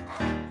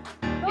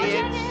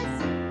 It's,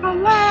 The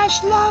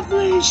last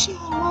lovely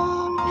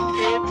song.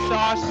 it's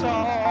our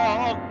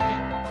song.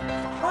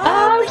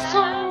 Our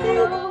song.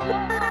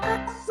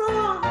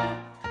 Song.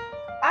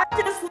 I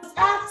just was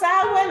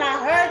outside when I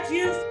heard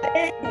you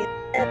sing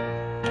it.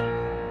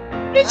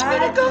 It's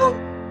gonna go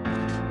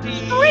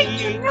straight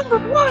to number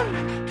one.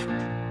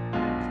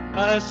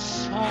 A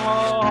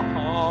song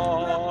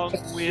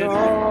with me.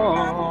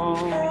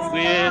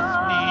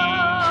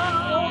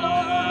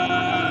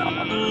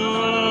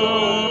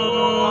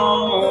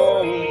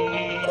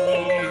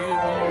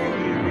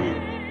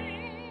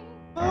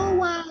 Oh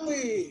wow!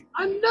 Sweet.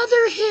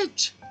 Another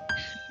hit.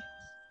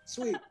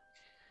 Sweet.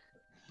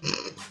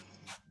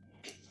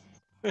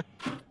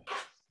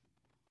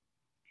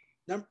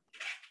 Number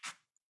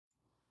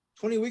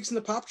 20 weeks in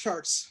the pop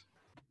charts.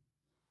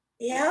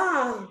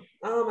 Yeah.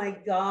 Oh my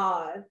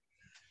God.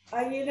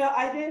 I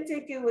didn't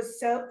think it was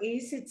so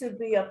easy to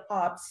be a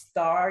pop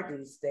star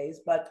these days,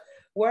 but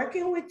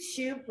working with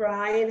you,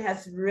 Brian,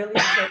 has really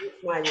changed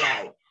my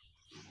life.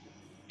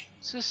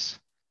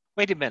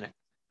 Wait a minute.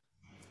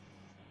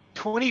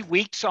 20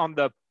 weeks on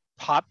the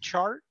pop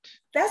chart?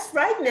 That's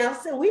right,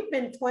 Nelson. We've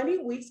been 20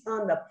 weeks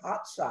on the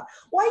pop chart.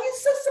 Why are you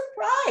so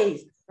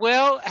surprised?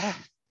 Well,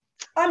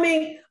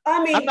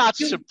 I'm not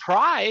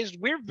surprised.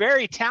 We're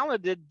very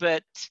talented,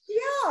 but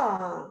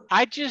Yeah.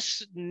 I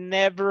just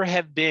never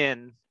have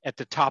been at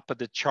the top of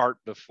the chart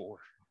before.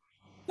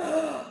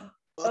 Welcome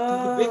to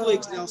the big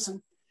leagues,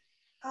 Nelson.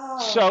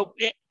 So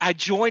I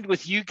joined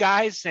with you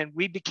guys and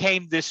we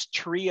became this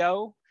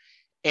trio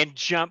and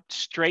jumped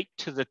straight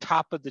to the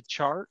top of the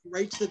chart.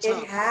 Right to the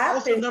top. It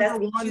happens. Also number That's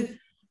what one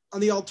on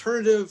the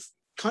alternative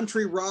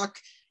country rock,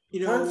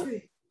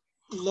 Country.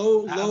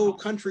 low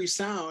country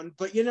sound.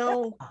 But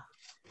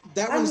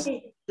that was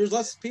there's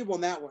less people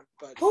in that one.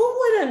 But Who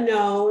would have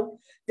known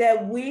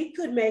that we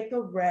could make a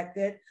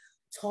record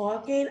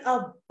talking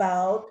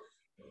about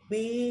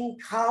being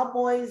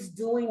cowboys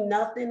doing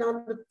nothing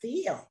on the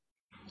field?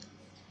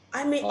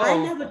 I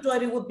never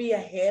thought it would be a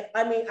hit.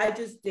 I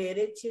just did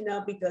it,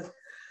 because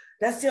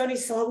that's the only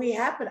song we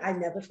had, but I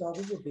never thought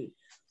it would be.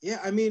 Yeah,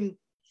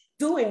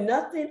 doing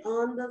nothing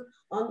on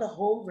the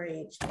home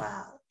range.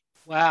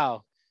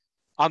 Wow.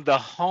 On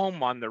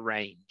the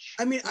range.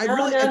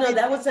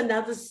 That was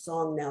another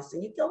song,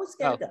 Nelson. You always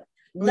get it.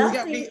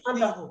 Nothing on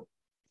the home.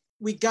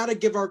 We got to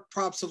give our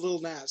props to Lil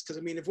Nas, because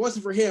if it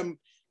wasn't for him,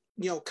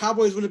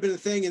 Cowboys wouldn't have been a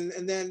thing,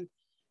 and then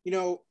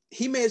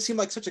he made it seem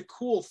like such a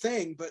cool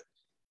thing, but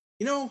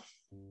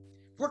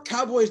we're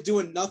Cowboys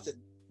doing nothing.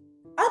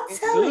 I'm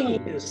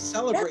telling you,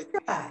 celebrate.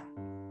 That's right.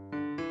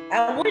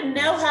 I wouldn't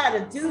know how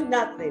to do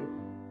nothing.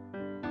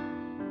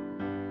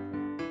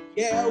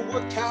 Yeah,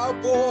 we're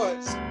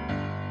cowboys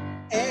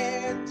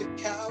and the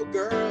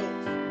cowgirls,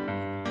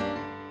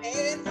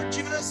 and we're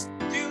just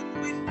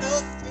doing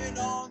nothing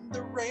on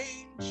the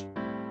range.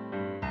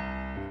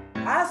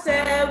 I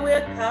said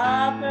we're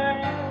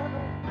cowgirls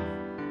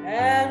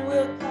and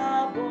we're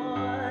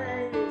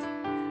cowboys,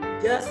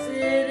 just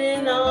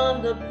sitting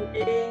on the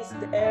plain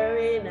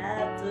staring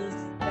at the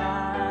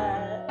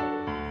sky,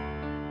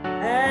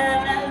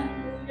 and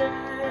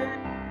we're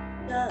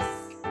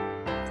just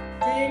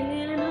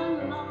singing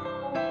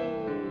along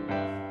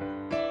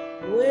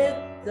with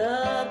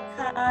the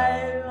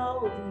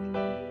coyote.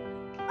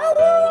 Oh,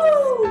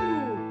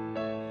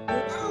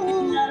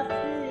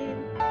 nothing.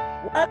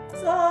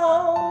 What's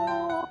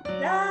all?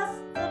 That's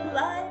the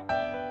life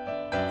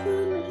to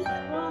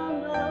live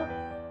on the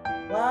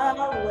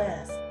Wild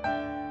West.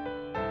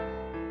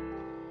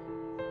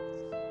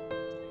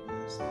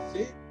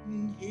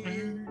 Sitting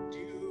here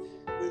doing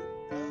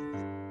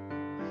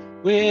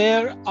nothing.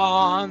 We're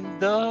on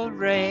the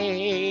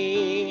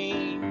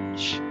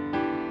range,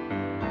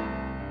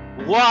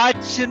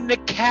 watching the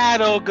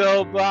cattle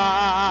go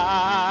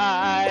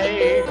by.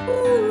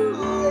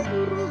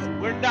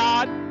 We're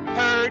not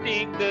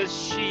herding the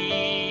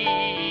sheep.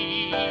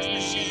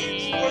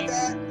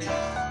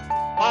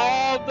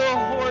 All the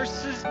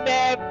horses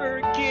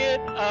never get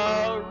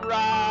a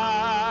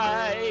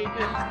ride.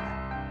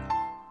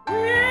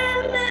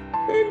 We're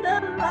living the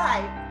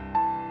life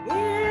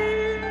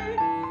here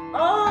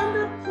on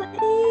the plain.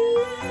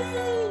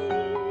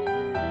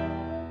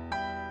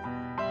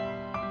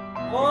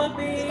 Or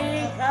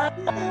big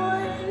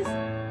cowboys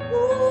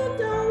who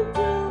don't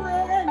do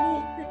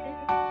anything.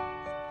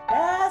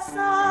 That's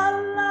our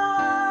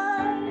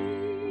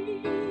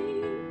life.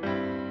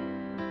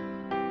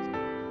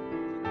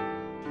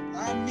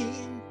 I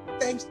mean,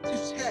 thanks to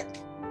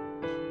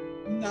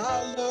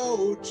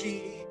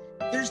technology,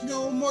 there's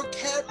no more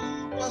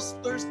cattle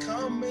rustlers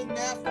coming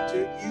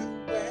after you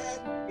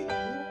and me.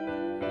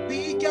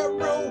 We got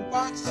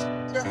robots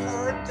to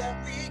herd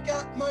and we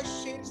got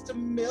machines to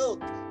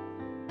milk.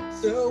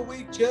 So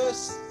we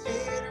just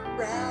sit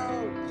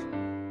around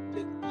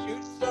and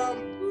shoot some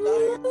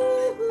light.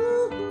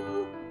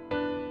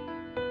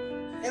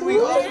 And we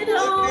also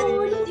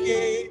play video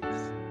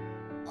games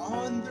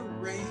on the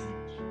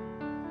range.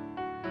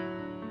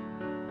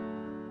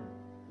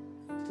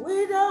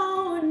 We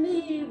don't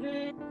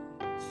even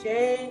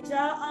change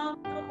our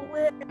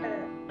underwear.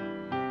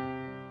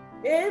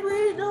 And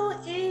we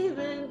don't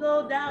even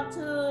go down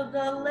to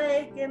the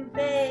lake and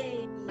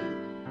bathe.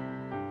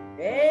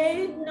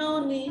 Ain't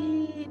no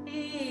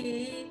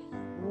need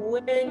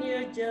when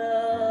you're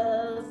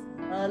just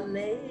a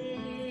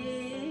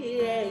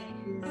lazy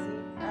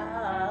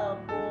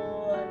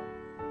cowboy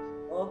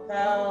or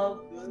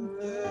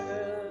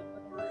cowgirl.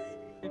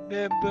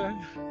 Remember,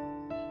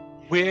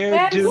 we're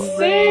And doing.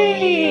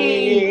 sing.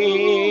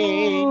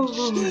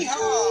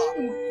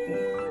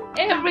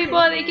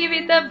 Everybody give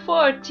it up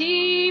for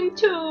Team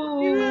 2.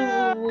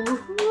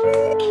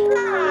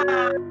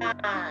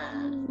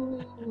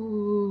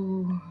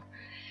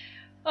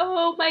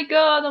 Oh my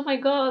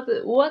god,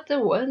 what a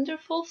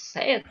wonderful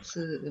set.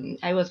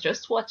 I was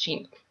just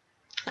watching.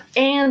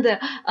 And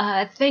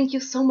thank you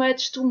so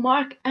much to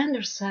Mark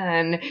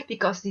Anderson,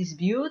 because this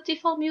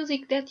beautiful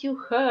music that you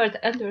heard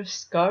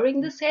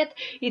underscoring the set,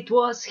 it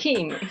was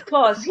him, it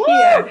was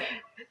here,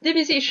 the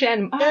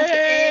musician Mark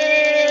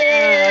Anderson.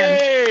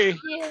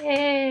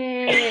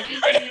 Yay!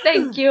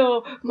 Thank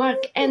you,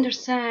 Mark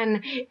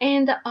Anderson.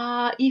 And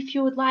if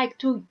you would like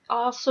to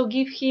also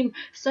give him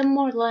some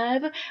more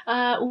love,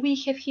 we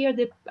have here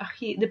the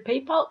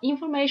PayPal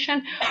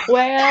information.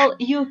 Well,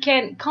 you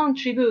can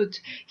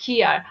contribute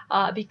here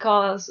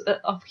because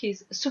of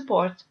his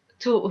support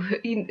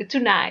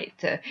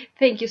tonight.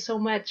 Thank you so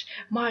much,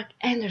 Mark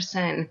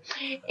Anderson.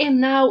 And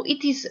now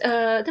it is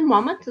the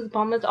moment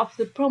of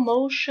the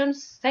promotion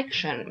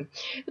section.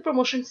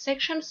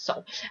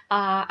 So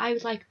I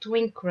would like to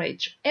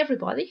encourage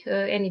everybody,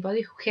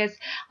 anybody who has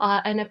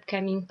an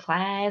upcoming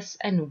class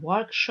and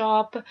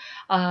workshop,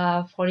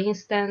 for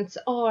instance,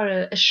 or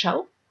a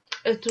show,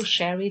 to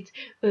share it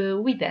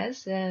with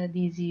us.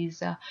 This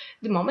is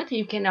the moment.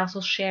 You can also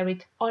share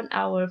it on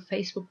our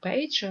Facebook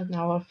page, on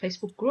our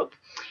Facebook group.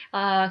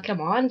 Come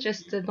on,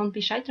 just don't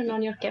be shy, turn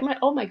on your camera.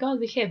 Oh my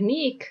god, we have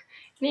Nick.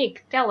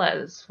 Nick, tell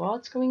us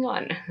what's going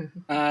on.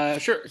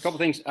 Sure, a couple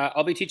things.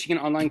 I'll be teaching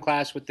an online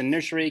class with the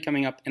nursery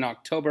coming up in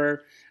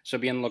October, so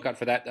be on the lookout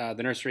for that.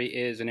 The nursery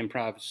is an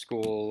improv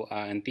school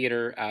and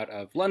theater out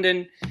of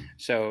London,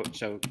 so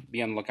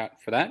be on the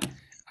lookout for that.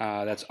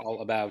 That's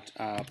all about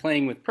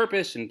playing with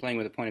purpose and playing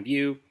with a point of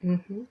view.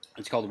 Mm-hmm.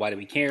 It's called Why Do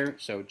We Care?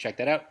 So check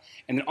that out.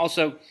 And then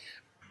also,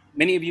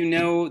 many of you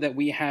know that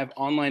we have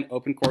online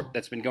open court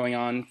that's been going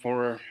on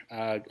for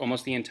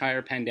almost the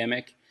entire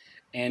pandemic.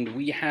 And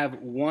we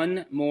have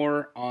two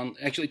more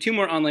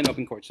online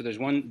open courts. So there's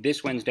one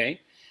this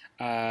Wednesday.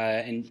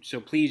 And so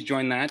please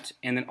join that.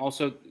 And then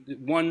also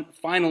one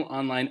final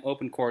online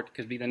open court,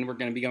 because then we're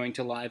going to be going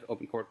to live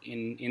open court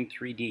in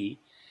 3D.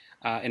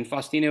 And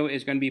Faustino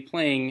is going to be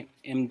playing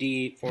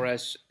MD for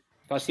us.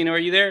 Faustino, are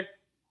you there?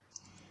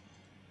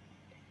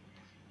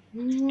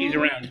 He's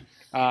around,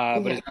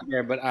 but he's not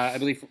there. But I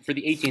believe for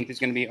the 18th is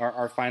going to be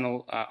our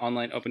final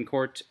online open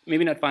court.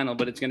 Maybe not final,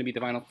 but it's going to be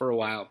the final for a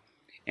while.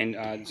 And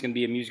it's going to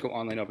be a musical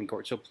online open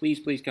court. So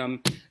please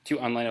come to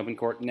online open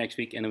court next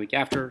week and the week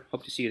after.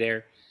 Hope to see you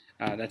there.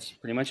 That's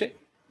pretty much it.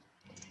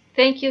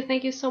 Thank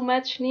you so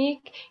much,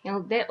 Nick.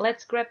 And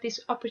let's grab this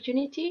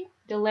opportunity.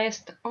 The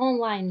last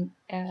online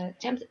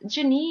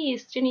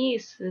Janice,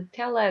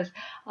 tell us.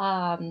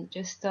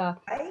 Just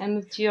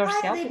unmute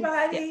yourself. Hi,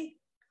 everybody.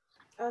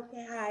 Yeah.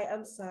 Okay, hi.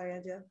 I'm sorry,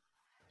 Angell.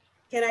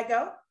 Can I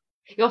go?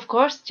 Of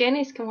course,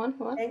 Janice. Come on.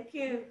 Thank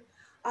you.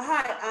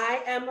 Hi,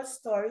 I am a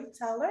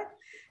storyteller,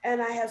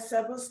 and I have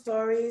several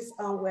stories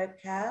on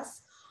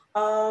webcasts.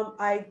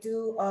 I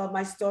do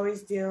my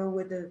stories deal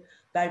with the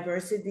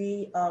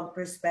diversity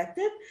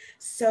perspective.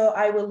 So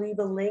I will leave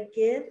a link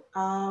in,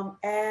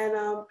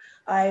 and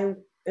I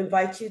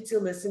invite you to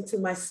listen to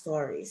my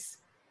stories.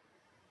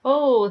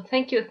 Oh,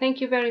 thank you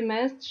very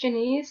much,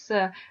 Janice.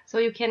 So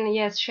you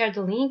can share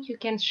the link. You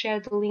can share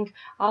the link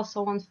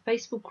also on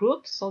Facebook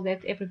group so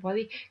that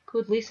everybody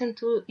could listen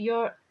to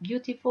your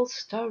beautiful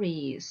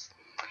stories.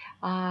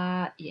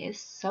 Yes.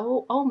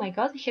 So, oh my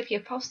God, we have here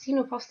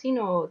Faustino.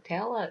 Faustino,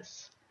 tell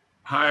us.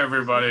 Hi,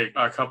 everybody.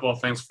 A couple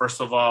of things.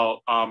 First of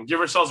all, give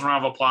yourselves a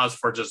round of applause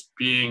for just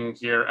being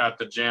here at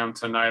the jam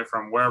tonight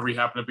from wherever you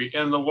happen to be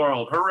in the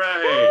world.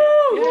 Hooray!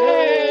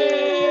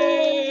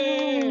 Yay!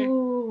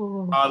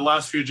 the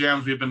last few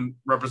jams, we've been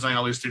representing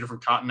at least 3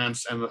 different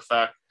continents, and the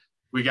fact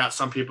we got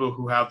some people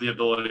who have the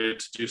ability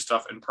to do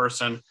stuff in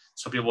person.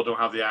 Some people don't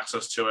have the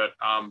access to it.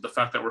 The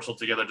fact that we're still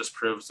together just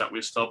proves that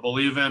we still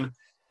believe in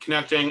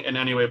connecting in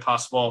any way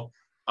possible.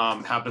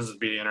 Happens to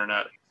be the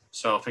internet.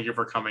 So thank you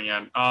for coming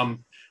in.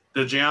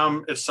 The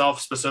jam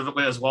itself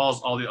specifically, as well as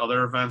all the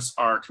other events,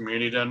 are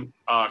community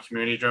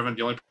driven.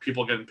 The only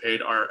people getting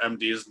paid are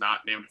MDs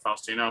not named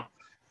Faustino.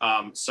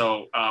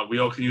 So we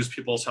all can use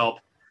people's help.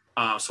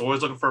 So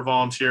always looking for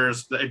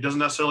volunteers. It doesn't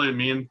necessarily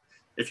mean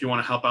if you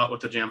want to help out with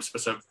the jam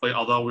specifically,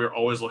 although we're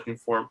always looking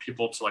for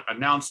people to like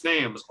announce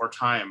names or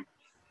time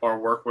or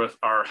work with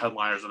our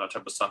headliners and that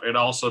type of stuff. It'd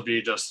also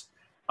be just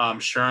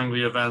sharing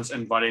the events,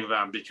 inviting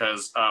them,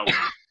 because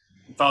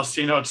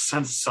Faustino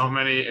sends so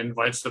many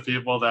invites to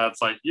people that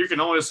it's like, you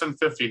can only send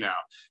 50 now.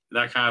 And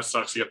that kind of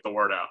sucks to get the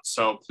word out.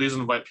 So please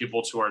invite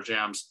people to our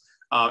jams.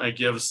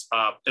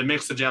 It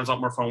makes the jams a lot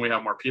more fun when we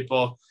have more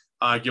people.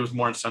 It gives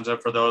more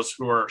incentive for those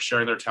who are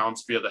sharing their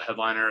talents via the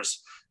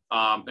headliners,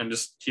 and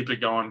just keep it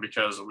going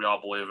because we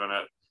all believe in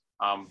it.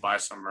 Buy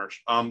some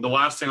merch. The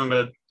other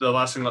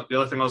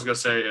thing I was gonna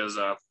say is,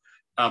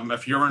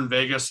 if you're in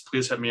Vegas,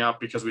 please hit me up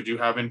because we do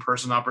have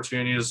in-person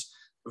opportunities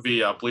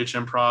via Bleach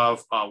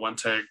Improv, One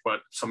Take,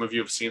 what some of you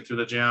have seen through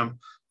the jam,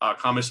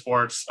 Comedy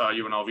Sports,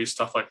 UNLV,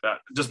 stuff like that.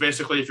 Just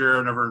basically, if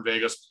you're ever in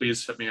Vegas,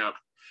 please hit me up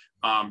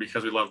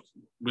because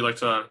we like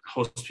to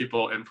host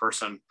people in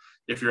person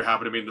if you're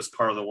happy to be in this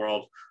part of the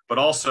world. But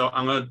also,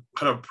 I'm going to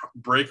kind of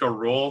break a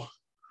rule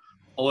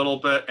a little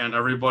bit, and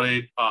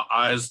everybody,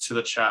 eyes to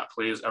the chat,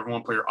 please.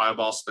 Everyone put your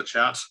eyeballs to the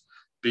chat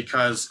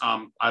because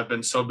I've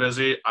been so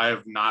busy. I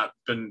have not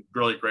been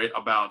really great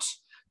about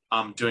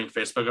doing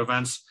Facebook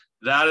events.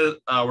 That is,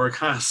 we're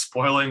kind of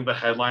spoiling the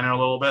headliner a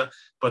little bit,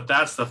 but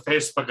that's the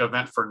Facebook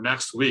event for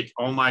next week.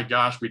 Oh my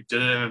gosh, we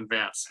did it in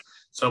advance.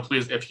 So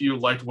please, if you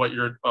liked what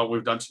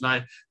we've done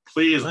tonight,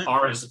 please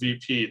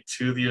RSVP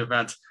to the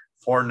event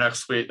for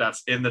next week.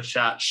 That's in the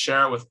chat.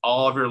 Share it with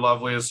all of your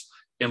lovelies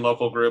in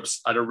local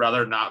groups. I'd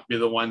rather not be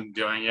the one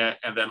doing it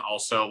and then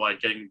also like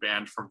getting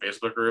banned from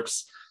Facebook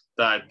groups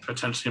that I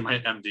potentially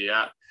might MD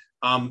at.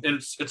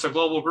 It's a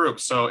global group.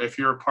 So if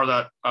you're part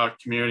of that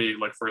community,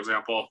 like for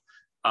example,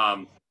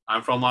 I'm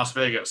from Las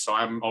Vegas, so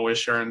I'm always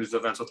sharing these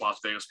events with Las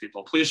Vegas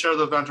people. Please share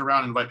the event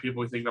around, invite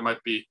people who think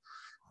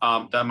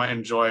that might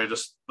enjoy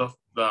just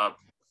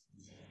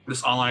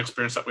this online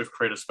experience that we've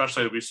created,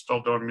 especially that we're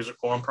still doing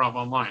musical improv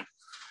online.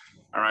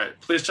 All right,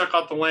 please check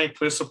out the link.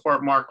 Please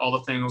support Mark, all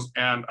the things,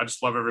 and I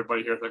just love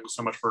everybody here. Thank you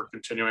so much for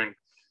continuing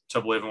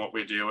to believe in what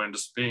we do and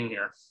just being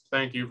here.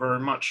 Thank you very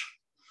much.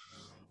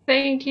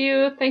 Thank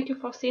you,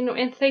 Faustino,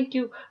 and thank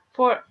you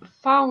for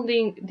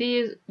founding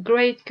this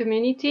great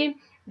community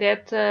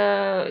that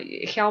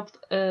helped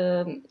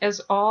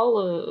us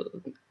all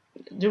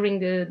during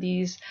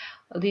these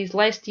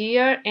last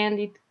year, and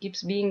it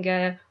keeps being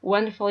a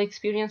wonderful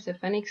experience, a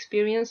fun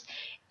experience,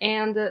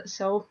 and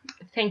so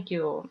thank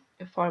you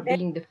for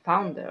being the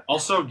founder.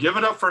 Also, give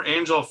it up for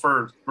Angell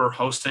for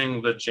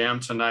hosting the jam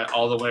tonight,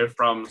 all the way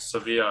from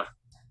Sevilla.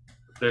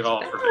 Big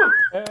all for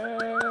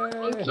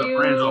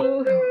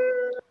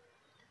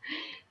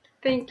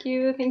Thank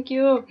you. Thank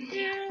you.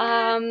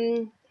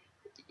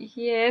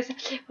 Yes.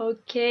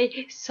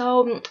 Okay.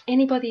 So,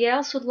 anybody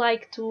else would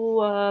like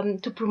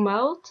to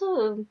promote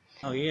something?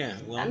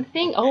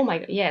 Oh my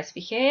God! Yes,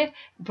 we have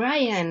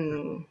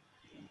Brian.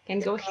 Can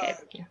go ahead.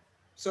 Yeah.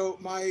 So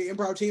my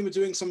improv team is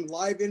doing some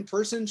live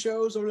in-person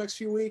shows over the next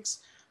few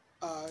weeks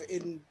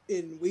in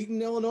Wheaton,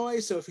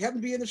 Illinois. So if you happen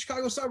to be in the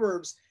Chicago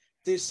suburbs,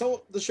 the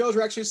shows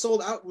are actually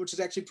sold out, which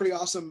is actually pretty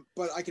awesome.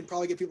 But I can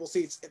probably get people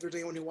seats if there's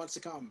anyone who wants to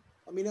come.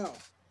 Let me know.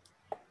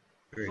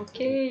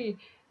 Okay.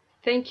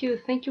 Thank you,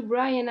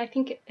 Brian. I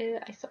think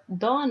I saw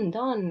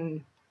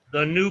Don.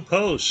 The new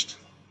post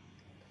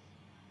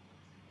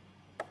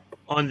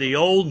on the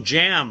old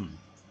jam.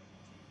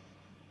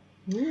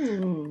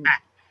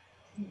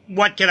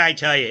 What can I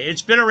tell you?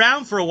 It's been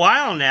around for a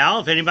while now.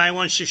 If anybody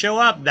wants to show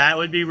up, that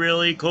would be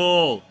really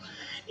cool.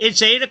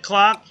 It's 8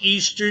 o'clock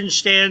Eastern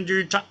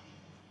Standard Time.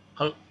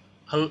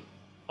 Oh,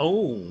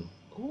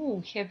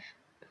 we have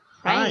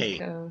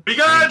Frank. Hi. We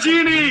got a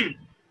genie!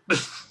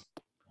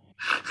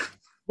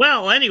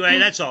 Well, anyway,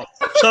 that's all.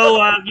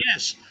 So,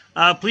 yes,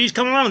 please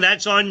come along.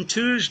 That's on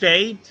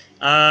Tuesday,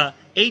 8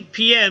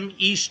 p.m.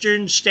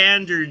 Eastern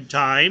Standard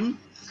Time.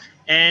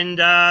 And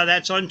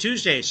that's on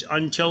Tuesdays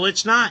until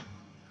it's not.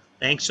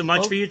 Thanks so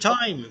much for your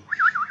time.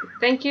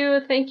 Thank you,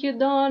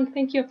 Don.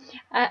 Thank you.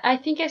 I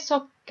think I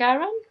saw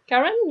Karen.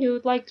 Karen, you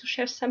would like to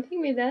share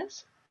something with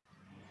us?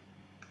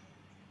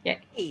 Yeah.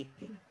 Hey,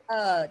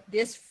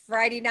 this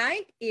Friday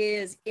night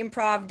is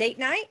improv date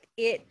night.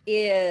 It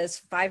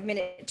is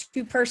 5-minute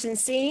 2-person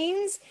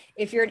scenes.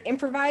 If you're an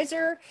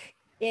improviser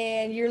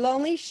and you're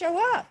lonely, show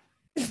up.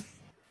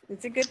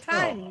 It's a good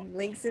time.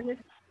 Links in the.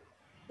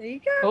 There you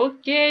go.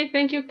 Okay,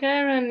 thank you,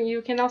 Karen.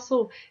 You can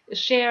also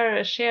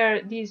share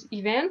this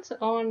event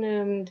on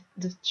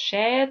the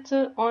chat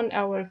on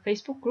our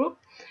Facebook group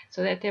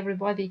so that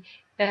everybody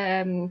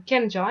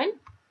can join.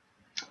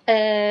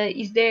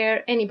 Is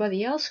there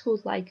anybody else who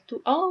would like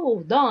to?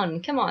 Oh,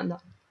 Dawn, come on, Dawn.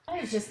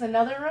 It's just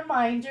another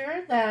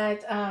reminder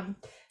that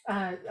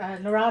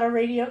Narada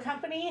Radio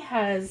Company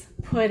has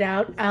put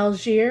out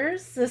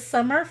Algiers this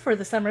summer for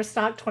the Summer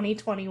Stock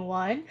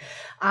 2021.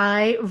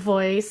 I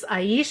voice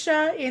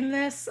Aisha in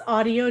this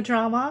audio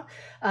drama.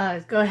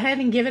 Go ahead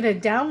and give it a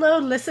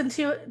download. Listen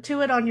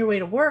to it on your way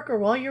to work or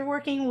while you're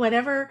working,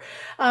 whatever.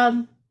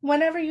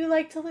 Whenever you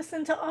like to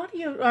listen to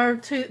audio or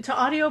to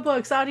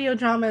audiobooks, audio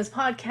dramas,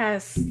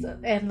 podcasts,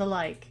 and the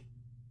like.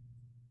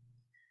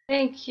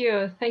 Thank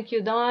you,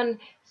 Dawn.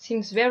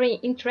 Seems very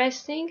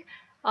interesting.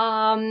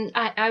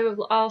 I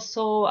will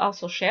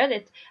also share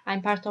that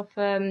I'm part of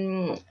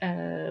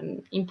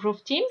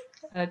Improv team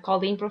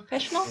called Improv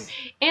Professional,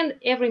 and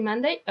every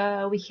Monday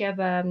we have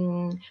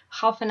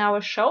half an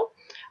hour show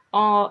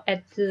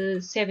at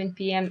 7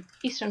 p.m.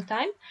 Eastern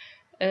Time.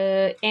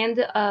 And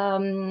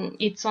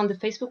it's on the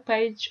Facebook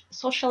page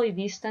Socially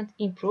Distant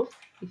Improve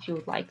if you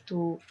would like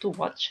to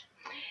watch.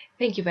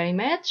 Thank you very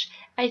much.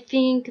 I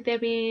think there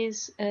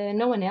is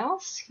no one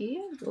else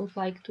here who would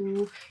like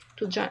to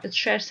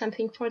share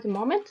something for the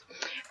moment.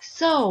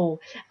 So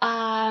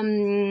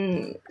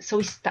it's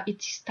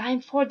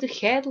time for the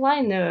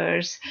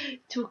headliners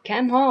to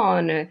come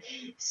on.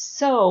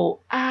 So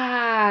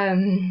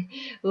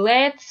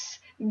let's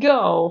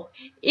go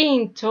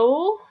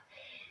into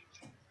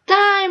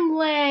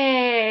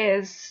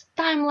Timeless.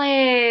 Come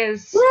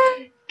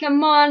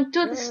on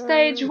to the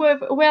stage.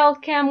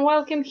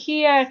 Welcome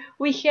here.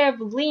 We have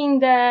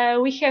Linda,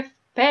 we have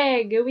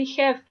Peg, we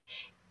have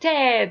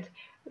Ted,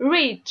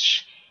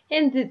 Rich,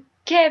 and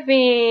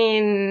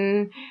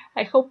Kevin.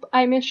 I hope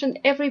I mentioned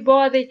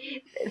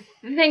everybody.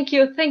 Thank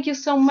you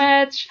so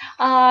much.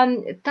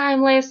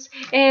 Timeless,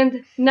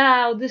 and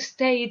now the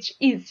stage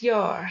is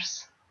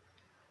yours.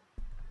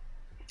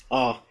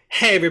 Oh,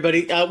 hey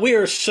everybody. We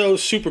are so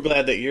super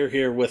glad that you're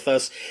here with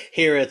us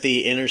here at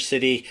the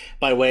InterCity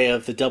by way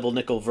of the Double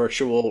Nickel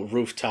Virtual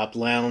Rooftop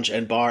Lounge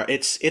and Bar.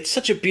 It's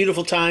such a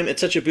beautiful time. It's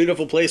such a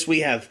beautiful place. We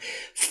have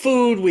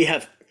food.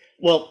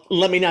 Well,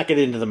 let me not get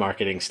into the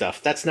marketing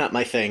stuff. That's not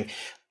my thing.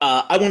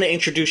 I want to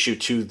introduce you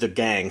to the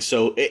gang.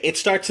 So it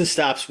starts and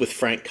stops with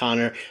Frank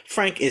Connor.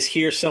 Frank is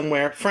here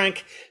somewhere.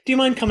 Frank, do you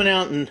mind coming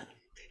out? And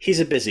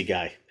he's a busy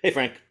guy. Hey,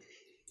 Frank.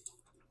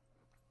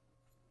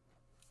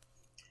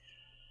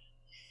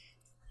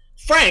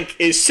 Frank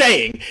is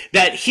saying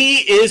that he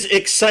is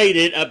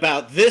excited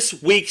about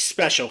this week's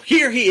special.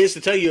 Here he is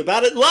to tell you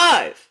about it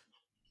live.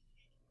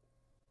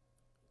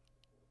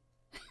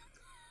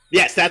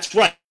 Yes, that's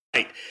right.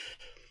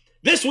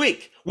 This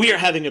week, we are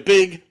having a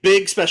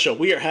big special.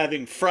 We are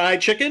having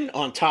fried chicken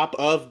on top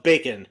of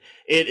bacon.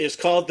 It is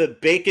called the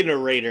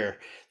Baconerator.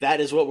 That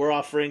is what we're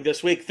offering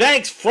this week.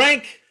 Thanks,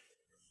 Frank.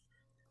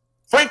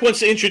 Frank wants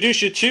to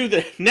introduce you to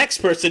the next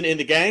person in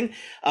the gang.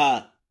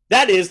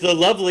 That is the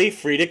lovely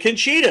Frida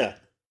Conchita.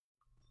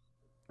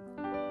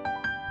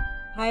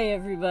 Hi,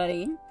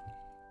 everybody.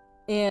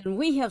 And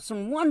we have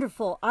some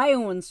wonderful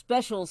Iowan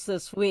specials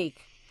this week.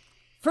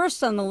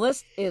 First on the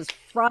list is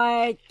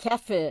fried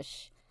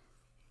catfish.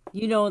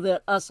 You know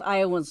that us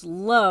Iowans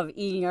love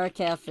eating our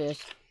catfish.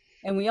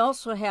 And we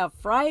also have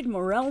fried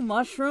morel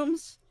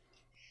mushrooms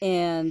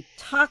and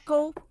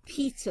taco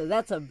pizza.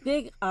 That's a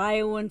big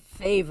Iowan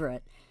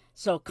favorite.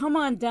 So come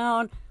on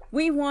down.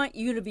 We want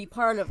you to be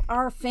part of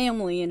our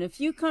family, and if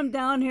you come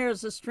down here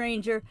as a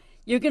stranger,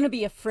 you're going to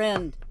be a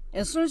friend.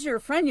 As soon as you're a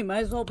friend, you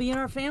might as well be in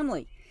our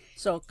family.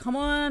 So come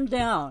on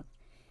down.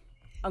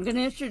 I'm going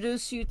to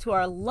introduce you to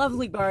our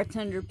lovely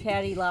bartender,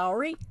 Patty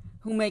Lowry,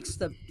 who makes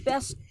the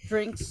best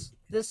drinks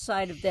this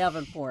side of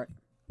Davenport.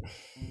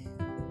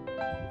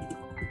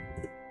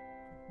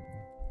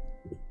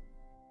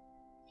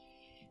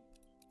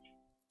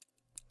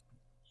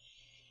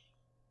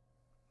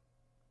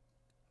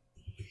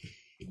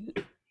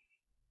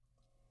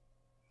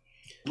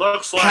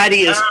 Looks like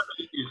Patty is.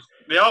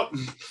 Yep.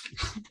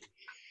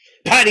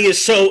 Patty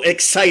is so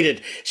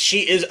excited.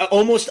 She is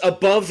almost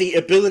above the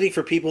ability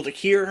for people to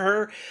hear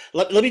her.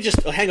 Let me just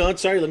hang on.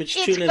 Sorry, let me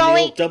just tune in the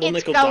old double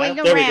nickel dial. It's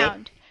going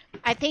around.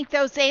 I think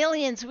those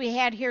aliens we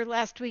had here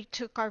last week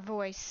took our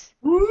voice.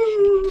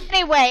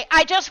 Anyway,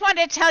 I just want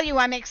to tell you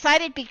I'm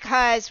excited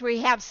because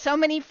we have so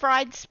many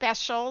fried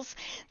specials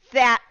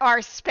that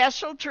our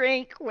special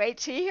drink, wait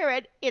till you hear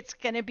it, it's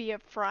going to be a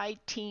fried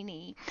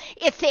teeny.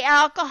 It's the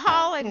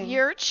alcohol of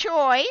your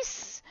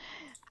choice,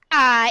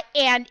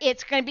 and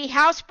it's going to be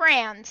house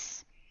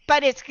brands,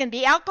 but it's going to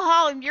be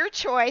alcohol of your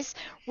choice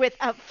with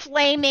a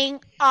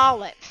flaming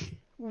olive.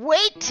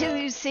 Wait till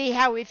you see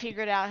how we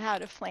figured out how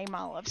to flame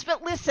olives.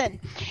 But listen,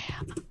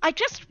 I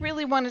just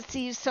really want to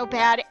see you so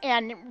bad.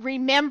 And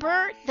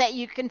remember that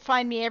you can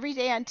find me every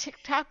day on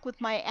TikTok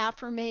with my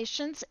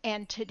affirmations.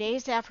 And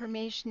today's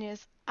affirmation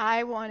is,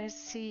 I want to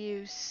see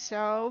you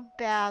so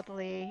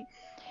badly.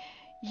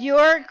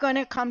 You're going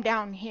to come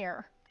down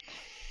here.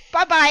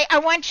 Bye-bye. I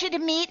want you to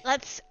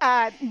let's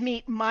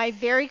meet my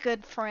very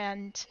good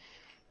friend,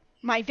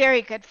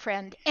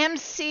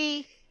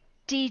 MC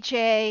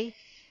DJ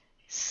 /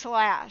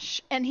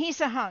 and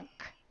he's a hunk.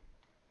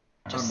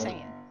 Just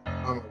saying.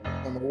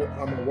 I'm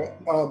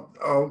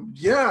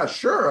Yeah,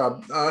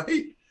 sure.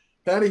 Hey,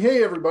 Patty.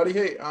 Hey, everybody.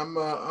 Hey, I'm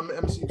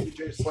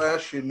MCPJ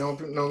Slash. You know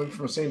me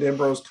from St.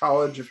 Ambrose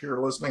College. If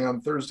you're listening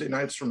on Thursday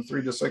nights from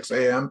 3 to 6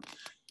 a.m.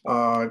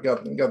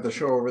 Got the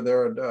show over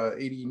there at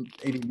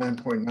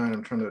 89.9.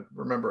 I'm trying to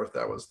remember if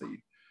that was the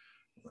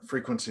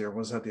frequency or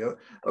was that the other.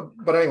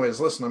 But anyways,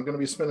 listen, I'm going to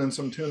be spinning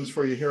some tunes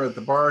for you here at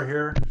the bar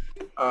here.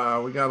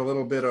 We got a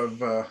little bit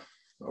of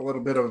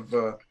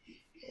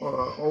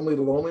Only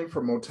the Lonely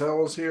from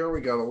Motels here.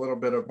 We got a little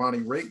bit of Bonnie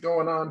Raitt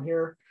going on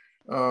here.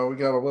 We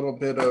got a little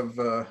bit of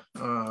the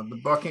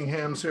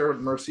Buckinghams here,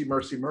 Mercy,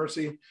 Mercy,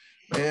 Mercy.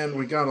 And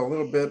we got a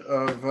little bit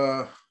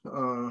of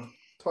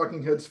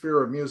Talking Heads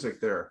Sphere of Music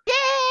there.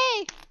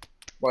 Yay!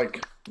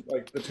 Like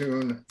the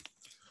tune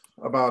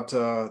about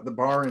the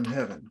bar in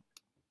heaven.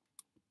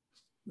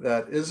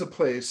 That is a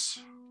place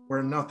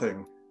where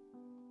nothing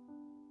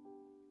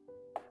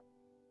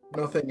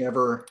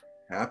ever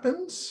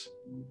happens.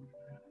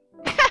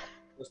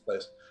 This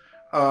place.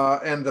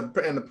 And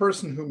the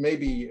person who may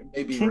be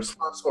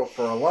responsible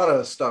for a lot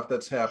of stuff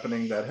that's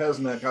happening that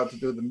hasn't got to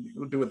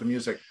do with the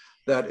music,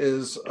 that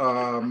is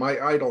my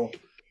idol,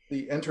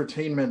 the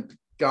entertainment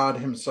god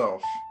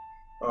himself,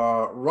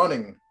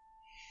 running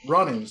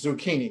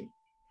Zucchini.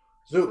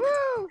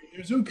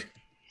 Zook.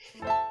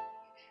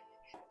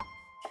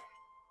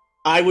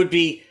 I would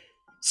be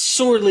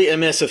sorely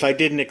amiss if I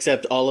didn't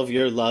accept all of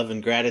your love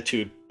and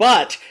gratitude.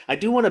 But I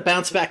do want to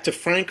bounce back to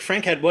Frank.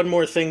 Frank had one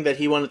more thing that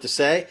he wanted to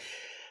say.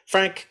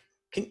 Frank,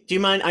 do you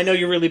mind? I know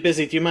you're really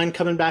busy. Do you mind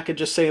coming back and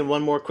just saying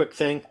one more quick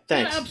thing?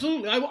 Thanks. Yeah,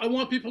 absolutely. I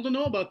want people to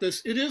know about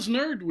this. It is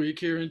Nerd Week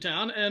here in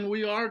town, and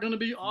we are going to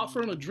be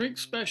offering a drink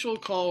special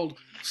called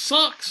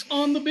Socks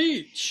on the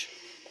Beach.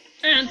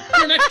 And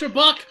for an extra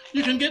 $1,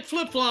 you can get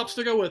flip-flops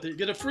to go with it. You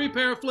get a free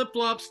pair of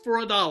flip-flops for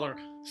 $1.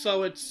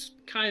 So it's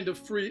kind of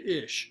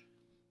free-ish.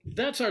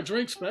 That's our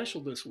drink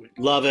special this week.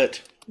 Love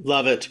it.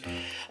 Love it.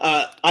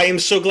 I am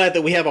so glad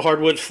that we have a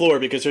hardwood floor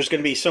because there's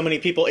going to be so many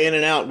people in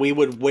and out. We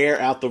would wear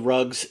out the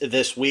rugs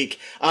this week.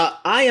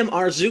 I am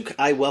Arzook.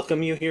 I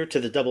welcome you here to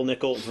the Double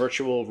Nickel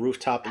Virtual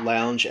Rooftop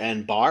Lounge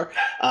and Bar.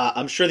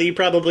 I'm sure that you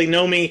probably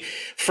know me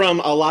from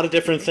a lot of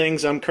different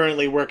things. I'm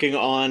currently working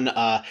on,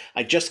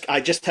 I just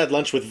had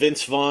lunch with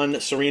Vince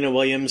Vaughn, Serena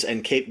Williams,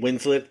 and Kate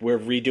Winslet. We're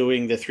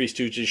redoing the Three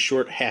Stooges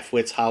short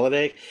Half-Wits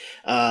holiday.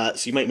 So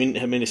you might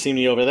have seen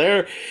me over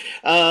there.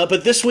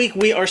 But this week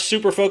we are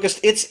super focused.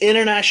 It's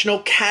International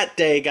Cat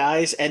Day,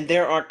 guys, and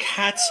there are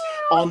cats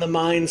on the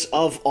minds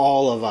of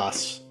all of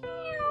us.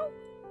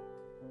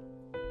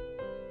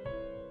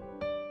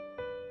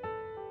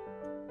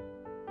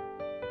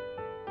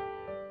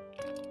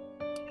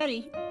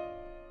 Patty.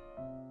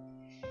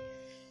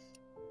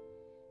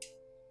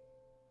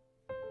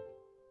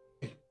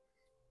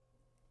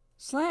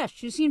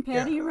 Slash, you seen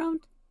Patty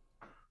around?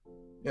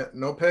 Yeah,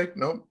 no, Peg.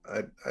 Nope.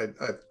 I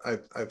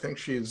think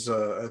she's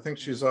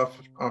off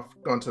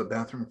gone to the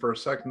bathroom for a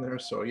second there.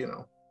 So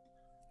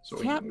So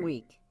Cat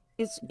Week.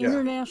 It's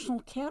International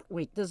Cat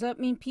Week. Does that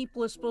mean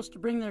people are supposed to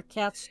bring their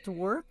cats to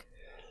work?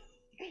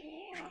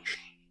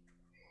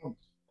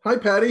 Hi,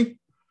 Patty.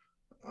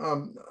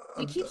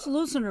 She keeps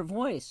losing her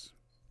voice.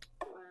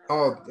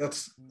 Oh,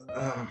 that's.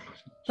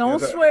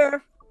 Don't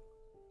swear.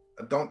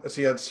 Don't.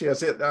 She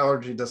has an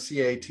allergy to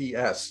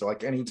CATS. So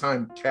like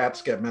anytime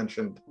cats get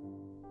mentioned.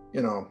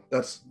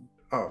 That's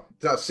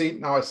see,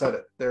 now I said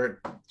it.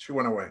 There, she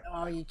went away.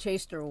 Oh, you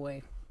chased her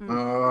away.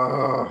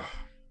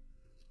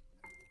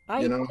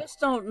 I just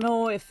don't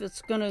know if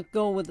it's going to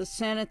go with the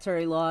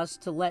sanitary laws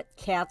to let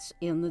cats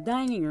in the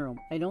dining room.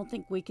 I don't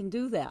think we can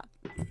do that.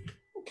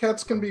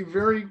 Cats can be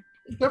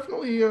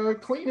definitely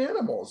clean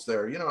animals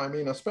there.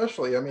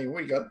 Especially,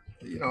 we got,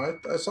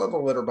 I saw the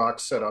litter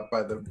box set up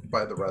by the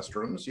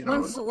restrooms,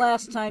 When's the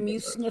last time you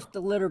sniffed a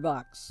litter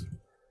box?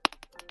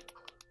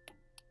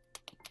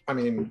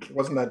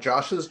 Wasn't that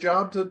Josh's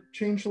job to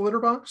change the litter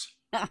box?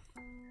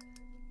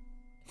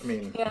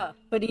 Yeah,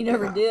 but he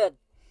never did.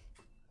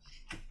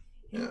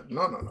 Yeah,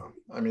 no.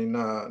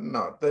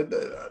 No.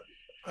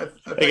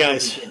 Hey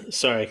guys,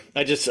 sorry.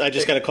 I just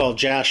got a call.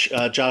 Josh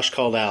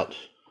called out.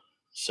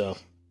 So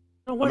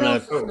what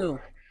else is new?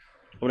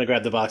 I'm gonna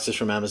grab the boxes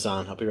from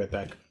Amazon. I'll be right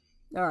back.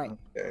 All right.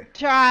 Okay.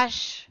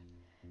 Josh,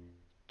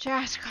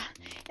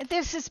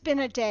 this has been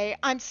a day.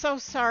 I'm so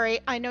sorry.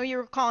 I know you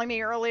were calling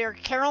me earlier.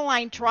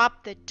 Caroline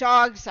dropped the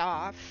dogs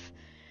off.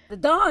 The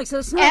dogs?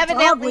 It's not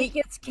dog week,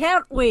 it's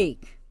cat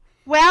week.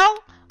 Well,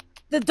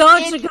 the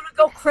dogs are going to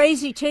go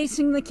crazy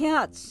chasing the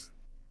cats.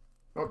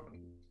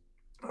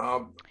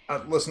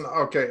 Listen,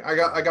 okay, I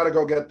got to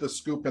go get the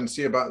scoop and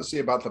see about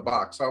the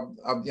box.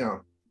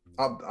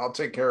 I'll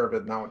take care of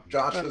it now.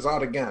 Josh is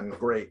out again.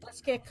 Great.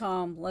 Let's get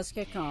calm.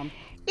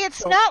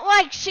 It's not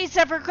like she's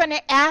ever going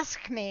to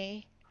ask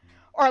me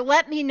or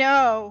let me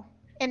know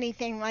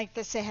anything like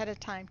this ahead of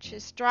time. She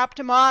just dropped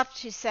him off.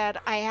 She said,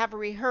 I have a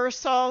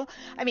rehearsal.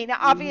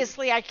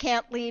 Obviously I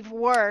can't leave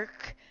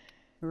work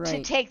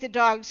to take the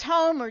dogs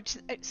home.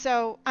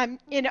 So I'm,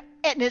 and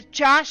if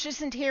Josh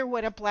isn't here,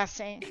 what a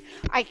blessing.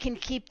 I can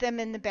keep them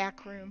in the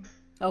back room.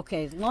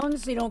 Okay, as long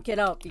as they don't get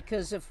out,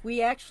 because if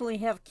we actually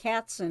have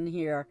cats in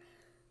here,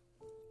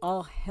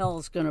 all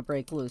hell's gonna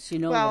break loose. You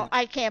know Well, that.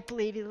 I can't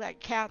believe you let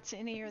cats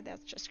in here.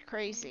 That's just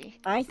crazy.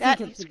 I think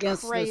That it's is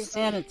against crazy. the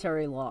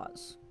sanitary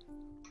laws.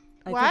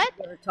 I What? think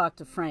you better talk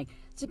to Frank.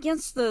 It's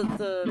against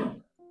the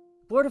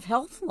Board of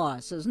Health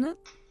laws, isn't it?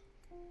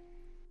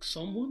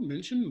 Someone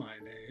mentioned my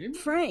name.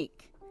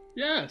 Frank.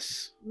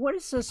 Yes. What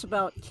is this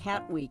about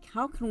Cat Week?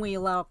 How can we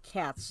allow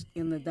cats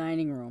in the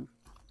dining room?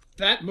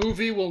 That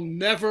movie will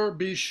never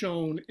be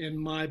shown in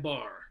my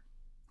bar.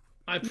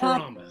 I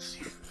promise.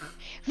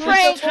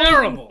 Frank. It's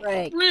terrible.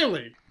 Frank.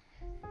 Really.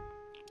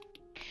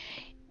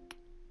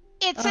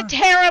 It's a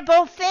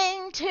terrible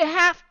thing to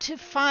have to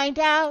find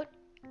out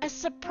a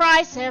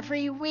surprise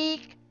every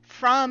week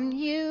from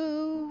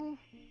you.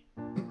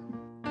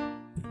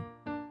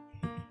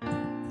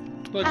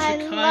 But I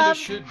you kind love of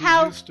should be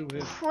how used to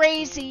it.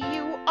 crazy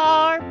you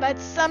are, but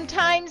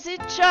sometimes it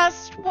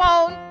just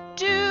won't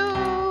do.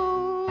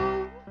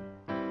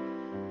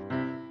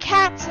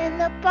 Cats in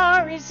the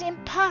bar is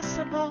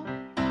impossible.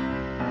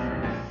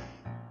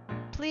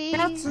 Please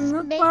Cats in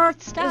the make bar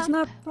it stop. is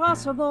not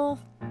possible.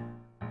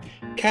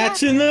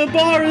 Cats in the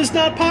bar is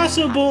not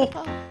possible.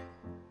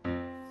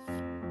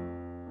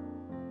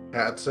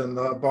 Cats in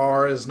the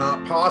bar is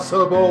not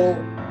possible.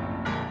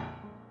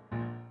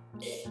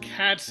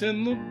 Cats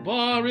in the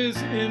bar is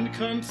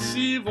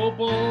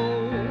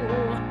inconceivable.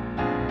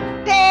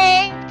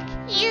 Thank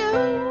you.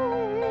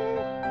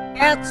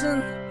 Cats in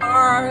the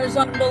bar is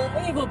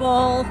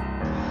unbelievable.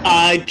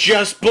 I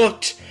just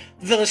booked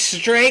the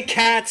Stray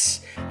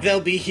Cats. They'll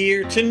be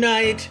here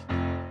tonight.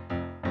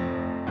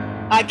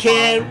 I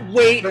can't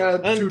wait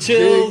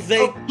until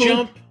they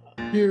jump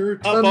here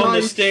up on the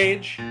tonight.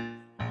 stage.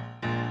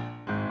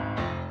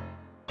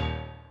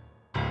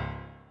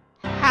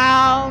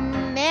 How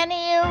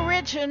many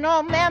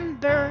original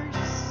members?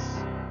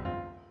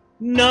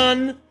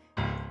 None,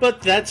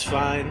 but that's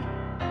fine.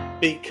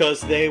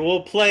 Because they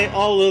will play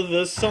all of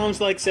the songs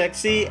like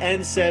Sexy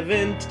and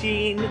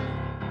 17.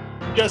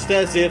 Just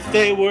as if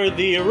they were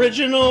the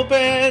original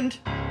band.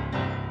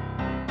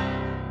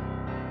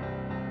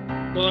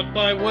 But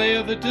by way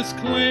of a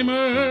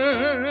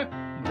disclaimer,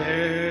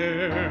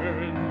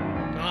 they're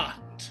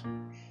not.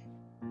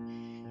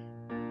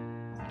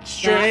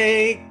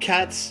 Stray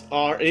cats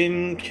are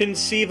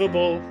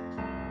inconceivable.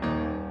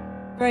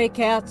 Stray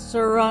cats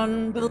are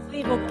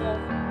unbelievable.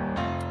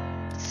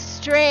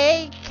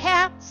 Stray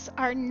cats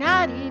are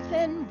not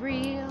even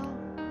real.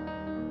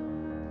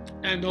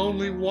 And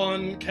only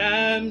one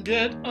can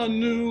get a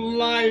new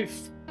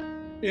life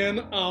in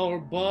our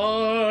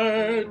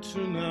bar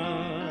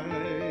tonight.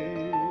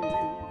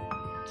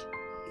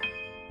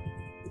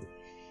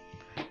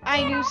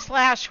 I knew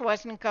Slash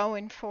wasn't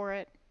going for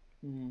it.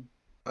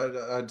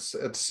 I'm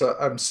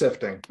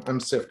sifting.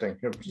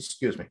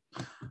 Excuse me.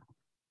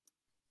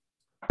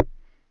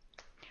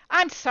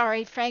 I'm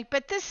sorry, Frank,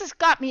 but this has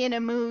got me in a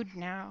mood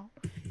now.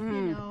 You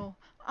know,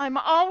 I'm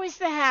always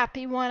the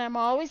happy one. I'm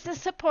always the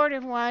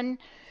supportive one.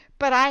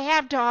 But I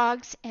have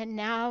dogs, and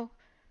now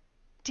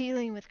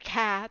dealing with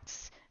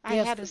cats. I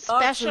Yes, had a the dogs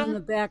are special. in the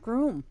back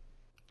room.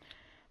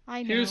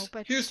 I know, Here's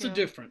but the still.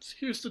 difference.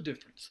 Here's the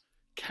difference.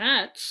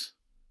 Cats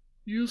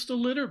use the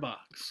litter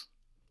box.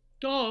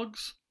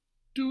 Dogs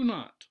do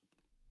not.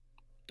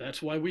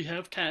 That's why we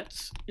have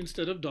cats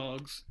instead of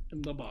dogs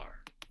in the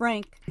bar.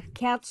 Frank,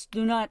 cats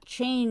do not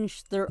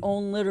change their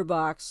own litter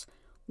box,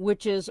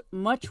 which is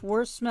much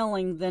worse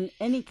smelling than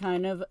any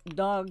kind of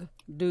dog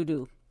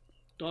doo-doo.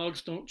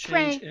 Dogs don't change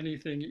Frank.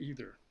 anything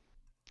either.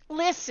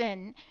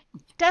 Listen,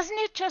 doesn't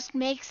it just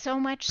make so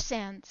much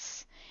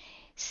sense?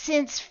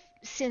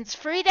 Since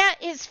Frida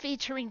is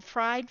featuring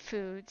fried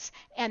foods,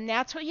 and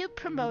that's what you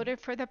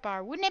promoted for the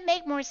bar, wouldn't it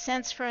make more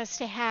sense for us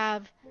to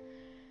have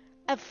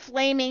a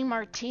flaming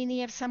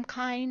martini of some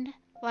kind?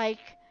 Like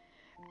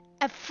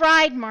a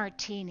fried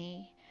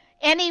martini.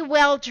 Any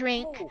well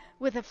drink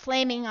with a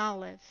flaming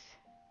olive.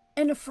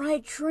 And a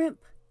fried shrimp.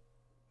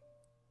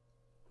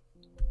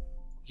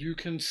 You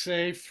can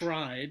say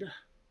fried,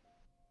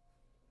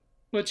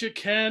 but you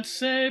can't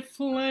say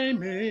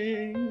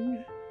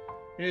flaming.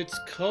 It's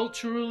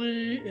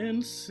culturally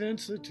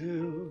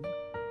insensitive,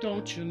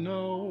 don't you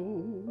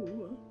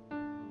know?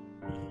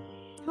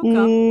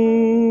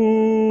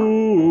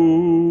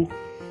 Ooh.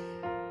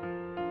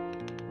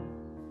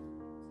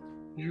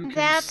 You can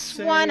That's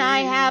one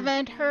I say-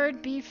 haven't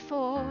heard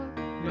before.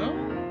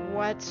 No?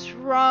 What's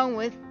wrong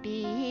with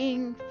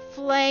being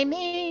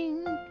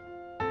flaming?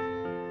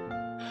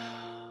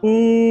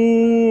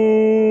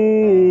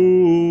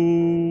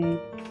 Ooh.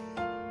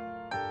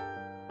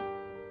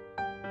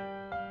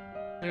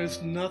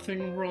 There's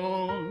nothing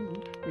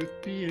wrong with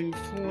being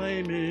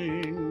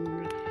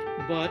flaming,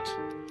 but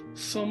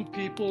some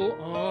people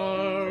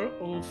are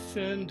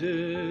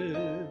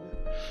offended.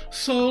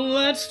 So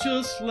let's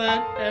just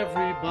let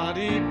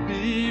everybody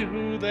be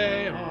who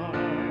they are.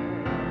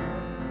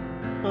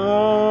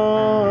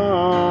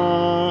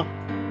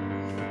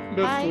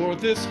 Before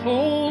this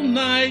whole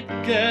night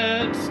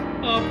gets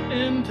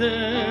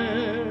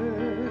upended.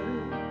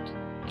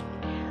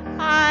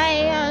 I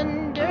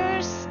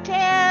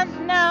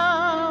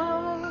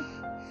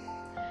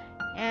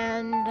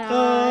and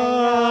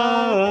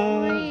I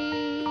agree.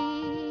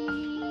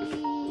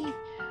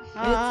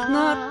 It's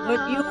not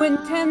what you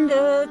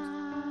intended.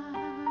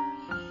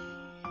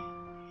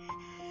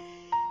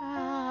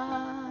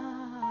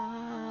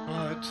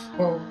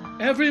 But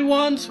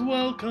everyone's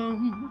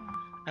welcome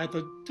at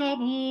the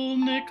double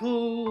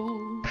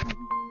nickel.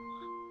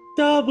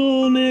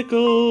 Double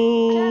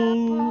nickel.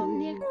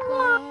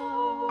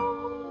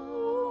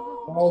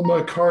 Paul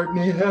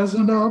McCartney has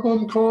an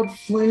album called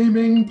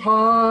Flaming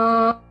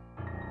Pie.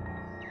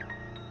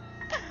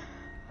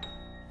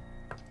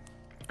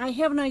 I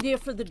have an idea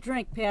for the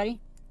drink, Patty.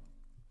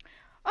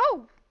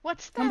 Oh,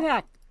 what's that? Come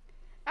back.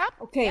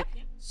 Okay,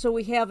 so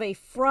we have a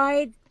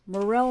fried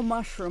morel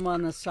mushroom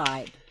on the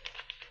side,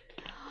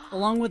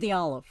 along with the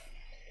olive.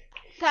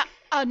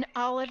 An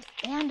olive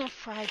and a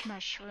fried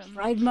mushroom.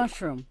 Fried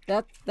mushroom.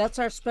 That's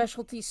our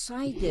specialty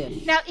side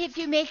dish. Now, if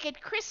you make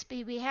it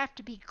crispy, we have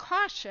to be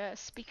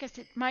cautious because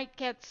it might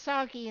get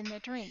soggy in the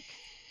drink.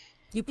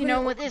 You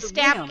know, when the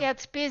staff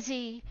gets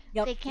busy,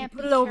 they can't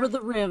put it over the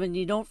rim and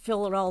you don't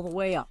fill it all the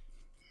way up.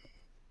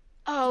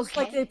 Oh, Just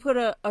like they put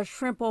a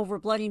shrimp over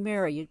Bloody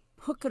Mary. You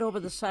hook it over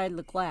the side of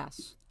the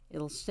glass.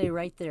 It'll stay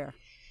right there.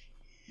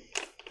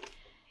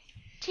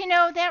 Do you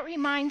know, that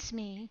reminds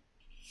me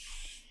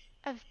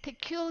of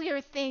peculiar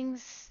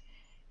things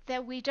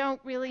that we don't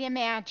really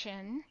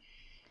imagine.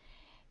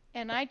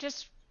 And I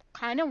just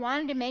kind of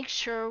wanted to make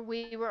sure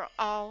we were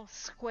all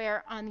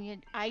square on the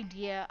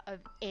idea of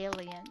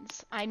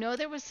aliens. I know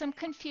there was some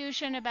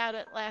confusion about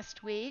it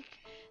last week.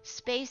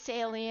 Space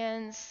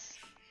aliens,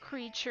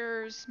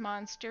 creatures,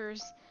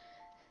 monsters.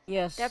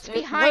 Yes, that's it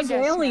behind was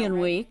us. Alien now,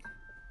 right? Week.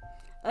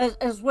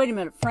 As wait a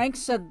minute, Frank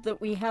said that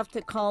we have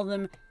to call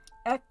them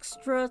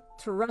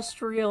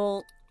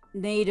extraterrestrial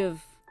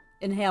native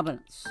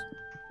inhabitants.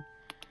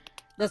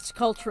 That's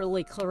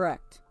culturally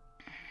correct.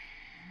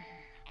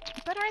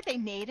 But are they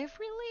native,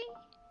 really?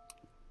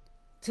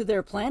 To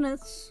their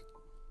planets.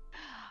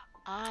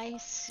 I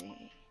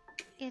see.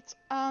 It's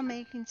all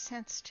making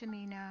sense to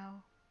me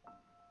now.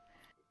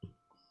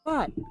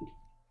 But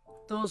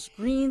those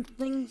green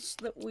things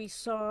that we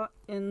saw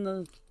in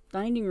the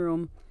dining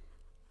room,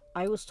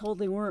 I was told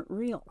they weren't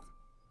real.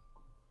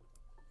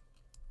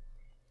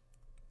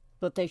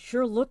 But they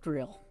sure looked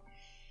real.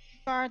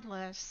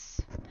 Regardless,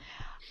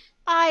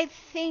 I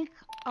think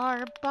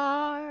our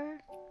bar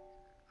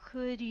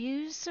could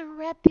use a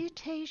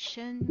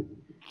reputation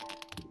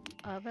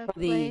of a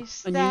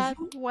place that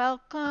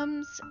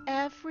welcomes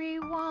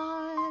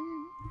everyone.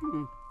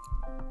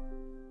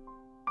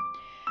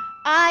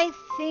 I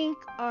think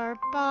our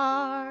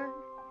bar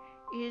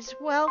is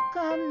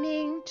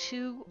welcoming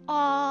to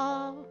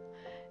all,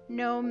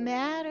 no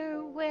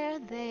matter where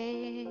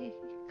they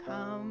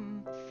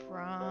come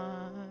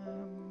from.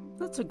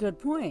 That's a good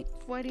point.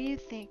 What do you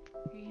think,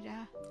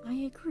 Rita? I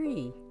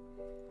agree.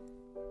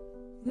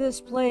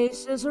 This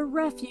place is a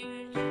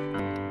refuge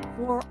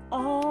for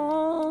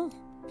all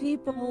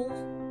people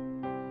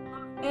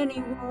of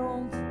any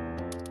world.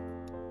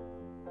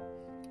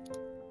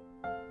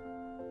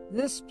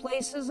 This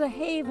place is a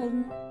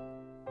haven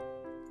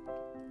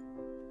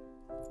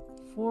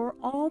for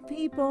all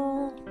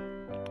people,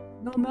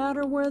 no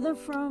matter where they're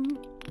from.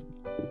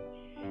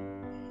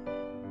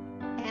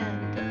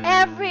 And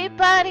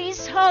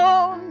everybody's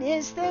home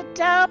is the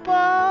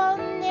double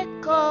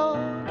nickel.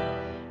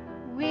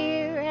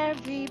 We're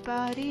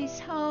everybody's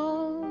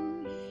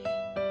home.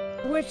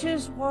 Which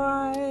is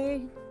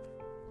why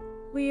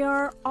we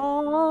are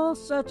all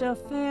such a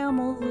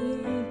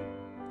family.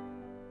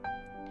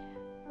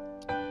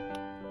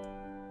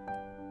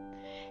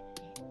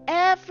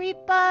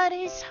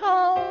 Everybody's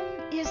home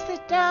is the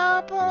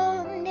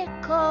double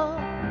nickel.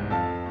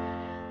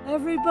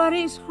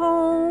 Everybody's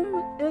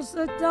home is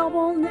the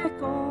double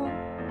nickel.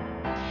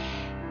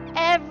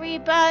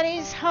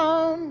 Everybody's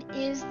home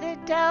is the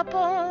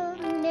double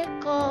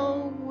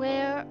nickel,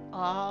 where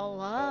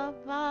all of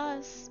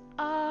us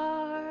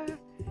are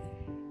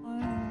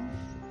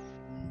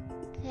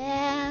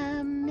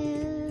family.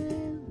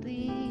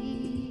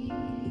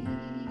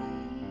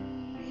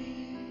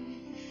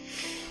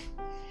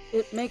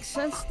 It makes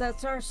sense.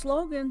 That's our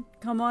slogan.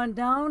 Come on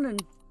down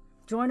and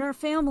join our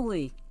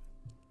family.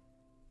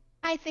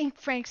 I think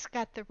Frank's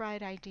got the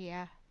right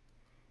idea.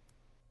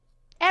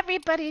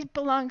 Everybody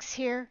belongs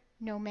here,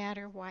 no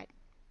matter what.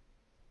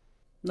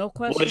 No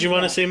question. What did you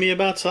want to say to me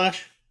about,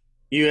 Slash?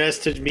 You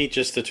asked to meet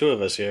just the two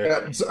of us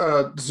here.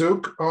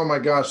 Zook. Oh my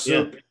gosh,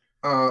 Zook.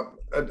 Yeah.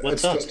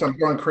 It's just I'm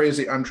going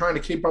crazy. I'm trying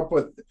to keep up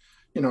with,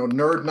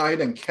 Nerd Night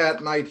and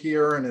Cat Night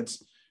here, and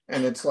it's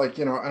like,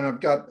 and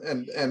I've got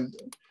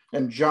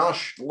and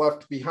Josh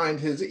left behind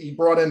he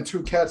brought in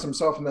 2 cats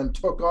himself and then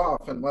took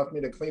off and left me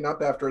to clean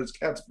up after his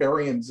cats,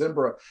 Barry and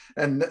Zimbra.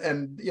 And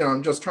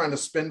I'm just trying to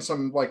spin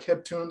some like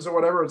hip tunes or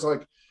whatever. It's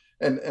like,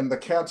 and the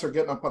cats are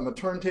getting up on the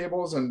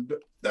turntables and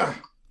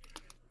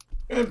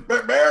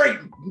Barry,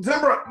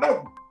 Zimbra,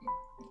 no.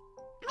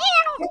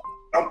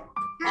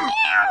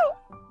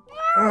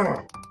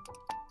 Oh.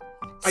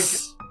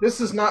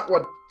 This is not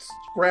what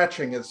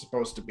scratching is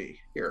supposed to be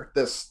here.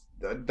 This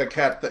the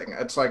cat thing.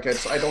 It's like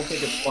I don't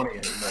think it's funny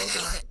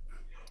anymore.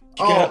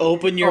 You gotta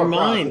open your God.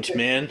 mind,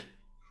 man.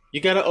 You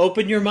gotta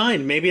open your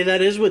mind. Maybe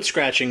that is what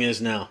scratching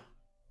is now.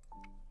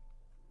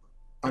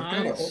 I've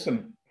gotta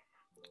open.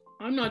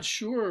 I'm not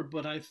sure,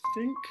 but I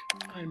think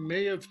I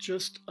may have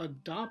just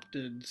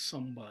adopted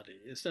somebody.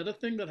 Is that a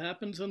thing that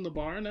happens in the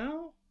bar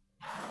now?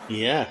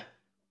 Yeah.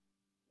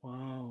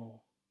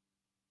 Wow.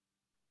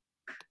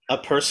 A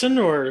person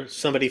or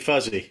somebody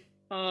fuzzy?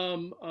 A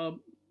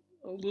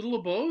little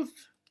of both.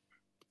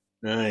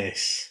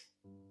 Nice.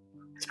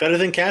 It's better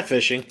than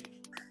catfishing.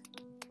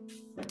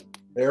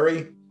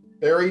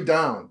 Barry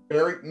down.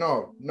 Barry,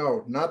 no,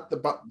 not the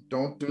Bob.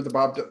 Don't do the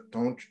Bob.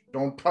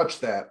 Don't touch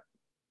that.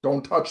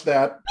 Don't touch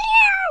that.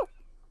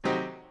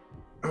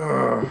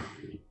 Ugh.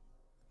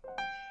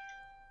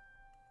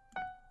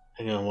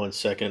 Hang on one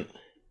second.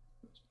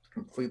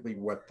 Completely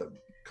wet the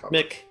cup.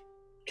 Mick,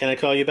 can I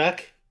call you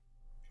back?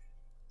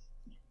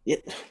 Yeah,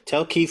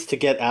 tell Keith to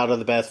get out of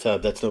the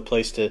bathtub. That's no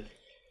place to...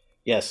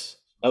 Yes.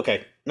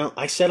 Okay. No,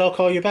 I said I'll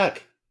call you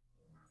back.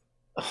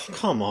 Oh,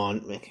 come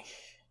on, Mick.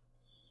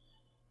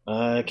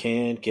 I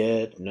can't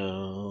get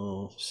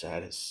no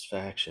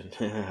satisfaction.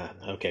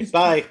 Okay,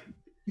 bye.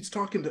 He's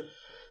talking to...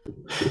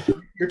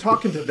 You're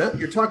talking to them?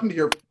 You're talking to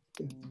your...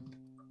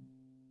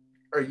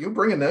 Are you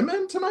bringing them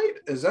in tonight?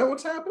 Is that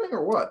what's happening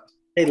or what?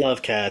 They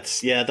love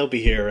cats. Yeah, they'll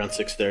be here around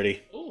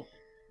 6:30. Oh.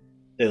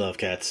 They love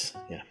cats.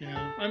 Yeah.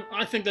 Yeah,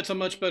 I think that's a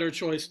much better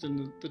choice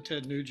than the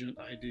Ted Nugent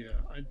idea.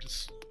 I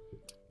just...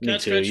 Me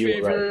Cat too. scratch You were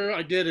fever, right.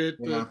 I get it,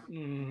 Yeah. but...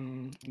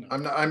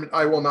 no.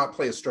 I will not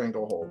play a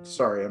stranglehold.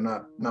 Sorry, I'm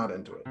not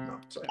into it. No,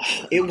 sorry.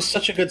 It was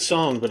such a good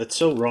song, but it's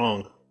so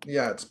wrong.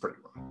 Yeah, it's pretty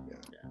wrong. Yeah.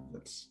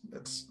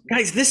 It's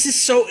Guys, this is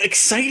so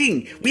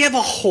exciting. We have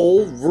a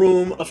whole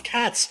room of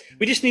cats.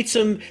 We just need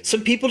some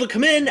people to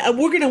come in, and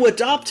we're going to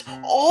adopt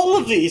all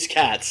of these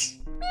cats.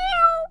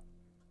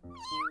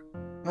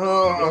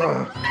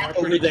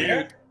 Over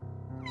there.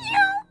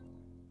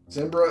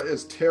 Zimbra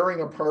is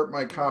tearing apart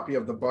my copy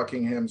of the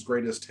Buckingham's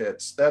Greatest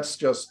Hits. That's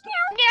just...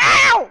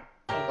 Meow!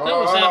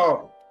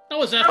 That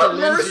was after Have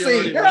Lindsay mercy!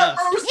 already Have left.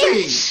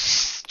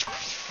 mercy!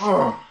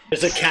 Oh,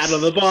 There's a cat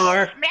on the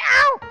bar.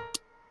 Meow!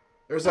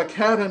 there's a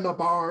cat in the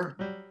bar.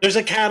 There's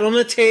a cat on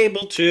the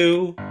table,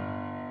 too.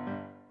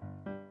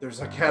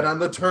 There's a cat on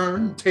the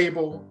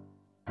turntable.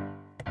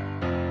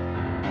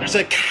 There's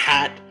a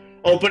cat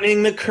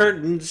opening the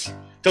curtains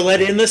to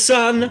let in the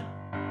sun.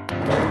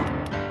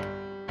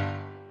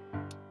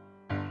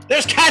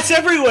 There's cats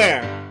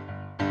everywhere.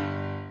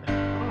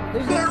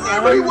 There's They're a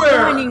cat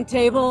everywhere! on the dining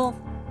table.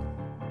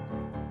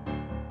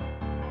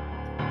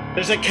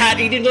 There's a cat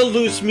eating a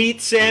loose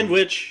meat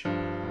sandwich.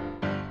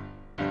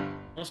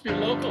 Must be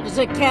local. There's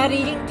a cat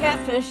eating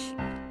catfish.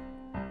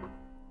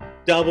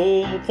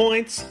 Double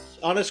points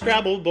on a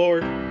Scrabble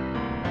board.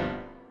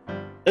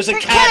 There's a The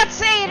cat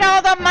cats ate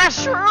all the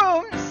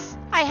mushrooms.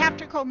 I have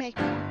to go make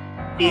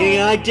more.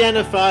 being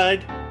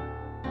identified.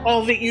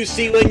 All that you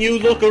see when you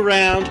look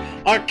around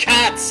are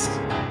cats.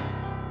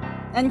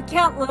 And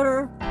cat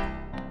litter.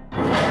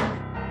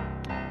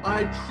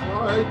 I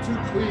tried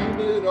to clean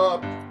it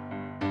up.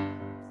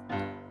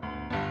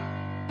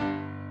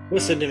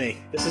 Listen to me.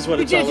 This is what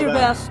You it's did all your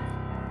about. best.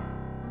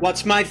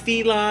 What's my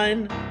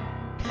feline?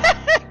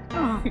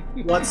 Oh.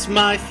 What's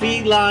my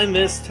feline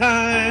this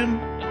time?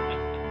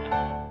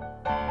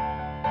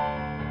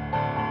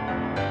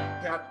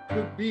 Cat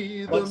could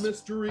be the What's-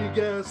 mystery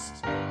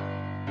guest.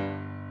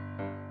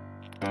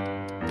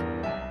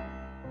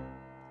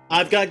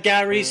 I've got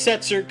Gary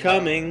Setzer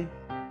coming.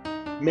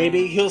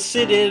 Maybe he'll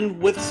sit in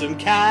with some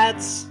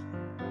cats.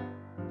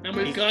 And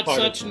we've He's got part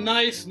of- such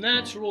nice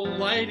natural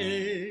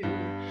lighting.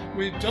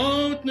 We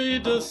don't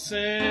need to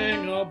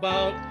sing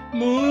about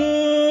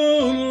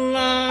moonlight.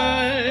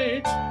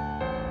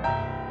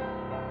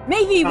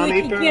 Maybe Tommy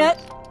we could Burns.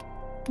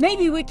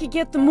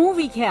 get the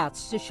movie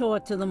cats to show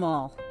it to them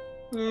all.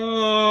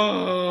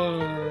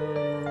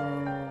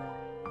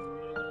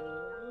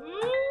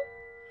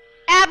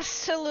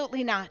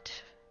 Absolutely not.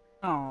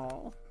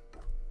 Oh.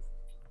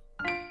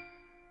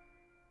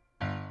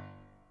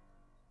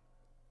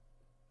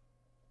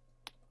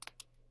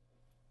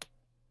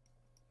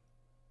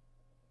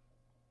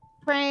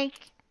 Frank,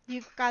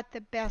 you've got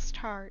the best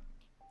heart.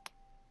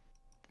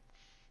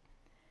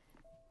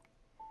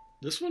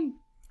 This one?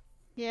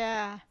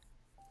 Yeah.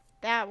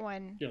 That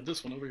one. Yeah,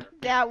 this one over here.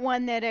 That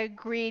one that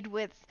agreed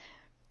with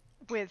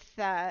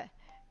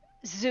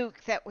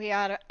Zook that we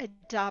ought to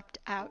adopt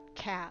out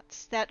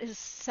cats. That is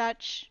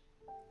such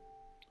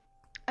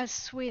a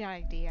sweet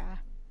idea.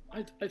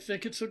 I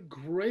think it's a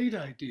great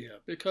idea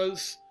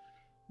because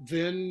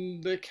then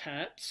the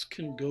cats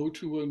can go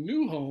to a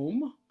new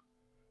home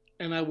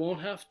and I won't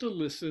have to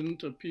listen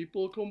to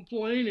people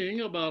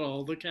complaining about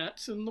all the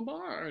cats in the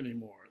bar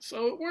anymore.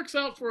 So it works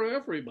out for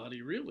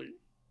everybody, really.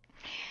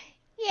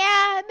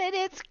 Yeah, but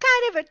it's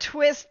kind of a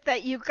twist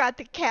that you got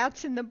the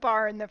cats in the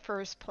bar in the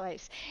first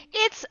place.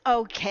 It's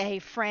okay,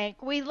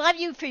 Frank. We love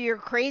you for your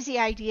crazy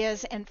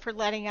ideas and for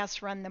letting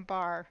us run the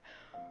bar.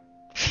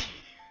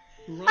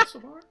 Who runs the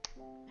bar?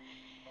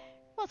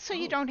 Well, so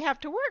you don't have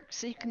to work,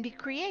 so you can be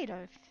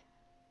creative.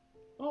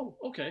 Oh,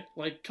 okay.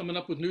 Like coming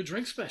up with new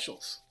drink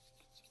specials.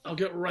 I'll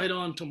get right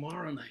on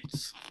tomorrow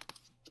nights.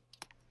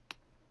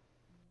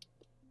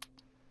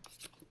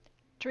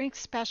 Drink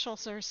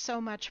specials are so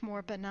much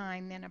more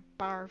benign than a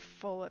bar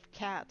full of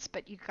cats.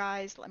 But you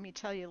guys, let me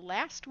tell you,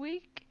 last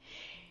week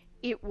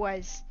it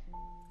was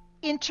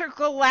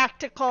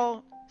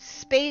intergalactical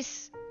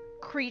space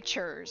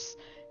creatures.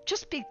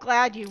 Just be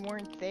glad you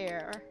weren't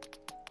there.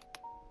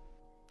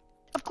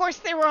 Of course,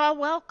 they were all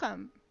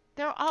welcome.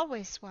 They're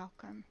always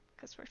welcome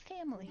because we're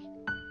family.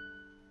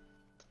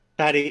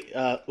 Patty,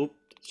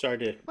 sorry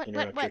to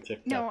interrupt your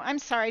TikTok. No, I'm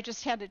sorry. I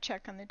just had to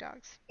check on the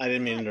dogs. I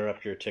didn't mean to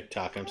interrupt your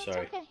TikTok. I'm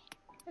sorry. Okay.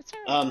 That's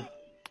all right.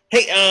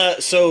 Hey,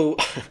 so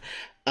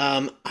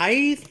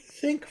I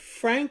think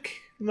Frank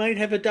might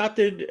have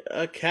adopted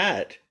a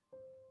cat.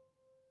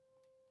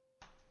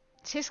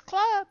 It's his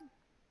club.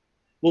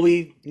 Well,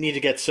 we need to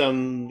get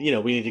some, we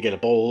need to get a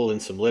bowl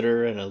and some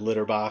litter and a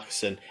litter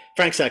box, and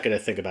Frank's not going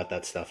to think about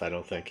that stuff, I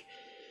don't think.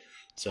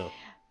 So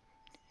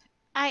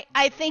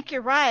I think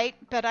you're right,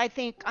 but I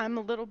think I'm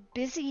a little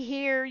busy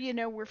here.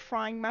 We're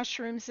frying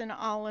mushrooms and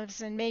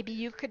olives, and maybe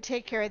you could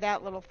take care of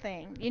that little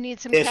thing. You need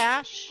some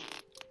cash?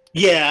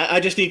 Yeah, I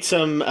just need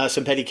some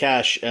petty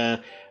cash,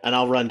 and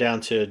I'll run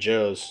down to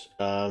Joe's.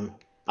 I'm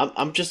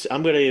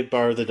going to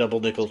borrow the double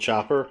nickel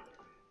chopper.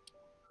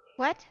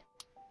 What?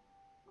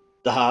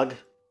 The hog.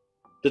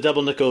 The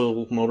double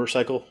nickel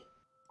motorcycle.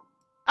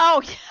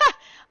 Oh, yeah.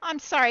 I'm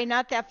sorry,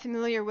 not that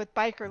familiar with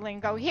biker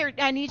lingo. Here,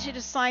 I need you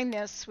to sign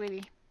this,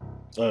 sweetie.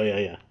 Oh,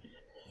 yeah.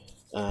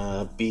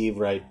 Be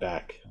right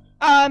back.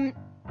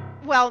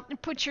 Well,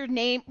 put your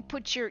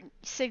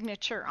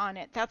signature on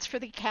it. That's for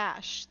the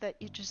cash that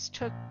you just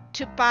took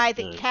to buy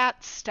the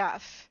cat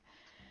stuff.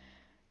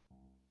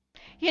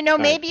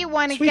 Maybe you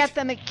want to get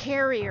them a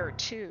carrier,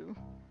 too.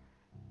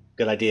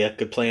 Good idea.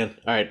 Good plan.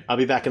 All right, I'll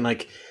be back in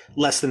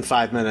less than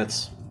 5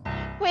 minutes.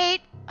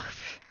 Wait.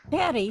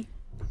 Patty.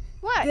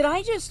 What? Did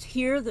I just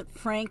hear that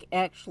Frank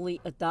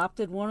actually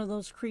adopted one of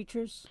those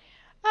creatures?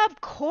 Of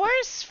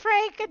course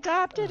Frank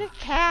adopted a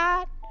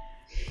cat.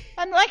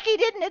 Unlike he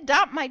didn't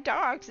adopt my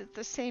dogs at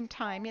the same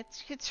time.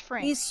 It's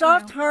Frank. He's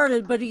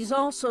soft-hearted, but he's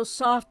also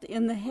soft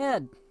in the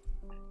head.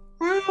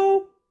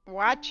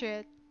 Watch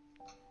it.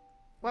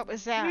 What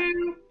was that?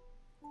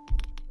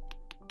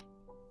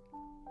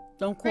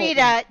 Don't quote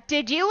Rita,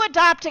 did you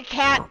adopt a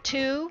cat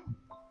too?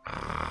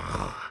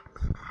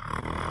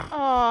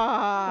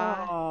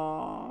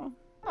 Aww.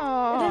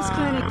 It is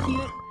kind of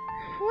cute.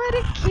 What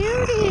a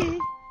cutie.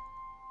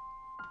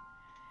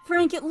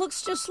 Frank, it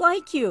looks just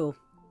like you.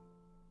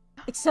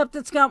 Except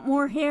it's got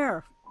more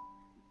hair.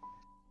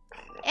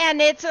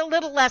 And it's a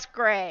little less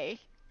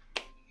gray.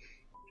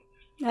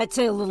 I'd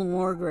say a little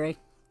more gray.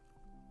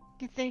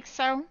 You think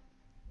so?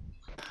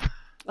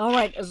 All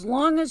right, as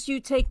long as you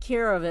take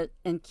care of it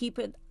and keep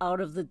it out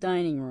of the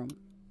dining room.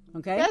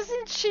 Okay?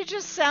 Doesn't she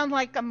just sound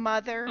like a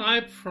mother?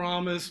 I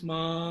promise,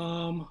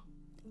 Mom.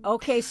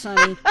 Okay,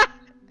 Sonny.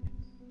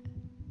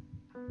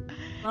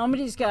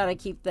 Somebody's got to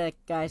keep that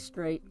guy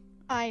straight.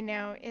 I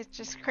know, it's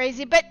just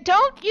crazy. But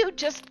don't you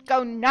just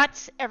go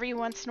nuts every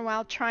once in a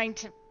while trying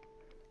to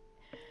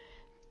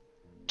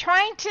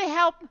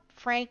help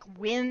Frank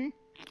win?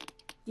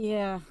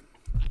 Yeah.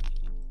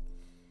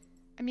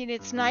 I mean,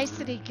 it's nice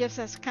that he gives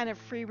us kind of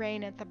free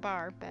reign at the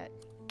bar, but...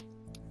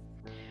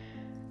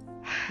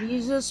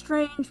 He's a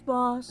strange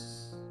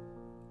boss,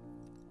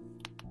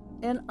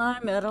 and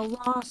I'm at a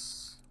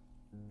loss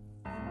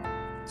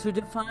to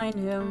define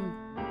him.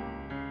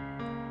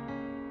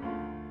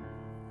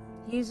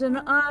 He's an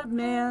odd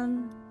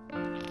man,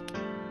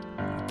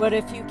 but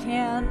if you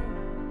can,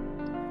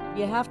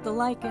 you have to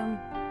like him.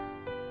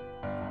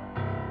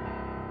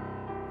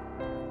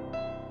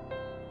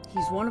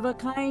 He's one of a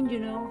kind,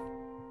 Yeah.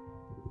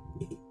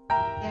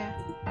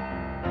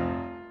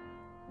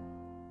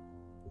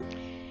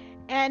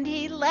 And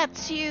he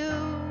lets you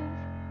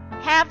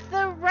have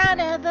the run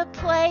of the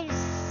place.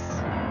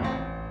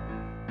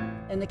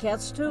 And the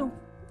cats too.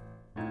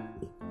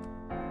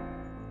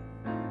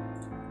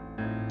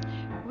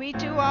 We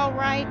do all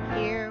right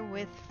here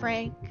with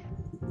Frank.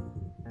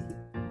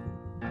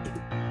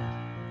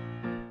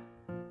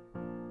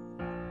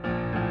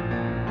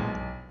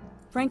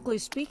 Frankly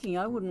speaking,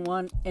 I wouldn't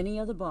want any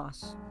other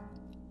boss.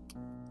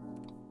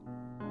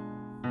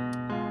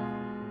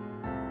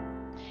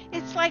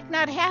 It's like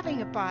not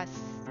having a boss.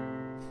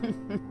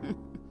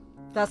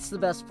 That's the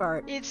best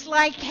part. It's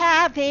like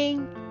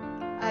having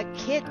a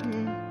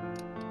kitten.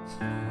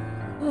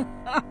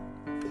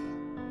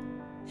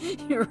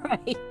 You're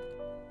right.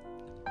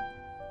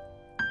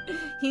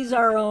 He's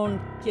our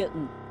own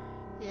kitten.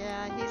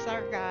 Yeah, he's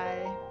our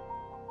guy.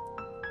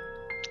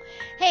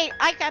 Hey,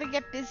 I gotta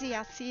get busy.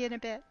 I'll see you in a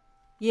bit.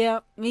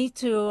 Yeah, me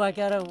too. I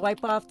gotta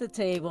wipe off the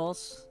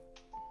tables.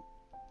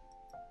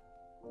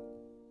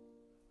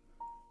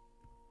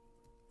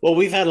 Well,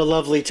 we've had a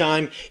lovely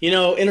time.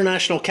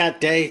 International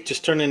Cat Day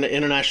just turned into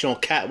International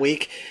Cat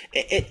Week.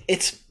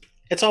 It's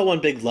all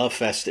one big love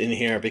fest in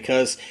here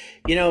because,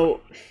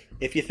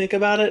 if you think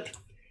about it,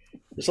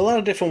 There's a lot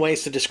of different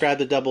ways to describe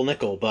the double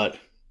nickel, but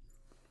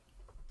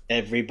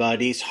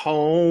everybody's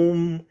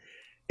home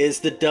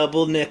is the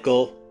double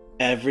nickel.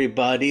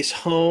 Everybody's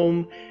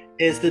home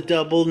is the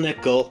double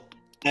nickel.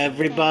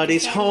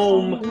 Everybody's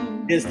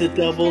home is the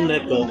double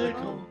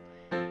nickel.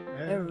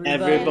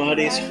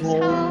 Everybody's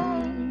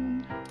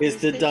home is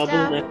the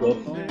double nickel.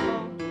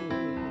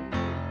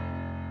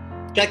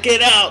 Check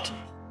it out!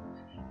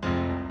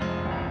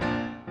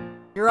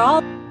 You're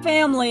all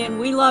family and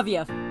we love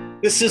you.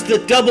 This is the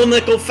Double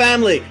Nickel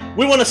family.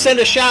 We want to send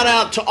a shout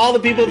out to all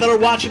the people that are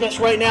watching us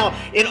right now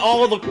in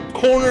all the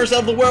corners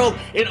of the world,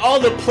 in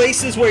all the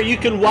places where you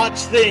can watch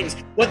things.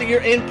 Whether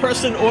you're in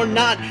person or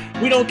not,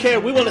 we don't care.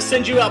 We want to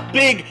send you out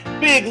big,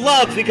 big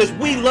love because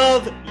we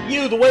love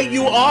you the way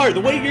you are, the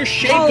way you're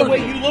shaped, the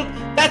way you look.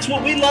 That's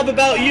what we love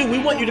about you. We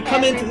want you to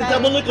come into the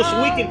Double Nickel so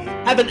we can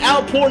have an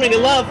outpouring of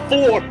love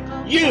for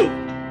you.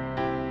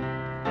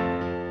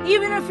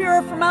 Even if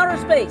you're from outer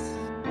space.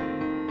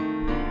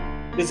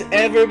 Because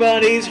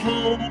everybody's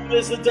home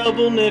is the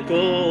double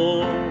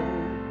nickel.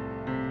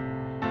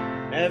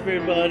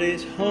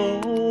 Everybody's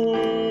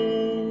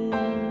home.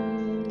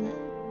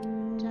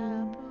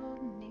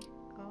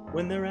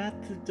 When they're at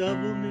the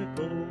double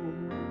nickel.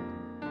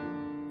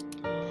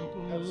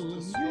 Has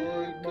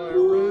destroyed my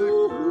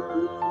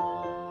record.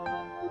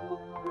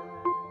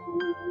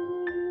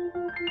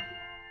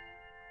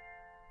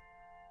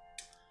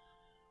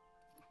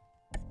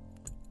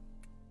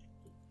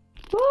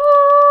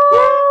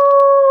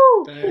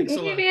 Thanks a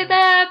lot. Give it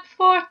up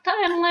for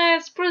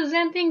Timeless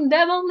presenting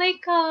Double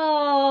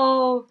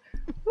Nickel.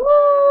 Woo!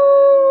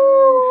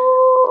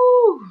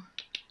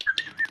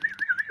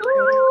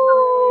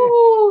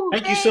 Woo!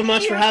 Thank you so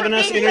much for having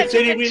us,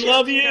 InterCity. We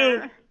love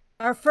you.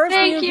 Our first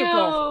Thank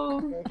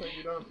musical.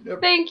 you.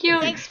 Thank you.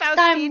 Thanks,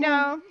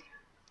 Faustino.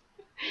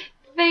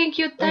 Thank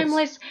you,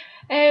 Timeless.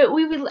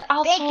 We will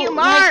also. Thank you,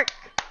 Mark.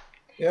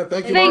 Yeah,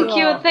 thank you, Thank Mark.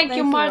 you, thank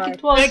you, Mark.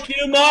 It was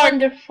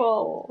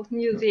wonderful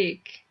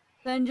music.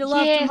 Send your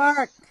love to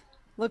Mark.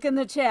 Look in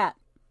the chat.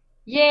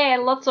 Yeah,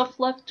 lots of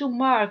love to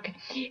Mark.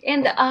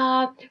 And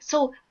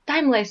so,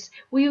 Timeless,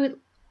 we would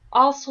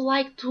also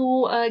like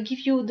to give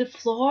you the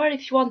floor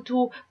if you want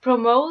to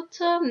promote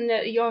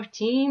your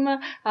team,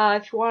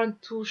 if you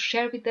want to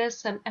share with us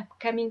some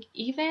upcoming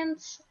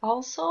events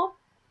also.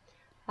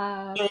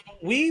 So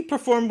we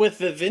perform with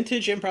the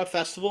Vintage Improv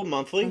Festival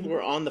monthly.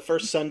 We're on the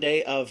first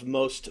Sunday of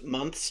most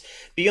months.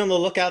 Be on the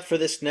lookout for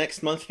this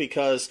next month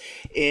because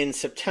in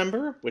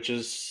September, which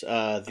is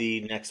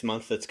the next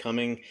month that's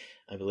coming,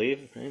 I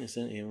believe, right? Is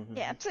it?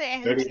 Yeah, it's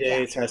 30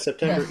 days,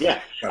 September. Yeah.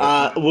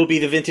 Will be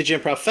the Vintage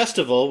Improv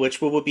Festival,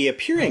 which we will be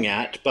appearing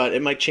at, but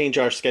it might change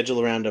our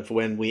schedule around of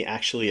when we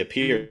actually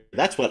appear.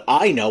 That's what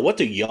I know. What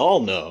do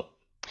y'all know?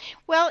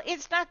 Well,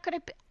 it's not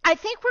going to be. I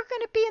think we're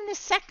going to be in the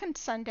second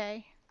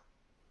Sunday.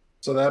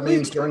 So that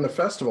means during the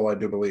festival, I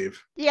do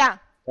believe. Yeah.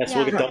 That's yeah.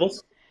 look at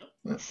doubles.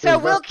 So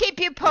we'll keep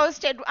you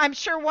posted. I'm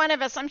sure one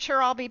of us, I'm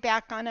sure I'll be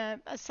back on a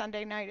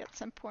Sunday night at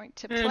some point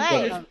to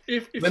play. And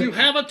if you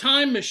have a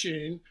time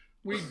machine,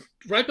 we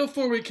right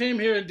before we came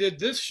here and did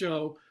this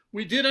show,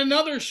 we did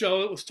another show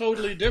that was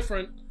totally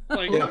different,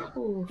 like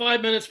 5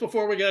 minutes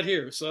before we got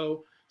here.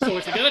 So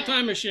if you got a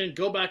time machine,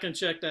 go back and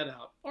check that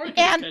out. Or you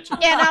can catch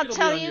it. And I'll It'll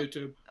tell be on you,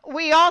 YouTube.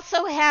 we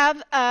also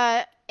have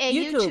a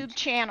YouTube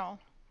channel.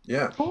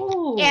 Yeah.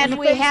 Ooh, and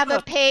we have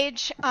a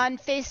page on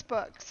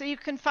Facebook, so you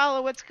can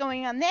follow what's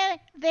going on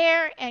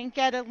there and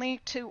get a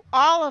link to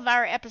all of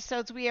our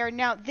episodes. We are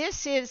now,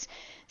 this is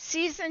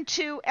season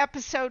 2,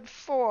 episode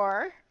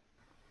 4.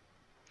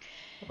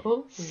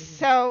 Oh.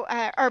 So,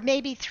 or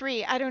maybe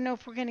 3. I don't know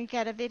if we're going to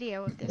get a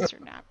video of this or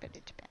not, but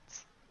it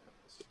depends.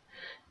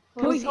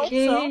 We hope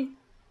so.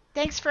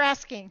 Thanks for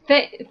asking.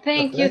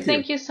 Thank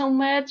you so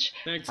much.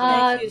 Thanks.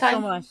 Thank you so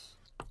much.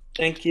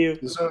 Thank you.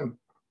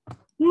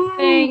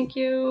 Thank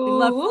you. We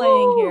love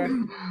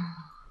playing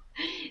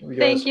here.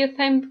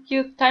 Thank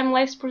you,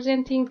 Timeless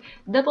presenting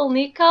Double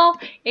Nickel,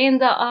 and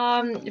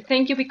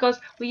thank you because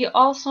we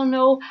also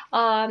know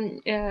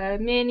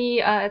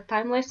many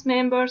Timeless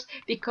members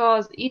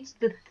because it's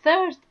the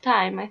 3rd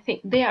time I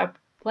think they are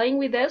playing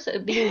with us,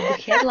 being the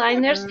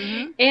headliners,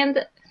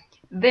 and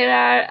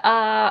there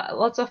are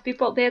lots of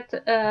people that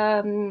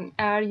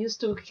are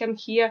used to come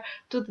here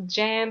to the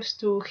jams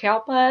to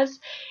help us.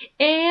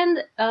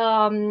 And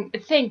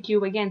thank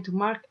you again to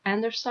Mark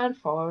Anderson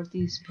for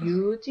this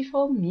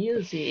beautiful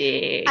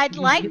music. I'd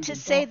like to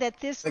say that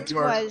this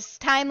was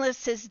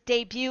Timeless's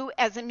debut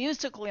as a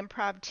musical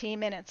improv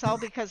team, and it's all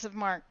because of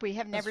Mark. We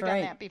have never done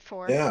that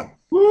before. Yeah.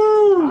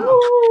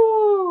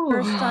 Woo!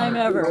 First time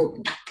ever.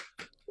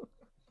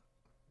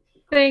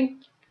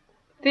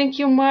 Thank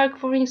you, Mark,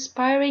 for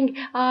inspiring.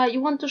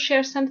 You want to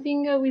share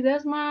something with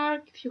us,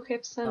 Mark? If you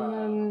have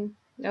some,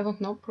 I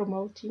don't know,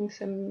 promoting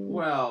some...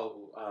 Well,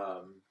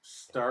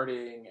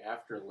 starting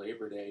after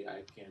Labor Day,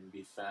 I can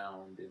be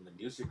found in the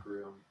music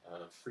room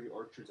of Free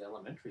Orchards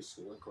Elementary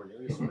School in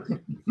Cornelius,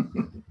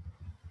 Oregon.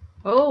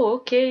 Oh,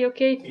 okay.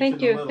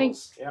 Thank you.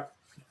 Yep.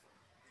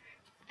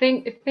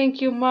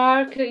 Thank you,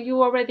 Mark.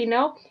 You already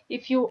know.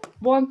 If you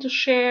want to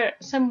share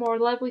some more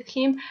love with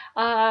him,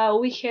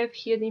 we have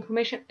here the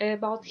information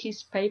about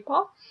his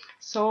PayPal,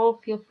 so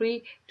feel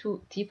free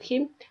to tip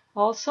him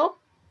also.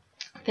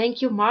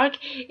 Thank you, Mark.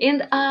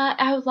 And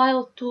I would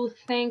like to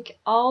thank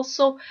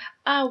also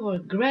our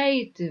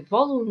great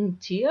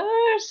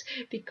volunteers,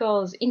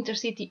 because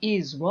InterCity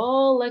is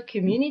all a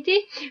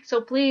community. So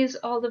please,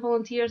 all the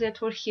volunteers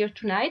that were here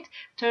tonight,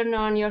 turn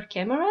on your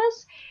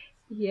cameras.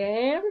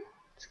 Yeah,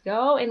 let's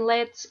go, and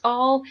let's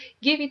all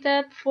give it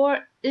up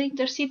for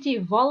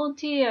InterCity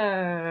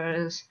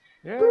volunteers.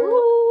 Woo!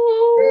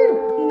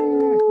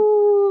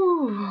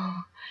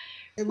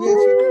 And we have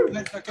to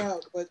head back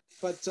out,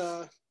 but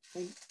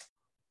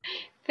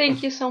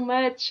Thank you so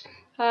much.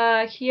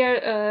 Here,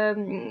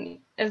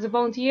 as the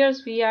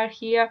volunteers, we are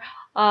here.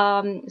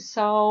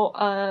 So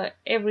not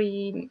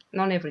every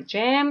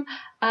jam,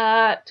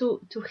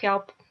 to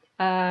help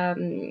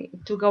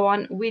to go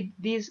on with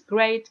this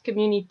great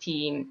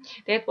community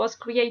that was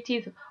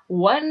created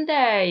one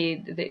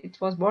day. It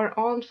was born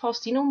on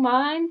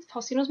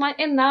Faustino's mind,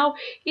 and now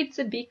it's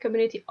a big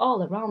community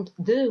all around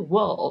the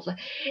world.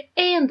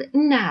 And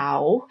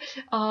now,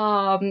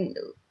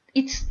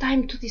 it's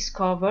time to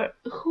discover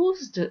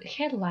who's the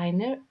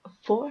headliner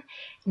for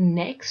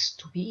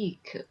next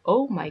week.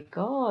 Oh my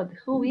God,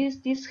 who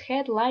is this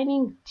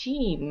headlining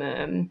team?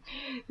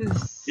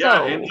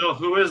 Yeah, Angel,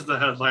 who is the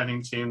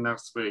headlining team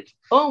next week?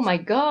 Oh my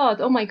God.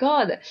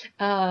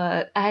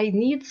 I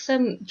need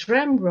some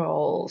drum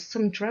rolls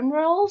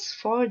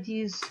for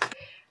this.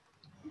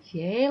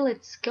 Yeah,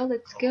 let's go.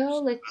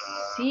 Let's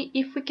see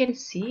if we can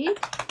see it.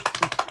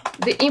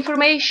 The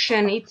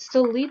information, it's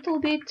a little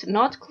bit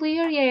not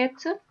clear yet.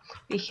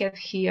 We have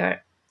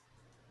here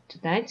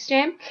tonight's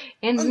jam,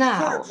 and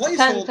now,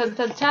 so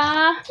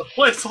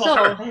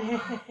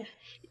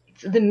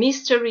the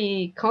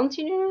mystery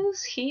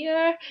continues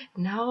here.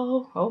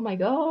 Now, oh my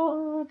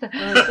God,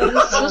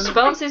 the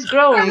suspense is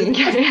growing.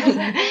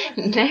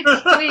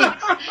 Next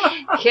week's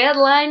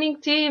headlining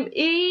team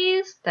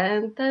is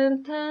the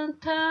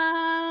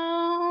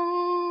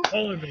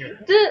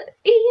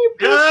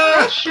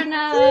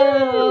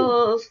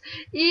Professionals.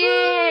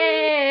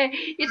 Yeah,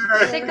 it's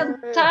the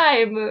second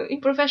time in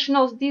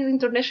Professionals this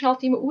international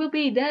team will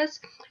be this.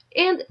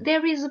 And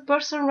there is a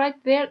person right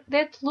there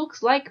that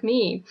looks like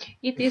me.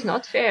 It is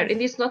not fair,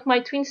 and it's not my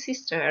twin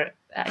sister.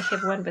 I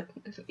have one, but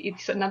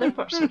it's another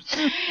person.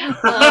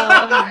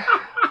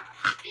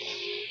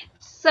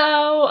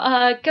 So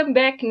come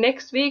back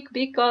next week,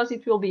 because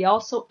it will be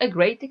also a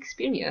great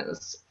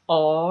experience.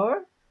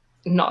 Or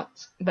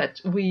not,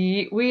 but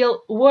we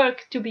will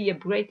work to be a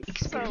great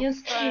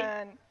experience. So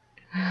fun.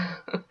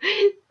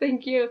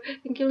 Thank you,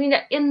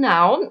 Linda. And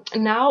now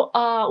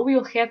we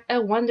will have a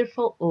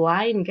wonderful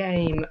line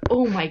game.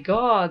 Oh my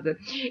God!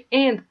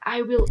 And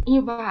I will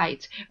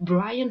invite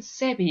Brian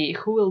Sebby,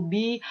 who will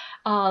be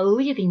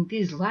leading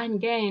this line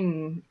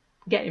game.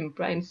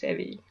 Brian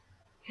Sebby.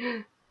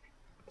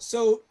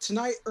 So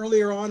tonight,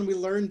 earlier on, we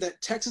learned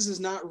that Texas is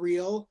not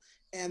real,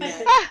 and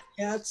that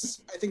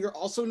cats, I think, are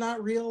also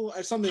not real,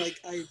 or something like.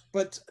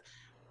 But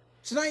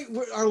tonight,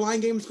 our line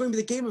game is going to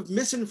be the game of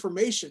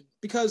misinformation,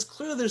 because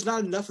clearly there's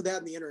not enough of that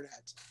on the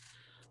internet.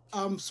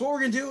 So what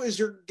we're going to do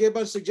is get a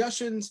bunch of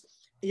suggestions,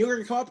 and you're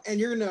going to come up and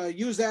you're going to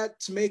use that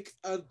to make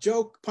a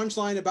joke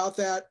punchline about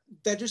that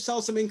just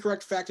tells some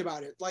incorrect fact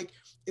about it. Like,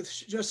 if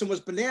suggestion was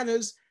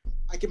bananas,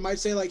 I might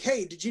say, like,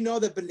 hey, did you know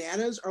that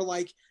bananas are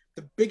like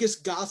the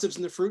biggest gossips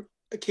in the fruit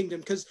kingdom,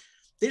 because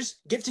they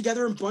just get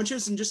together in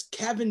bunches and just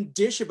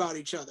dish about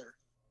each other.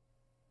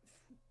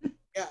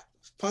 Yeah,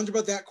 punch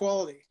about that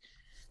quality.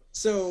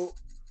 So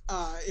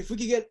if we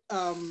could get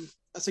a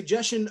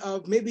suggestion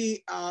of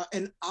maybe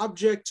an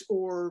object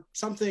or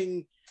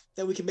something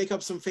that we can make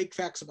up some fake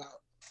facts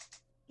about.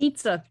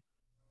 Pizza.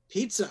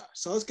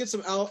 So let's get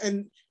some,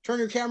 and turn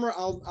your camera.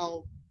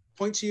 I'll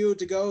point to you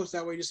to go, so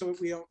that way just so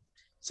we don't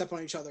step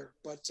on each other.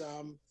 But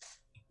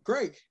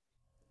Greg.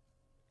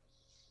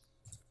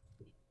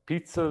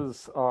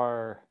 Pizzas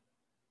are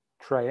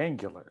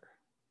triangular.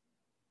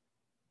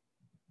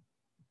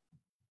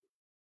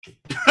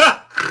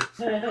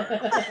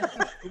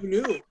 Who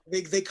knew?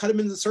 They cut them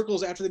into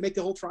circles after they make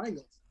the whole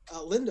triangle.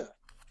 Linda.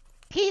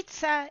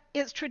 Pizza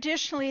is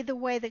traditionally the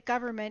way the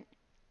government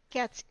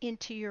gets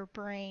into your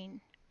brain.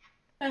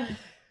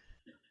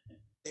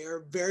 They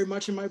are very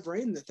much in my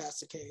brain that's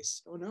the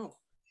case. Oh no.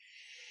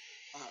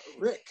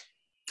 Rick.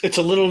 It's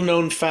a little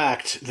known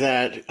fact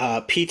that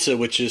pizza,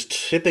 which is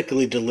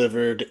typically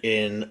delivered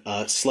in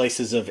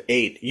slices of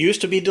 8,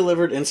 used to be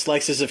delivered in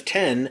slices of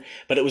 10,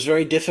 but it was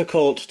very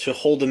difficult to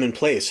hold them in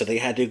place, so they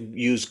had to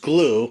use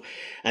glue,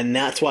 and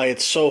that's why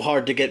it's so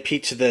hard to get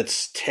pizza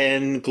that's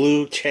 10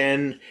 glue,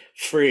 10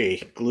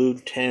 free. Glue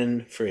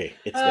 10 free.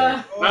 It's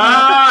there.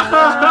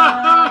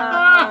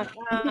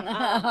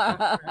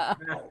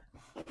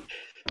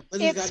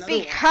 It's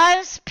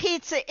because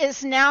pizza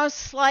is now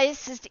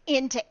sliced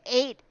into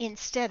 8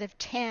 instead of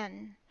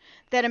 10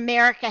 that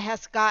America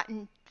has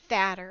gotten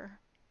fatter.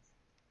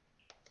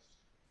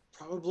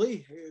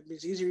 Probably.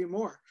 It's easier to eat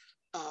more.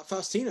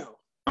 Faustino.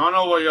 I don't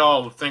know what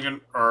y'all are thinking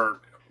or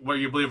what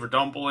you believe or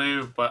don't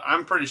believe, but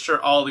I'm pretty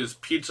sure all these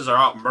pizzas are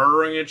out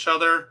murdering each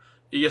other.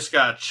 You just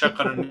gotta check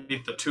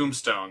underneath the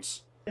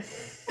tombstones.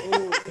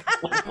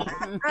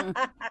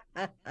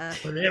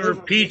 Whatever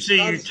pizza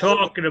you're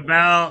talking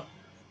about,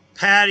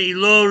 Patty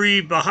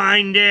Lowry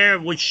behind there,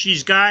 which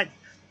she's got,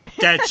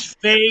 that's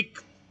fake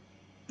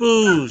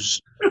booze.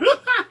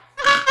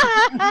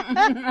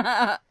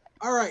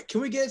 All right, can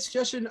we get a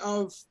suggestion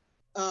of,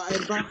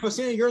 and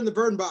Faustino, you're in the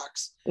burn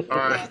box. All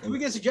right. Can we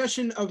get a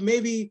suggestion of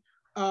maybe,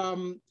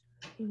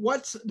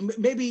 what's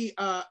maybe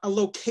a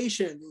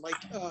location like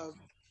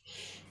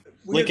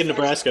Lincoln,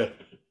 Nebraska.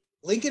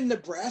 Lincoln,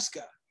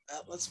 Nebraska.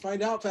 Let's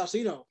find out,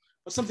 Faustino.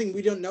 What's something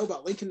we don't know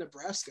about Lincoln,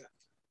 Nebraska?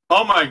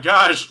 Oh my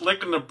gosh,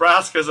 Lincoln,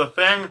 Nebraska is a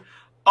thing.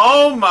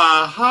 Oh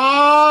my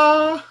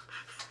ha!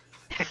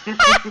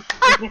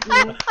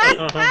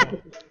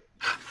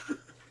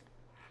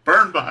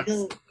 Burn box. You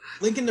know,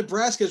 Lincoln,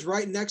 Nebraska is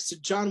right next to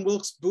John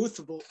Wilkes Booth,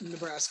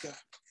 Nebraska.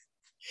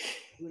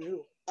 Who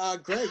knew?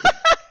 Greg.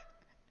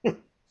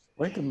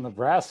 Lincoln,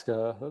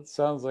 Nebraska. That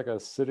sounds like a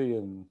city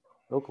in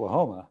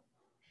Oklahoma.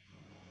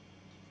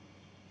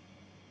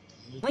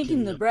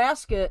 Lincoln,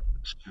 Nebraska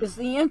is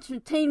the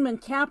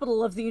entertainment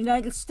capital of the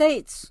United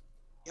States.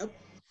 Yep.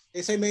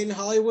 They say made in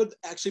Hollywood,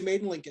 actually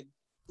made in Lincoln.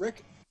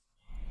 Rick?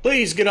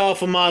 Please get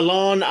off of my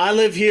lawn. I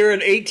live here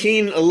in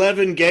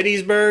 1811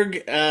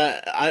 Gettysburg.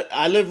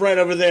 I live right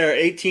over there.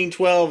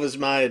 1812 is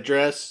my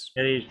address.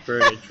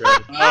 Gettysburg address.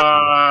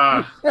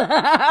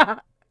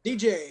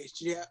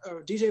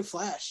 DJ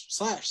Flash.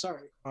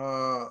 Sorry.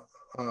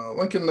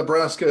 Lincoln,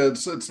 Nebraska.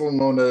 It's little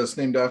known as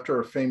named after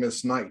a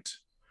famous knight.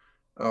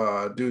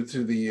 Due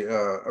to the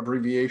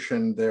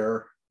abbreviation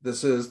there,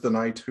 this is the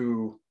knight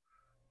who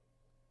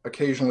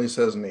occasionally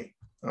says "me."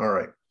 All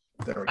right,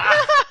 there we go.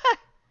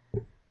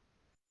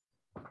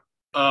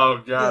 Oh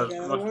god,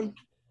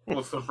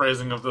 what's the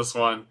phrasing of this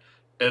one?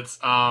 It's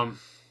I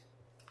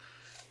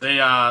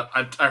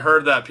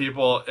heard that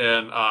people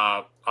in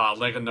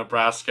Lincoln,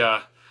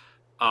 Nebraska,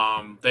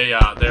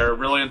 they're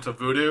really into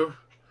voodoo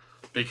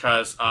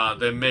because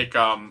they make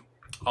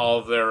all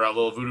of their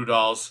little voodoo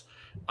dolls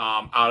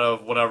out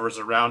of whatever's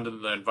around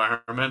in the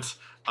environment.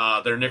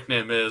 Their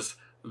nickname is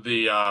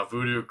the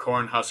Voodoo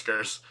Corn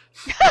Huskers.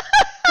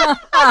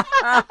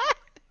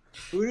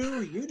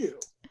 Voodoo, you do.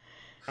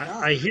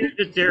 I hear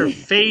that they're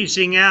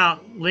phasing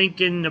out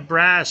Lincoln,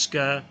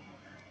 Nebraska.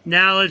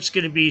 Now it's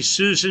going to be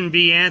Susan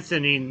B.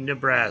 Anthony,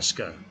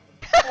 Nebraska.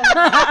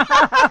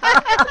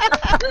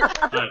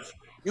 Nice.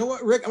 You know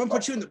what, Rick? I'm gonna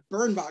put you in the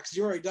burn box.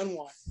 You already done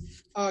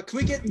one. Can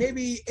we get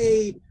maybe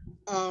a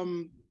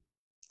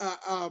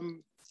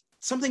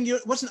something?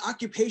 What's an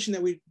occupation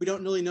that we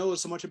don't really know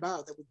so much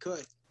about that we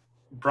could?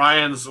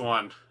 Brian's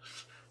one.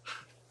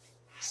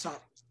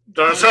 Stop.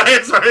 Sorry.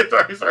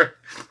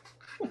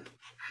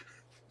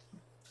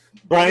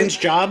 Brian's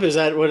job, is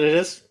that what it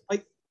is?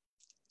 Like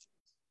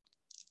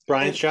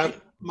Brian's job?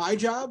 My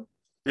job?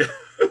 Yeah.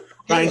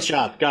 Brian's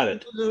job, got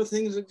it. Those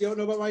things that you don't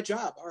know about my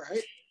job. All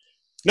right.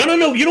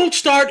 No. You don't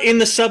start in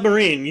the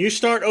submarine. You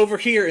start over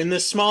here in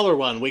this smaller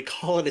one. We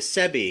call it a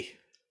Sebby.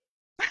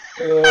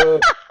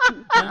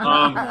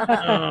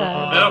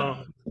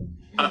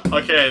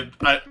 Okay,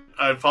 I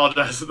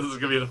apologize if this is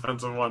going to be an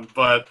offensive one,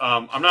 but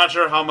I'm not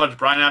sure how much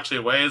Brian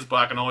actually weighs, but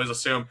I can always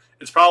assume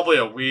it's probably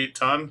a wee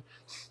ton.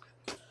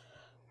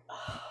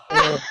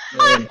 Oh,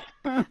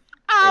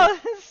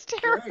 it's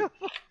terrible.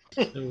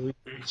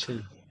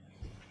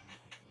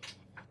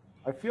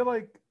 I feel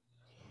like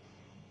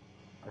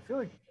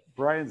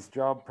Brian's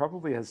job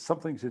probably has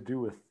something to do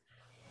with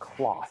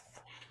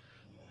cloth.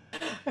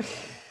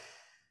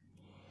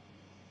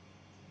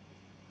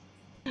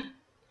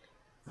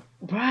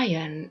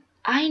 Brian,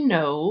 I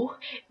know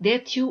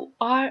that you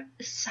are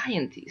a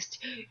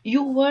scientist.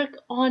 You work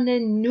on a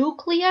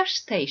nuclear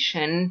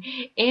station,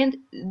 and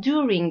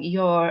during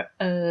your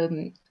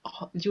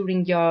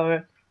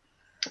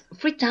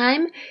free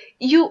time,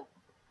 you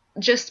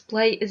just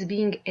play as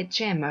being a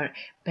jammer.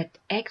 But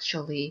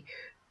actually,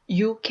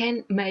 you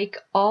can make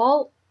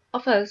all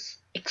of us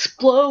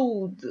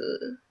explode.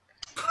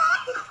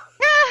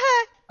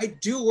 I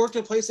do work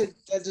at a place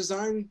that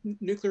design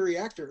nuclear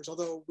reactors,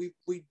 although we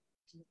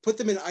put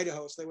them in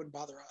Idaho so they wouldn't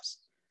bother us.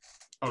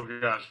 Oh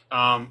gosh.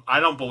 I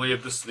don't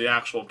believe this is the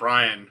actual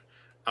Brian.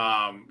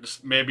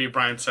 This may be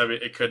Brian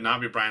Sebby. It could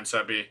not be Brian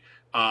Sebby.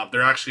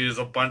 There actually is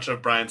a bunch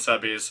of Brian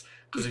Sebbys,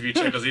 because if you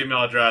check his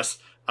email address,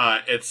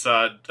 it's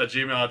a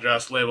Gmail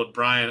address labeled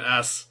Brian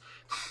S.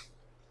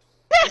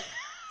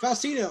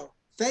 Faustino,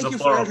 thank you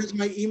plural. for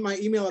entering my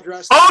email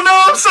address. Oh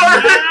no, I'm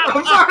sorry!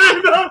 I'm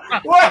sorry, no!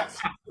 What?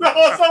 No,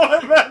 that's not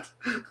what I meant!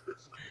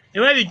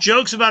 There might be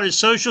jokes about his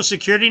social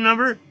security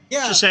number.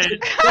 Yeah. Just saying.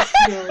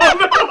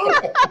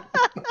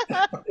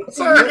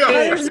 Sorry,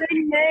 guys.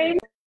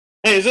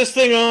 Hey, is this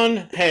thing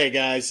on? Hey,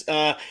 guys.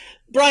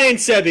 Brian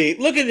Sebby,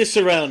 look at his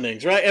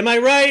surroundings, right? Am I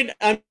right?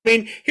 I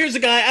mean, here's a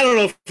guy, I don't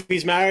know if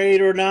he's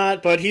married or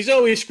not, but he's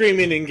always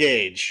screaming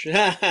engage.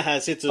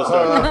 It's a All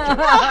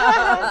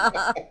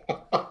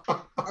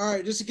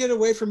right, just to get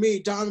away from me,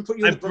 Don, put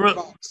you in the burn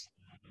box.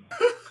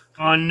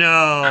 Oh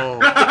no!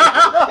 Oh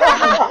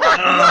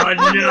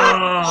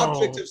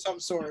Object no! of some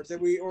sort that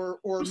we, or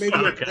maybe a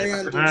Okay.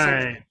 brand All or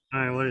something. right. All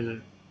right. What is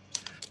it?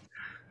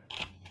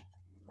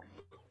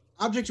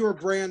 Object or a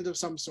brand of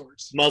some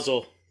sort.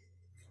 Muzzle.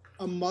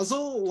 A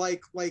muzzle,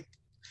 like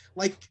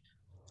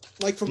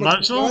from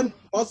Muzzle? a gun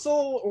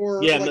muzzle,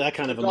 or Yeah, like that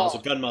kind of a dog?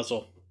 muzzle. Gun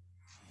muzzle.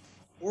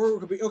 Or it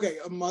could be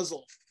a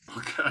muzzle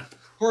Okay.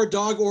 for a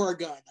dog or a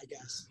gun, I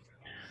guess.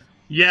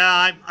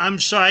 Yeah, I'm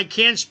sorry. I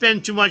can't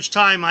spend too much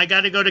time. I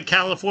got to go to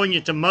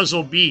California to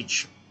Muzzle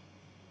Beach.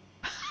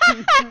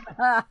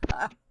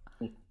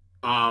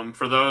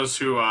 For those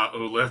who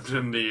lived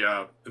in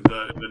the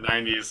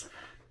 90s,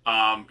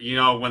 you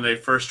know, when they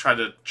first tried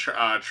to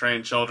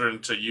train children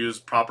to use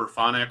proper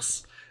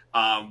phonics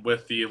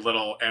with the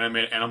little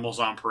animated animals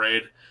on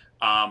parade,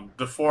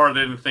 before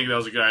they didn't think that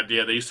was a good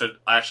idea. They used to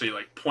actually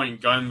like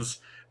point guns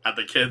at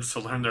the kids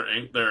to learn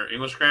their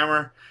English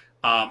grammar,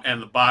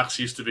 and the box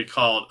used to be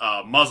called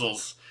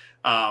muzzles.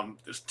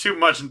 It's too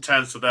much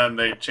intense, so then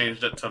they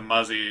changed it to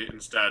Muzzy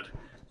instead.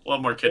 A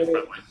little more kid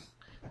friendly.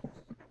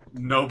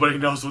 Nobody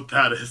knows what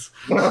that is.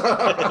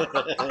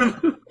 I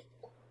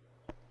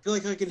feel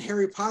like in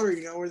Harry Potter,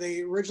 you know, where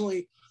they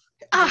originally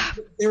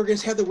they were going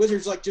to have the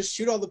wizards like just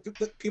shoot all the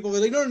people.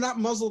 They're like, no, they're not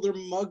muzzle, they're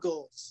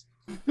muggles.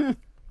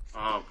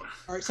 Oh.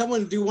 All right,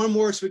 someone do one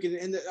more so we can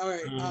end it. All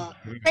right.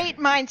 Great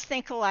minds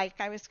think alike.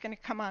 I was going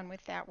to come on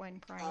with that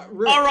one, Brian.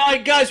 All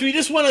right, guys, we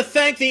just want to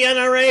thank the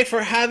NRA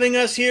for having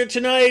us here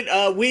tonight.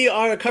 We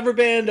are a cover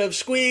band of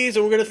Squeeze,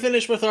 and we're going to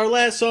finish with our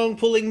last song,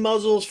 Pulling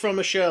Muzzles from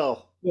a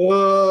Shell.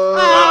 Oh,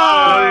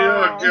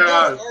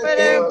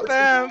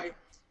 God.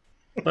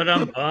 But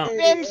I'm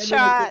Rim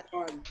shot.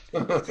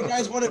 If you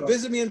guys want to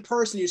visit me in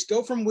person, you just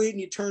go from Wheaton,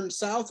 you turn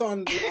south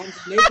on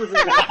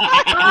Naperville,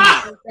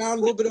 down a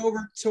little bit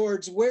over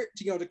towards where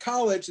to go to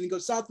college, and then go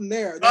south from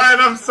there.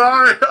 Brian, I'm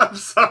sorry. I'm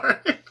sorry.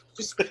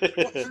 Just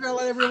gotta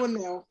let everyone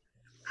know.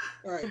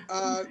 All right,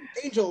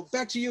 Angel,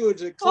 back to you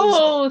to close.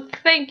 Oh,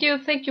 thank you,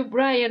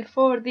 Brian,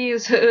 for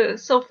this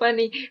so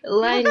funny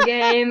line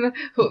game,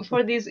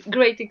 for this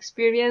great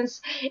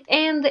experience.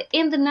 And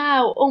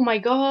now, oh my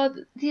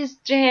God, this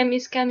jam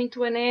is coming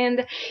to an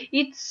end.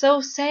 It's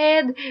so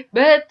sad,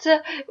 but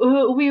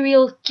we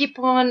will keep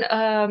on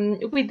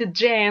with the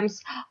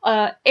jams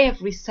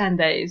every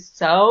Sunday.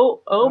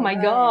 So, oh my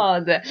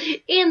God.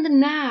 And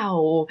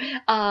now,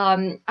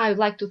 I would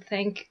like to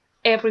thank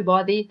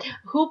everybody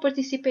who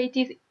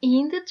participated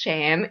in the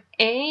jam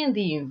and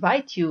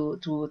invite you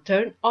to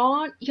turn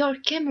on your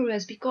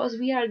cameras because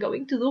we are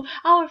going to do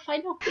our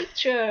final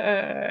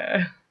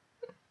picture.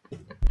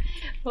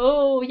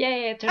 Oh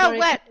yeah, turn on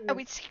your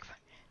cameras.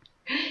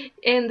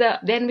 And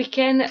then we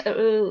can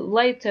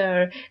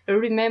later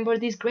remember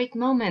this great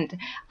moment.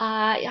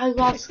 I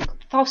love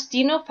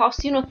Faustino.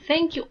 Faustino,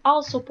 thank you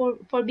also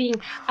for being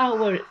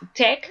our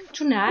tech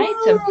tonight.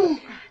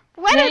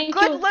 What a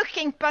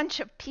good-looking bunch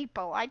of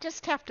people. I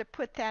just have to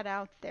put that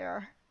out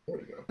there.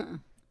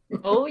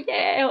 Oh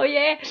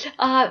yeah.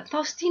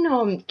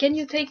 Faustino, can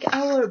you take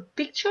our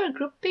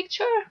group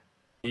picture?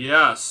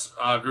 Yes,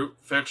 group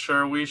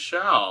picture we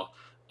shall.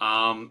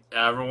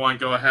 Everyone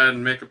go ahead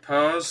and make a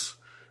pose.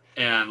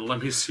 And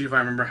let me see if I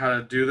remember how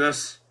to do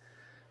this.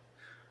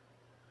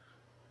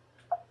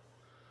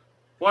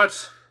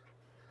 What?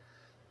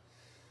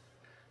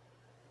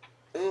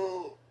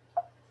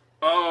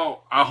 Oh,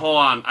 hold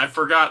on. I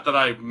forgot that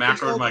I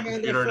macroed my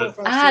computer to...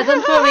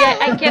 Don't worry.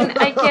 I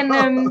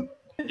can.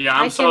 Yeah,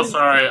 I'm so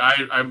sorry.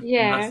 I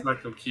Yeah. messed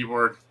up the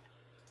keyboard.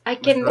 I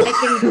can do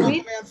it.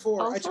 Command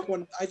 4. I took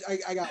one.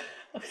 I got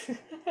it.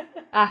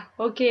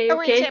 Okay. Oh,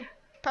 wait, Chip.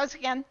 Pose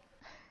again.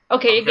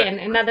 Okay, again,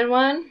 another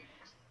one.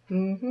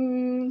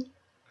 Mm-hmm.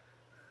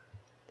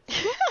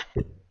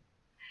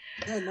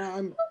 Yeah, now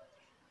I'm.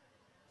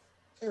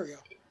 There we go.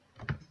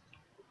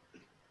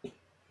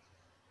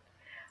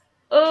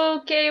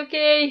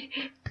 Okay.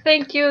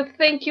 Thank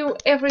you,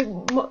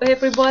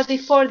 everybody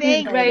for this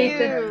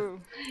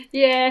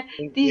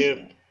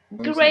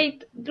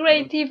great,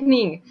 great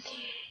evening.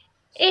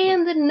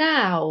 And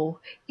now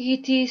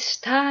it is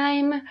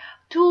time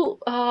to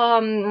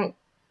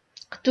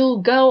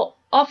go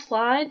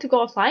offline.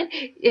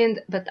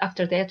 But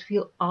after that,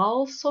 we'll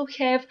also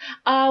have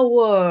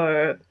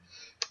our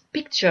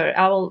picture,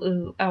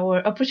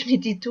 our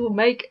opportunity to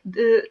make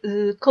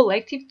the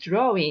collective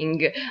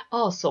drawing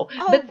also.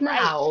 But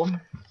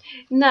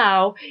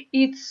now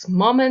it's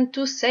moment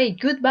to say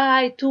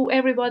goodbye to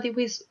everybody who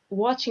is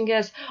watching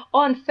us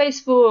on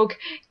Facebook.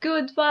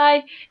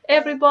 Goodbye,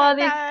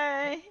 everybody.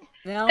 Bye.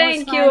 Now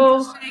Thank it's time you.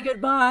 to say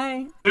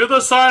goodbye. Do the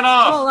sign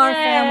off. All our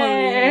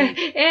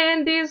family.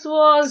 And this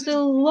was the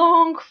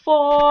long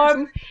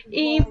form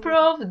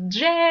improv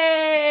jam.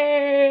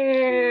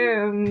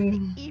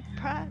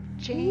 Improv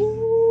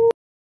jam.